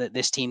that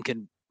this team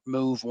could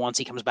move once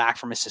he comes back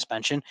from his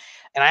suspension.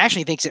 And I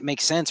actually think it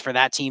makes sense for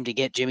that team to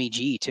get Jimmy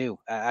G too.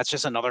 That's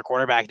just another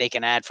quarterback they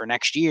can add for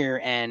next year.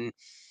 And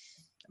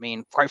I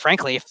mean, quite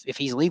frankly, if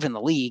he's leaving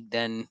the league,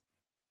 then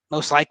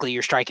most likely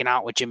you're striking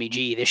out with Jimmy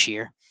G this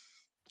year.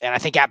 And I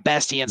think at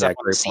best he ends up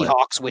on the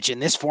Seahawks, which in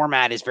this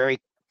format is very,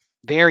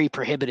 very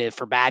prohibitive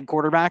for bad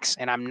quarterbacks.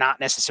 And I'm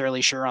not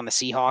necessarily sure on the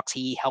Seahawks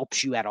he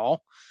helps you at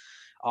all.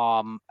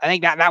 I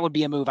think that would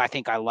be a move I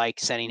think I like,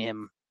 sending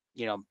him,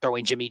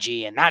 throwing Jimmy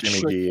G and not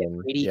Brady,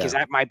 because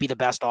that might be the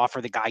best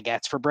offer the guy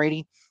gets for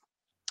Brady.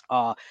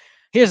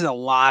 Here's a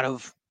lot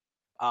of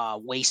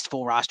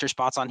wasteful roster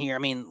spots on here. I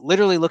mean,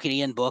 literally look at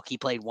Ian Book. He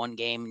played one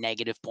game,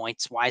 negative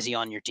points. Why is he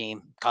on your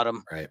team? Cut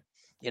him. Right.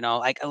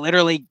 Like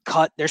literally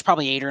cut. There's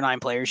probably 8 or 9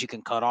 players you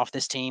can cut off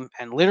this team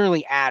and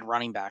literally add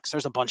running backs.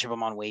 There's a bunch of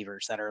them on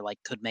waivers that are like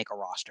could make a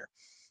roster.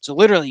 So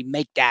literally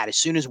make that as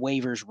soon as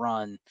waivers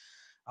run.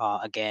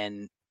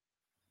 Again,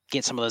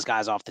 get some of those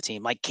guys off the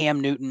team. Like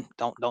Cam Newton,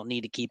 don't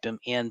need to keep him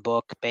in.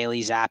 Book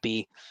Bailey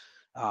Zappi,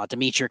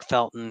 Demetric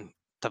Felton,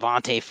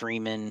 Devontae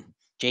Freeman,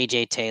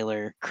 J.J.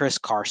 Taylor, Chris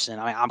Carson.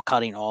 I'm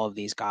cutting all of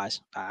these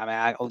guys.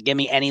 Give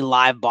me any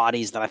live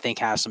bodies that I think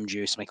have some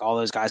juice. Like all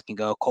those guys can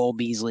go. Cole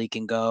Beasley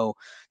can go.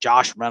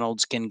 Josh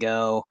Reynolds can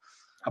go.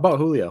 How about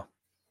Julio?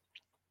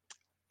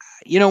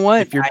 You know what?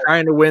 If you're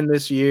trying to win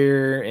this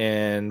year,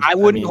 and I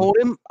wouldn't hold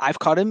him. I've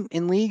cut him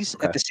in leagues.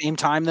 Okay. At the same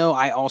time, though,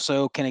 I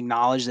also can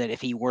acknowledge that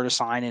if he were to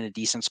sign in a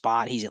decent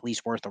spot, he's at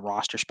least worth a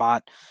roster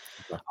spot.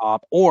 Okay.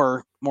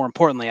 Or more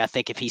importantly, I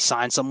think if he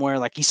signed somewhere,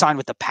 like he signed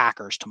with the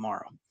Packers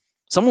tomorrow,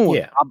 someone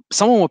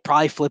would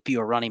probably flip you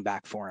a running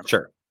back for him.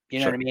 Sure. You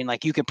know what I mean?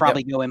 Like you could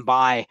probably go and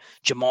buy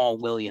Jamal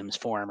Williams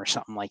for him or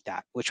something like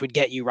that, which would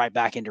get you right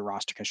back into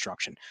roster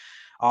construction.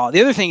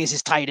 The other thing is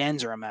his tight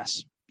ends are a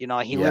mess. He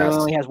literally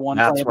only has one.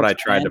 That's what I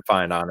tried to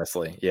find,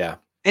 honestly. Yeah.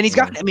 And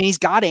he's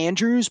got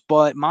Andrews,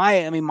 but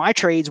my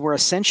trades were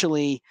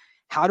essentially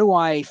how do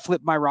I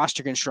flip my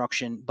roster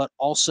construction, but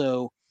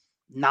also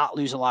not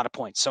lose a lot of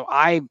points. So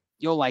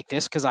you'll like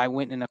this because I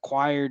went and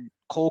acquired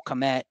Cole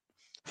Kmet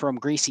from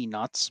Greasy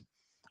Nuts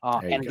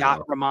and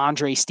got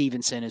Ramondre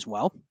Stevenson as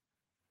well.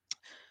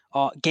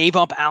 Gave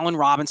up Allen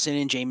Robinson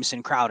and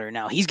Jamison Crowder.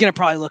 Now he's going to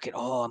probably look at,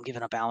 I'm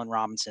giving up Allen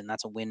Robinson.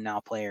 That's a win now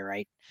player,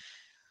 right?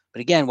 But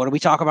again, what do we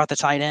talk about the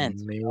tight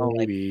ends?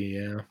 Maybe,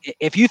 yeah.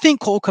 If you think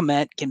Cole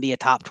Kmet can be a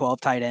top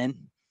 12 tight end,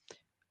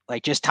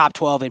 like just top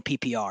 12 in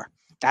PPR,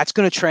 that's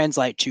going to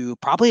translate to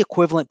probably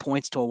equivalent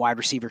points to a wide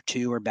receiver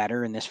 2 or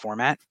better in this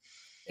format.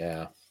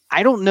 Yeah.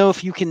 I don't know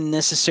if you can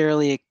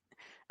necessarily.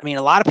 I mean,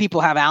 a lot of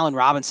people have Allen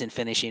Robinson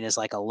finishing as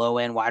like a low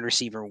end wide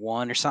receiver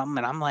 1 or something,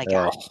 and I'm like,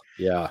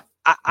 yeah.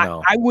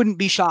 I wouldn't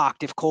be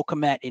shocked if Cole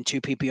Kmet in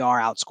 2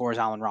 PPR outscores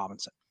Allen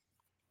Robinson.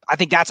 I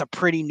think that's a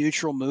pretty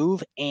neutral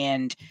move,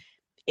 and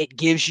it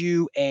gives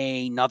you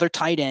another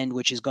tight end,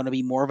 which is going to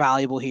be more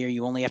valuable here.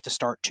 You only have to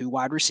start 2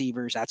 wide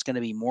receivers. That's going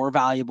to be more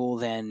valuable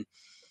than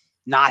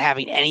not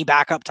having any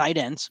backup tight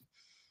ends.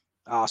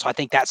 So I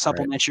think that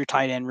supplements your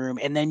tight end room.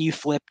 And then you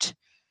flipped.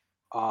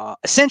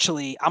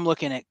 Essentially, I'm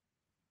looking at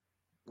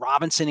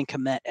Robinson and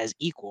Kmet as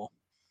equal,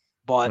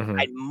 but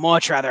I'd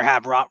much rather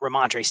have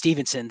Ramondre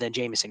Stevenson than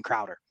Jamison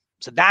Crowder.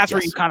 So that's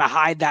where you kind of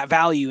hide that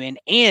value in,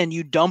 and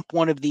you dump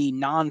one of the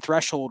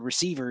non-threshold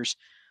receivers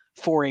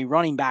for a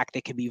running back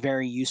that could be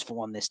very useful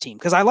on this team.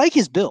 Because I like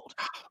his build.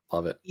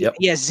 Love it. Yep.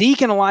 Yeah,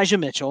 Zeke and Elijah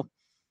Mitchell.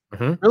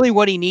 Really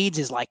what he needs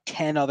is like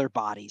 10 other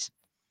bodies.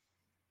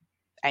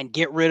 And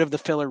get rid of the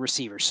filler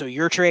receivers. So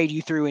your trade,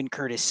 you threw in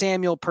Curtis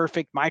Samuel.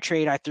 Perfect. My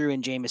trade, I threw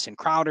in Jamison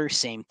Crowder.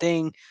 Same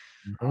thing.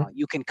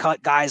 You can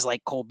cut guys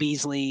like Cole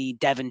Beasley,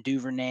 Devin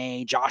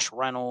Duvernay, Josh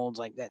Reynolds,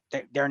 like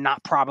that. They're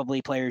not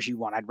probably players you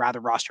want. I'd rather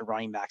roster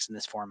running backs in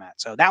this format.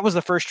 So that was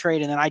the first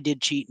trade, and then I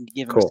did cheat and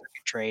give him a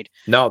second trade.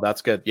 No,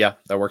 that's good. Yeah,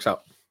 that works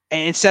out.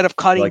 And instead of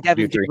cutting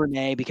Devin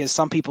Duvernay, because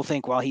some people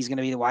think, well, he's going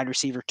to be the wide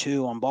receiver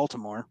 2 on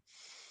Baltimore,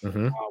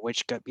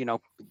 which,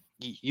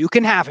 you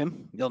can have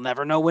him. You'll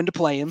never know when to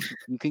play him.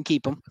 You can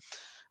keep him.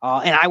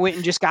 And I went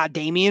and just got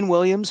Damian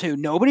Williams, who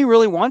nobody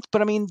really wants,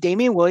 but I mean,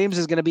 Damian Williams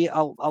is going to be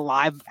a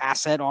live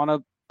asset on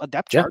a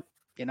depth chart,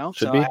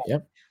 Should be.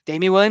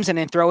 Damian Williams, and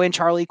then throw in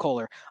Charlie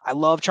Kolar. I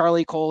love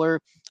Charlie Kolar.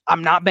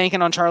 I'm not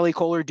banking on Charlie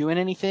Kolar doing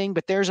anything,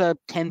 but there's a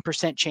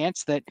 10%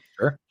 chance that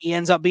he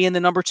ends up being the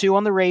number 2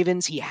 on the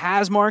Ravens. He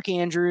has Mark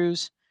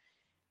Andrews.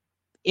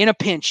 In a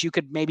pinch, you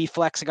could maybe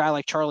flex a guy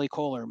like Charlie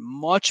Kolar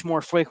much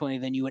more frequently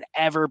than you would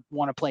ever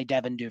want to play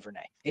Devin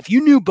Duvernay. If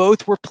you knew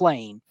both were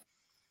playing,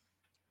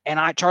 and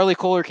Charlie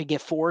Kolar could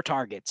get 4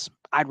 targets,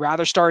 I'd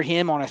rather start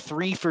him on a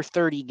 3 for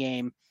 30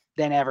 game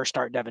than ever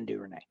start Devin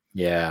Duvernay.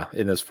 Yeah,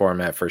 in this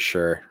format for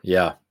sure.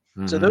 Yeah.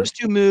 So those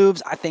 2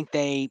 moves, I think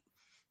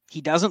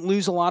he doesn't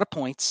lose a lot of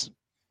points.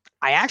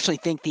 I actually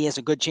think he has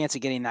a good chance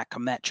of getting that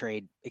Kmet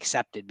trade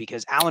accepted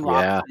because Allen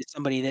Robinson is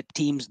somebody that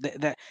teams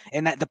that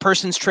the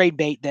person's trade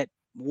bait that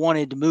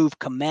wanted to move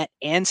Kmet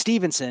and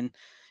Stevenson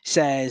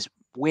says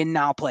win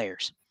now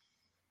players.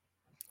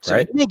 So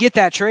you may get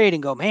that trade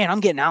and go, man, I'm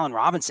getting Allen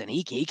Robinson.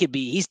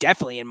 He's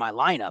definitely in my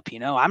lineup.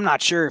 I'm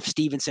not sure if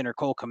Stevenson or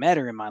Cole Kmet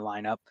are in my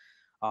lineup,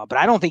 but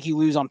I don't think you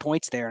lose on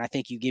points there. And I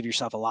think you give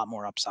yourself a lot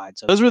more upside.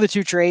 So those were the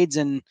 2 trades,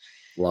 and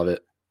love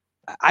it.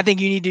 I think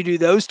you need to do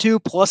those 2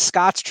 plus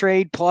Scott's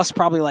trade, plus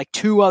probably like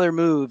 2 other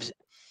moves,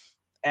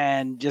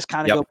 and just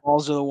kind of go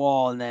balls to the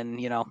wall. And then,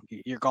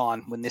 you're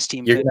gone when this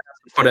team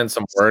put in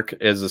some work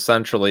is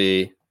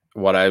essentially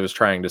what I was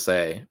trying to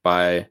say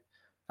I'm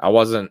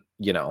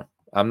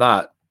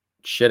not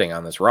shitting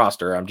on this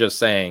roster. I'm just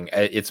saying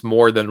it's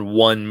more than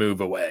one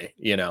move away,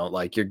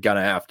 like you're going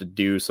to have to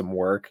do some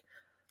work.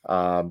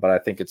 But I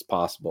think it's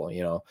possible,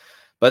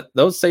 but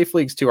those safe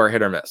leagues too are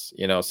hit or miss.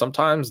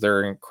 Sometimes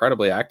they're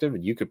incredibly active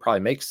and you could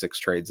probably make 6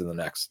 trades in the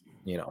next,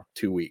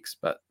 2 weeks,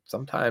 but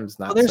sometimes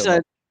not.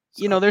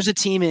 You know, there's a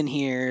team in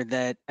here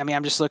that, I mean,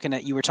 I'm just looking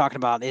at, you were talking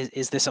about,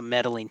 is this a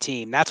meddling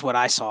team? That's what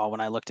I saw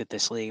when I looked at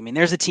this league. I mean,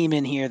 there's a team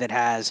in here that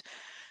has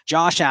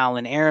Josh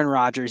Allen, Aaron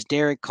Rodgers,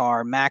 Derek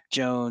Carr, Mac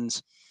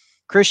Jones,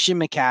 Christian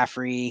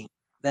McCaffrey.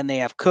 Then they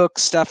have Cook,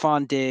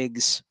 Stephon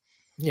Diggs.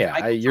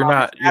 Yeah, you're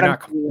not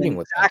competing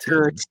with Zach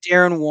Ertz,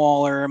 Darren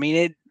Waller. I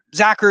mean,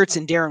 Zach Ertz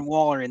and Darren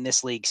Waller in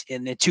this league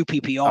in the 2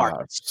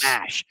 PPR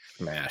smash.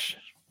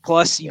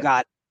 Plus, you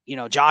got, you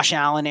know, Josh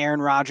Allen,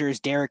 Aaron Rodgers,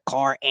 Derek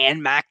Carr,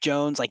 and Mac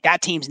Jones. Like,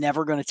 that team's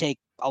never going to take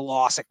a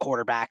loss at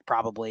quarterback,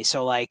 probably.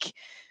 So, like,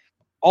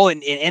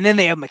 and then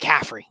they have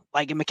McCaffrey.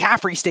 Like, if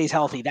McCaffrey stays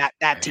healthy,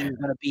 that team is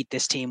going to beat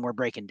this team we're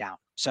breaking down.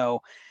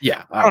 So,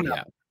 yeah, I don't know.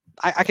 Yeah.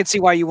 I could see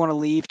why you want to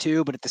leave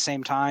too, but at the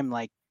same time,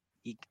 like,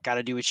 you got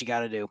to do what you got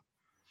to do.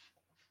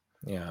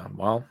 Yeah,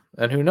 well,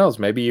 and who knows?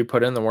 Maybe you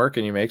put in the work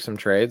and you make some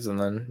trades, and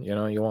then, you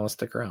know, you want to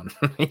stick around.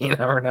 You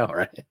never know,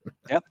 right?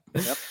 Yep.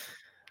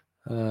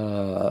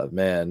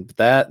 Man,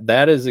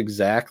 that is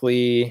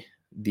exactly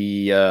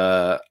the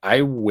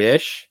I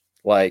wish,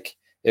 like,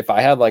 if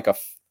I had like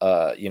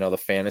you know, the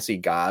fantasy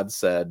god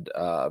said,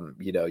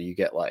 you know, you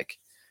get like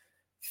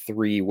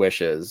 3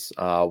 wishes.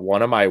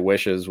 One of my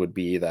wishes would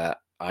be that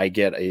I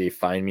get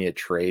find me a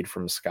trade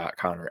from Scott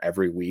Connor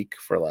every week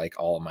for like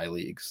all of my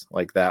leagues.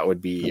 Like, that would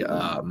be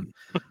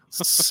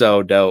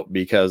so dope,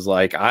 because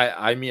like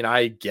I mean,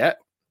 I get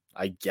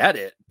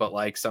it, but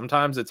like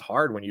sometimes it's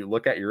hard when you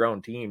look at your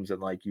own teams and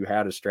like you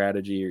had a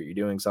strategy or you're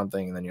doing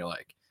something and then you're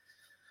like,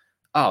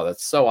 oh,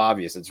 that's so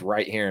obvious, it's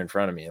right here in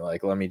front of me,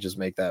 like, let me just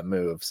make that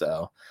move.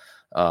 So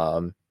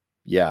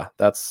yeah,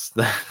 that's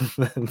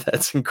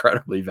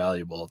incredibly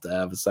valuable to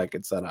have a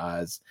second set of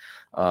eyes.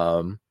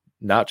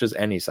 Not just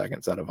any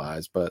second set of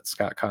eyes, but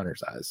Scott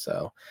Connor's eyes.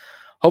 So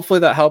hopefully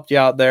that helped you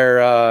out there,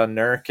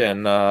 Nurk,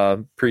 and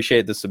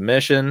appreciate the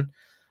submission.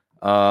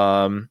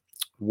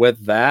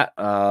 With that,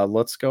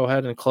 let's go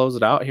ahead and close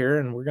it out here,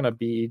 and we're going to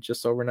be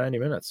just over 90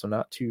 minutes, so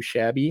not too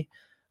shabby.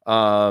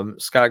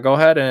 Scott, go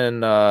ahead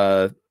and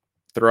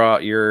throw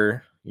out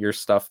your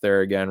stuff there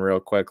again real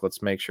quick.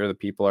 Let's make sure that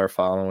people are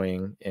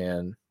following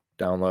and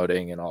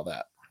downloading and all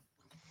that.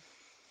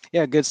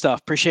 Yeah, good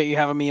stuff. Appreciate you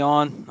having me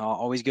on.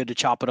 Always good to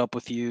chop it up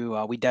with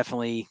you. We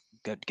definitely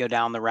go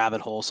down the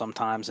rabbit hole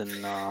sometimes,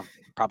 and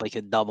probably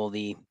could double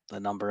the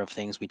number of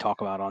things we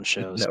talk about on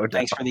shows. So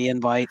thanks for the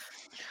invite.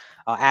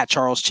 At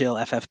Charles Chill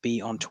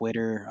FFB on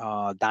Twitter.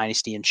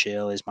 Dynasty and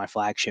Chill is my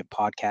flagship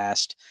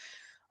podcast.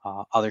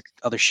 Other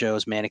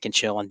shows, Manic and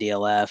Chill on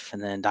DLF,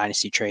 and then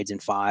Dynasty Trades in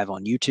 5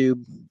 on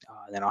YouTube.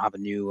 Then I'll have a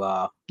new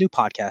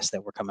podcast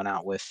that we're coming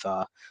out with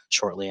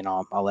shortly, and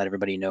I'll let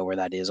everybody know where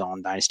that is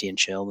on Dynasty and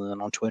Chill, and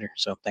then on Twitter.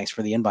 So thanks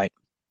for the invite.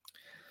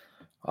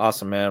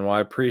 Awesome, man. Well,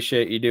 I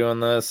appreciate you doing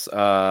this.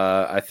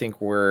 I think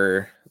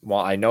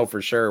I know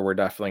for sure we're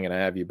definitely going to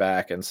have you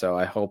back, and so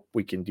I hope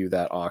we can do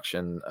that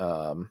auction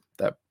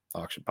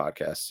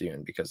podcast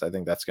soon, because I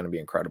think that's going to be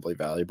incredibly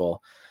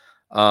valuable.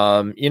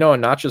 You know,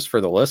 and not just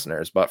for the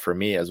listeners, but for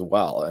me as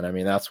well. And I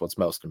mean, that's what's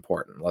most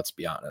important. Let's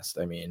be honest.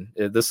 I mean,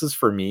 this is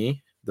for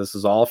me. This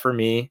is all for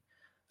me.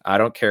 I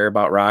don't care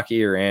about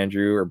Rocky or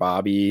Andrew or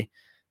Bobby.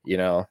 You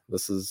know,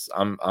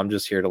 I'm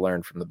just here to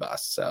learn from the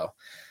best. So,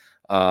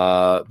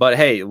 but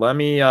hey, let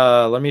me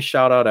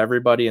shout out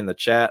everybody in the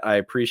chat. I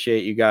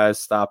appreciate you guys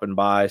stopping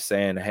by,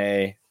 saying,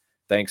 hey,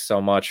 thanks so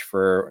much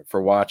for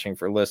watching,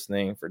 for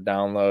listening, for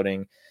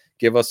downloading.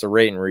 Give us a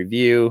rate and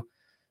review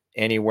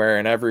anywhere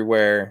and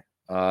everywhere.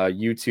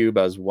 YouTube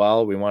as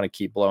well. We want to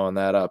keep blowing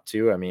that up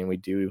too. I mean, we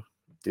do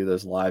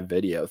this live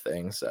video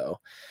thing, so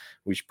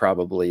we should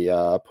probably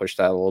push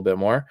that a little bit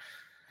more.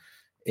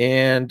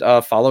 And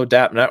follow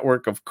DAP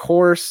Network, of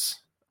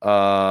course.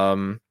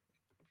 And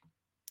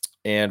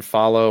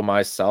follow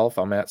myself.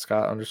 I'm at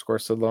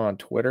Scott_Sidlow on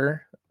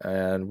Twitter.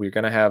 And we're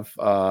going to have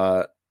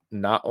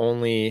not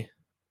only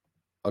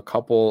a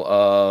couple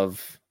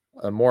of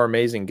more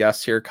amazing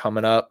guests here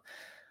coming up,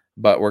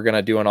 but we're going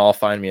to do an All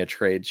Find Me a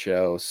Trade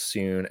show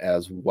soon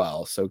as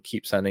well. So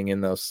keep sending in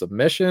those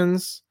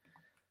submissions.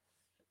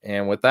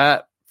 And with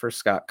that, for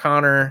Scott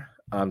Connor,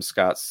 I'm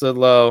Scott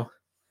Sidlow.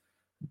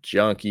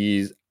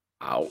 Junkies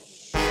out.